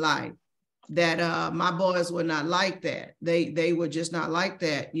early in life that my boys were not like that. They were just not like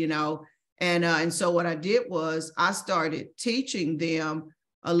that, you know. And so what I did was I started teaching them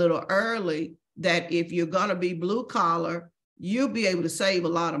a little early that if you're going to be blue collar, you'll be able to save a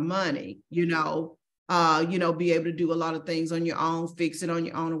lot of money, you know, be able to do a lot of things on your own, fix it on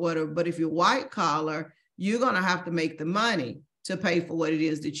your own or whatever. But if you're white collar, you're going to have to make the money to pay for what it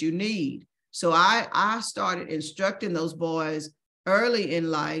is that you need. So I started instructing those boys early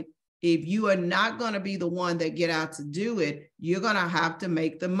in life. If you are not going to be the one that get out to do it, you're going to have to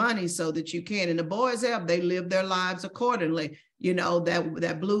make the money so that you can. And the boys they live their lives accordingly. You know,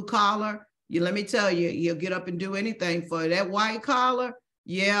 that blue collar, let me tell you, you'll get up and do anything for that white collar.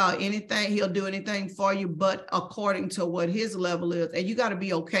 Yeah, anything, he'll do anything for you, but according to what his level is. And you got to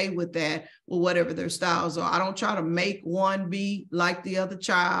be okay with that, with whatever their styles are. I don't try to make one be like the other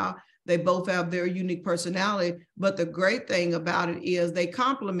child. They both have their unique personality, but the great thing about it is they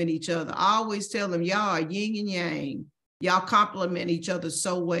complement each other. I always tell them, y'all are yin and yang. Y'all complement each other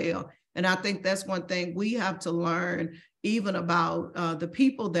so well. And I think that's one thing we have to learn, even about the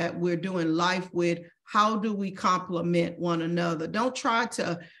people that we're doing life with. How do we complement one another? Don't try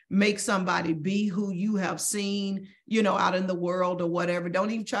to make somebody be who you have seen, you know, out in the world or whatever.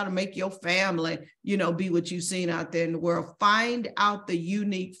 Don't even try to make your family, you know, be what you've seen out there in the world. Find out the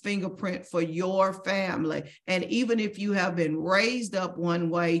unique fingerprint for your family. And even if you have been raised up one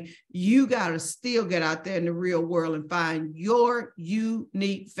way, you got to still get out there in the real world and find your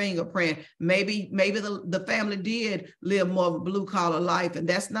unique fingerprint. Maybe the family did live more of a blue collar life, and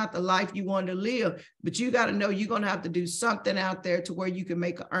that's not the life you want to live. But you got to know you're going to have to do something out there to where you can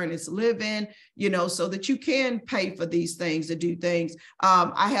make an earnest living, you know, so that you can pay for these things, to do things.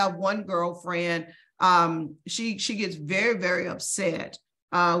 I have one girlfriend, she gets very, very upset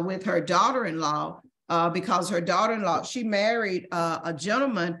with her daughter-in-law because her daughter-in-law, she married a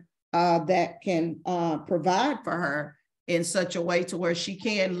gentleman that can provide for her in such a way to where she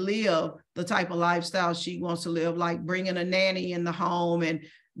can live the type of lifestyle she wants to live, like bringing a nanny in the home and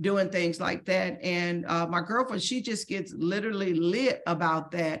doing things like that. And my girlfriend, she just gets literally lit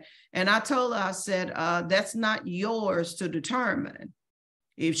about that. And I told her, I said, that's not yours to determine.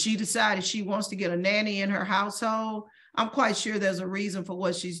 If she decided she wants to get a nanny in her household, I'm quite sure there's a reason for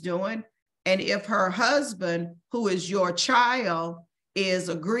what she's doing. And if her husband, who is your child, is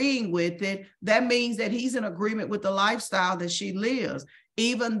agreeing with it, that means that he's in agreement with the lifestyle that she lives.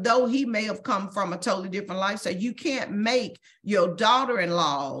 Even though he may have come from a totally different lifestyle, you can't make your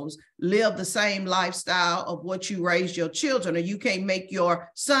daughter-in-laws live the same lifestyle of what you raised your children, or you can't make your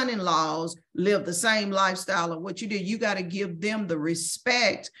son-in-laws live the same lifestyle of what you did. You got to give them the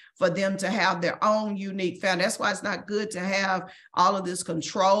respect for them to have their own unique family. That's why it's not good to have all of this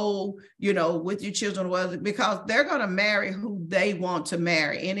control, you know, with your children, because they're going to marry who they want to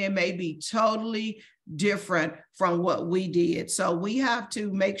marry, and it may be totally different from what we did. So we have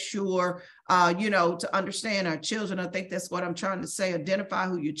to make sure, to understand our children. I think that's what I'm trying to say. Identify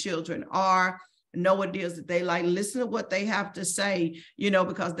who your children are, know what it is that they like, listen to what they have to say,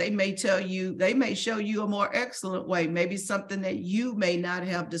 because they may tell you, they may show you a more excellent way, maybe something that you may not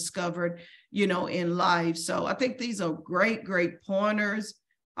have discovered, in life. So I think these are great, great pointers.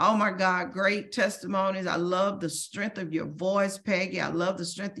 Oh my God, great testimonies. I love the strength of your voice, Peggy. I love the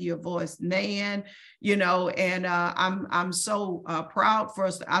strength of your voice, Nan, and I'm so proud for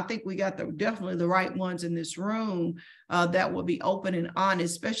us. I think we got definitely the right ones in this room that will be open and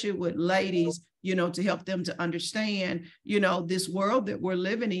honest, especially with ladies, to help them to understand, this world that we're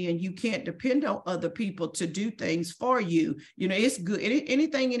living in. You can't depend on other people to do things for you. It's good.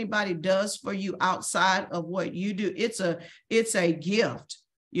 Anything anybody does for you outside of what you do, it's a gift.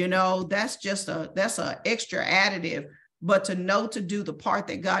 That's an extra additive, but to know to do the part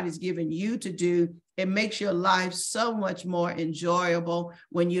that God has given you to do, it makes your life so much more enjoyable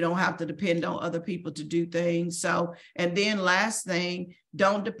when you don't have to depend on other people to do things. So, and then last thing,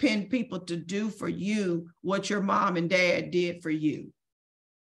 don't depend people to do for you what your mom and dad did for you.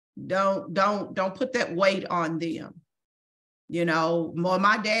 Don't put that weight on them.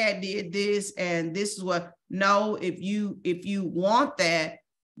 My dad did this and this is what. No, if you want that,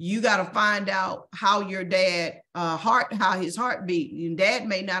 you got to find out how your dad how his heart beat. And dad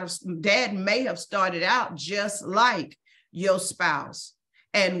may have started out just like your spouse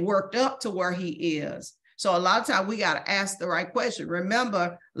and worked up to where he is. So a lot of times we got to ask the right question.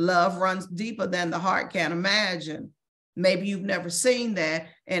 Remember, love runs deeper than the heart can imagine. Maybe you've never seen that,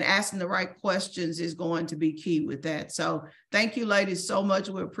 and asking the right questions is going to be key with that. So thank you, ladies, so much.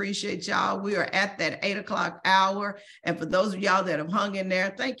 We appreciate y'all. We are at that 8 o'clock hour. And for those of y'all that have hung in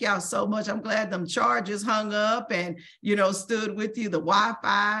there, thank y'all so much. I'm glad them chargers hung up and, stood with you, the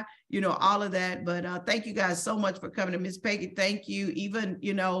Wi-Fi, all of that. But thank you guys so much for coming. And Miss Peggy, thank you. Even,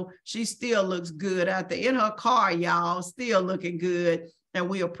 she still looks good out there in her car, y'all, still looking good. And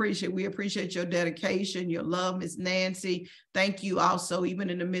we appreciate your dedication, your love, Miss Nancy. Thank you also, even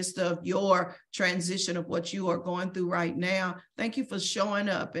in the midst of your transition of what you are going through right now. Thank you for showing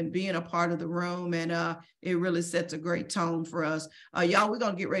up and being a part of the room. And it really sets a great tone for us. Y'all, we're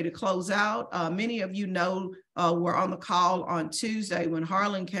going to get ready to close out. Many of you know we're on the call on Tuesday when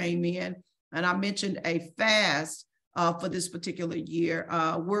Harlan came in, and I mentioned a fast for this particular year.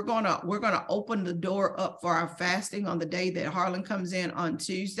 We're gonna open the door up for our fasting on the day that Harlan comes in on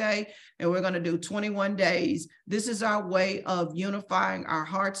Tuesday, and we're gonna do 21 days. This is our way of unifying our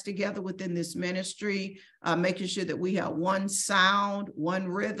hearts together within this ministry, making sure that we have one sound, one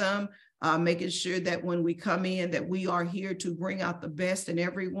rhythm, making sure that when we come in that we are here to bring out the best in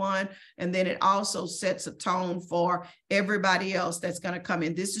everyone. And then it also sets a tone for everybody else that's going to come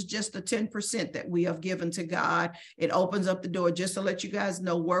in. This is just the 10% that we have given to God. It opens up the door just to let you guys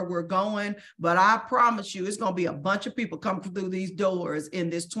know where we're going. But I promise you, it's going to be a bunch of people coming through these doors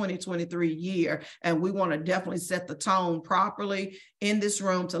in this 2023 year. And we want to definitely set the tone properly in this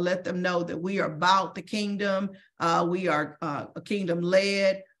room to let them know that we are about the kingdom. We are a kingdom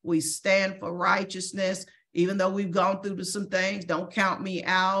led. We stand for righteousness. Even though we've gone through some things, don't count me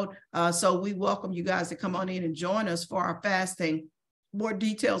out. So we welcome you guys to come on in and join us for our fasting. More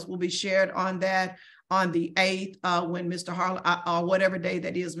details will be shared on that on the 8th when Mr. Harlan, or whatever day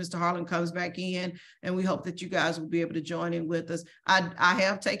that is, Mr. Harlan comes back in. And we hope that you guys will be able to join in with us. I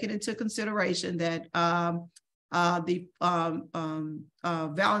have taken into consideration that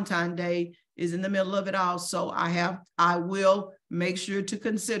Valentine's Day is in the middle of it all. So I will make sure to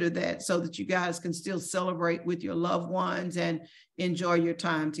consider that so that you guys can still celebrate with your loved ones and enjoy your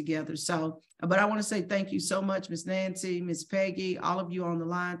time together. So, but I want to say thank you so much, Miss Nancy, Miss Peggy, all of you on the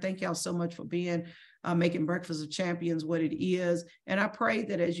line. Thank y'all so much for being making Breakfast of Champions what it is. And I pray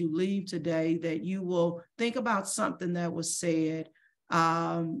that as you leave today, that you will think about something that was said.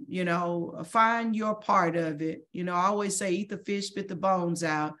 Find your part of it. I always say, eat the fish, spit the bones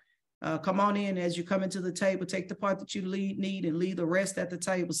out. Come on in as you come into the table, take the part that you need and leave the rest at the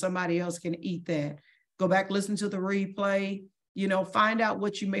table. Somebody else can eat that. Go back, listen to the replay, find out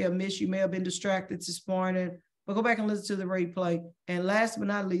what you may have missed. You may have been distracted this morning, but go back and listen to the replay. And last but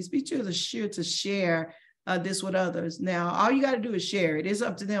not least, be sure to share this with others. Now, all you got to do is share it. It's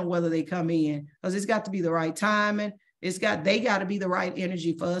up to them whether they come in, because it's got to be the right timing. They got to be the right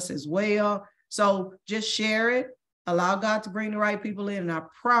energy for us as well. So just share it. Allow God to bring the right people in, and I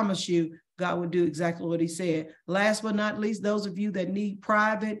promise you, God will do exactly what he said. Last but not least, those of you that need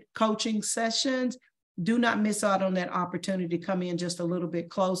private coaching sessions, do not miss out on that opportunity to come in just a little bit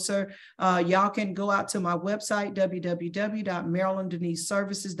closer. Y'all can go out to my website,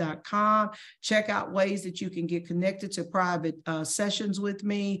 www.marilyndeniceservices.com. Check out ways that you can get connected to private sessions with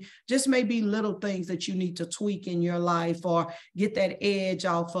me. Just maybe little things that you need to tweak in your life or get that edge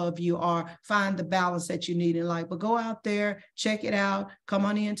off of you or find the balance that you need in life. But go out there, check it out, come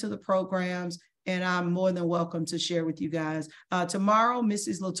on into the programs, and I'm more than welcome to share with you guys. Tomorrow,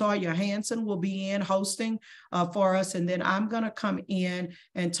 Mrs. LaToya Hanson will be in hosting for us. And then I'm going to come in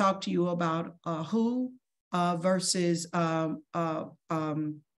and talk to you about who versus why.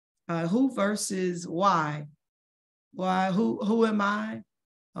 Who am I?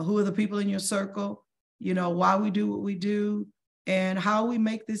 Who are the people in your circle? Why we do what we do and how we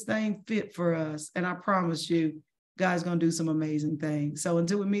make this thing fit for us. And I promise you, God's going to do some amazing things. So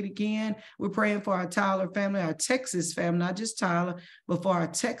until we meet again, we're praying for our Tyler family, our Texas family, not just Tyler, but for our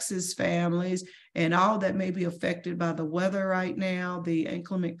Texas families and all that may be affected by the weather right now, the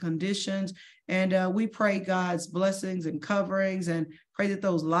inclement conditions. And we pray God's blessings and coverings and pray that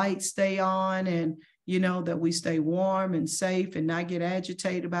those lights stay on and, that we stay warm and safe and not get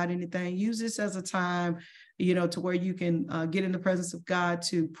agitated about anything. Use this as a time, to where you can get in the presence of God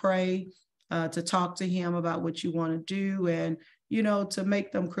to pray, to talk to him about what you want to do and, to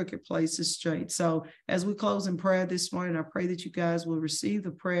make them crooked places straight. So as we close in prayer this morning, I pray that you guys will receive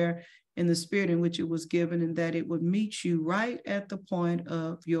the prayer in the spirit in which it was given, and that it would meet you right at the point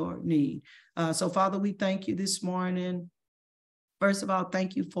of your need. So, Father, we thank you this morning. First of all,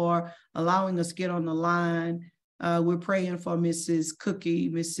 thank you for allowing us to get on the line. We're praying for Mrs. Cookie,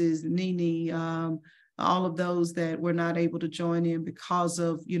 Mrs. Nene, all of those that were not able to join in because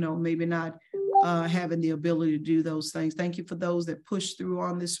of, maybe not having the ability to do those things. Thank you for those that pushed through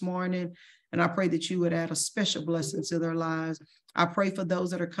on this morning. And I pray that you would add a special blessing to their lives. I pray for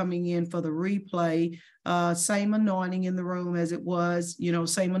those that are coming in for the replay, same anointing in the room as it was,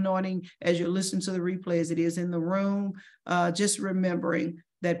 same anointing as you're listening to the replay as it is in the room. Just remembering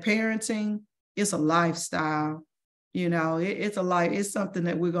that parenting is a lifestyle. It's a life. It's something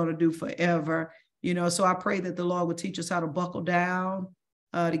that we're going to do forever. So I pray that the Lord would teach us how to buckle down,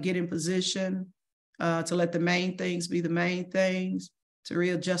 to get in position, to let the main things be the main things, to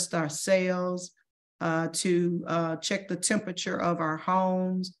readjust ourselves, to check the temperature of our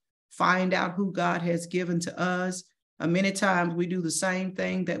homes, find out who God has given to us. Many times we do the same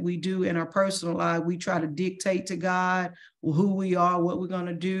thing that we do in our personal life. We try to dictate to God who we are, what we're going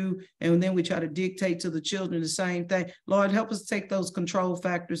to do, and then we try to dictate to the children the same thing. Lord, help us take those control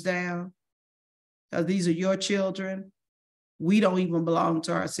factors down. These are your children. We don't even belong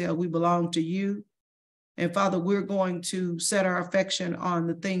to ourselves. We belong to you. And Father, we're going to set our affection on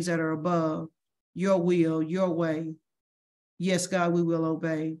the things that are above, your will, your way. Yes, God, we will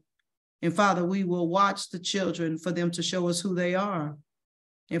obey. And Father, we will watch the children for them to show us who they are.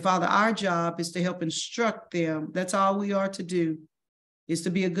 And Father, our job is to help instruct them. That's all we are to do, is to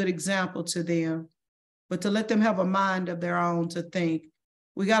be a good example to them, but to let them have a mind of their own to think.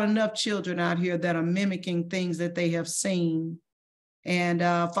 We got enough children out here that are mimicking things that they have seen. And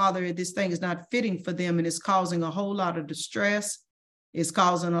Father, this thing is not fitting for them, and it's causing a whole lot of distress. It's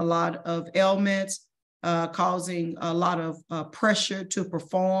causing a lot of ailments, causing a lot of pressure to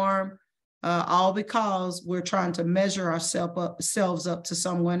perform, all because we're trying to measure ourselves up to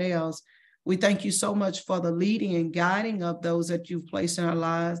someone else. We thank you so much for the leading and guiding of those that you've placed in our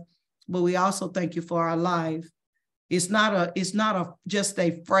lives, but we also thank you for our life. It's not just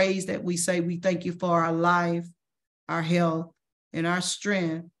a phrase that we say. We thank you for our life, our health, and our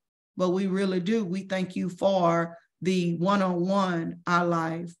strength, but we really do. We thank you for the one-on-one, our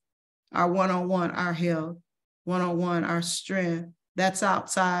life, our one-on-one, our health, one-on-one, our strength. That's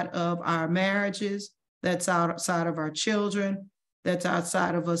outside of our marriages. That's outside of our children. That's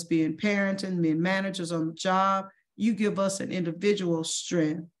outside of us being parents and being managers on the job. You give us an individual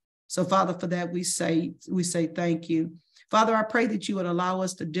strength. So Father, for that we say thank you. Father, I pray that you would allow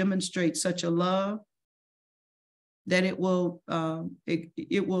us to demonstrate such a love that it will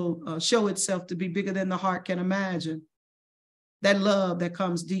show itself to be bigger than the heart can imagine. That love that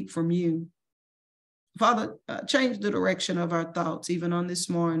comes deep from you. Father, change the direction of our thoughts, even on this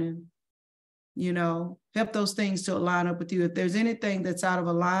morning. Help those things to line up with you. If there's anything that's out of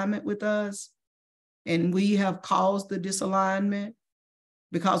alignment with us, and we have caused the disalignment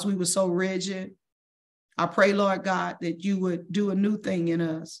because we were so rigid, I pray, Lord God, that you would do a new thing in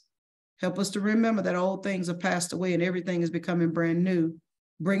us. Help us to remember that old things have passed away and everything is becoming brand new.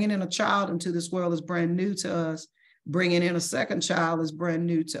 Bringing in a child into this world is brand new to us. Bringing in a second child is brand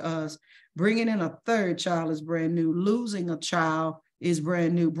new to us. Bringing in a third child is brand new. Losing a child is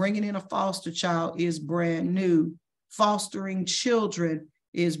brand new. Bringing in a foster child is brand new. Fostering children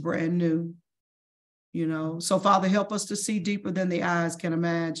is brand new. So Father, help us to see deeper than the eyes can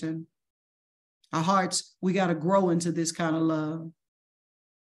imagine. Our hearts, we got to grow into this kind of love.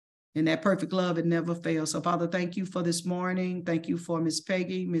 And that perfect love, it never fails. So Father, thank you for this morning. Thank you for Miss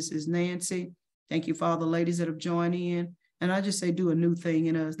Peggy, Mrs. Nancy. Thank you for all the ladies that have joined in. And I just say, do a new thing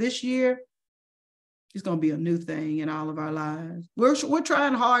in us. This year, it's going to be a new thing in all of our lives. We're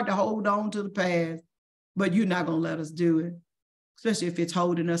trying hard to hold on to the past, but you're not going to let us do it, especially if it's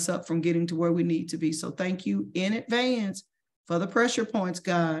holding us up from getting to where we need to be. So thank you in advance for the pressure points,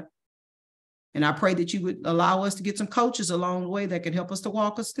 God. And I pray that you would allow us to get some coaches along the way that can help us to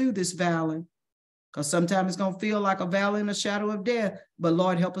walk us through this valley. Because sometimes it's going to feel like a valley in a shadow of death. But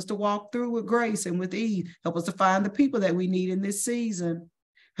Lord, help us to walk through with grace and with ease. Help us to find the people that we need in this season.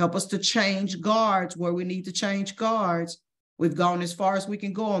 Help us to change guards where we need to change guards. We've gone as far as we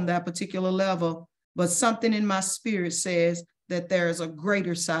can go on that particular level. But something in my spirit says that there is a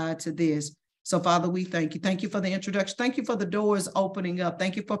greater side to this. So Father, we thank you. Thank you for the introduction. Thank you for the doors opening up.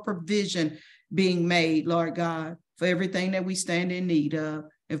 Thank you for provision being made, Lord God, for everything that we stand in need of.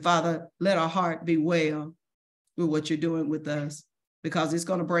 And Father, let our heart be well with what you're doing with us, because it's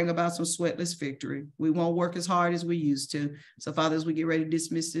going to bring about some sweatless victory. We won't work as hard as we used to. So Father, as we get ready to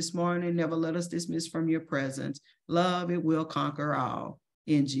dismiss this morning, never let us dismiss from your presence. Love, it will conquer all.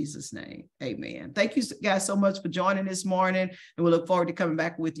 in Jesus' name. Amen. Thank you guys so much for joining this morning. And we look forward to coming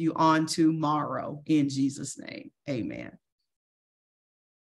back with you on tomorrow in Jesus' name. Amen.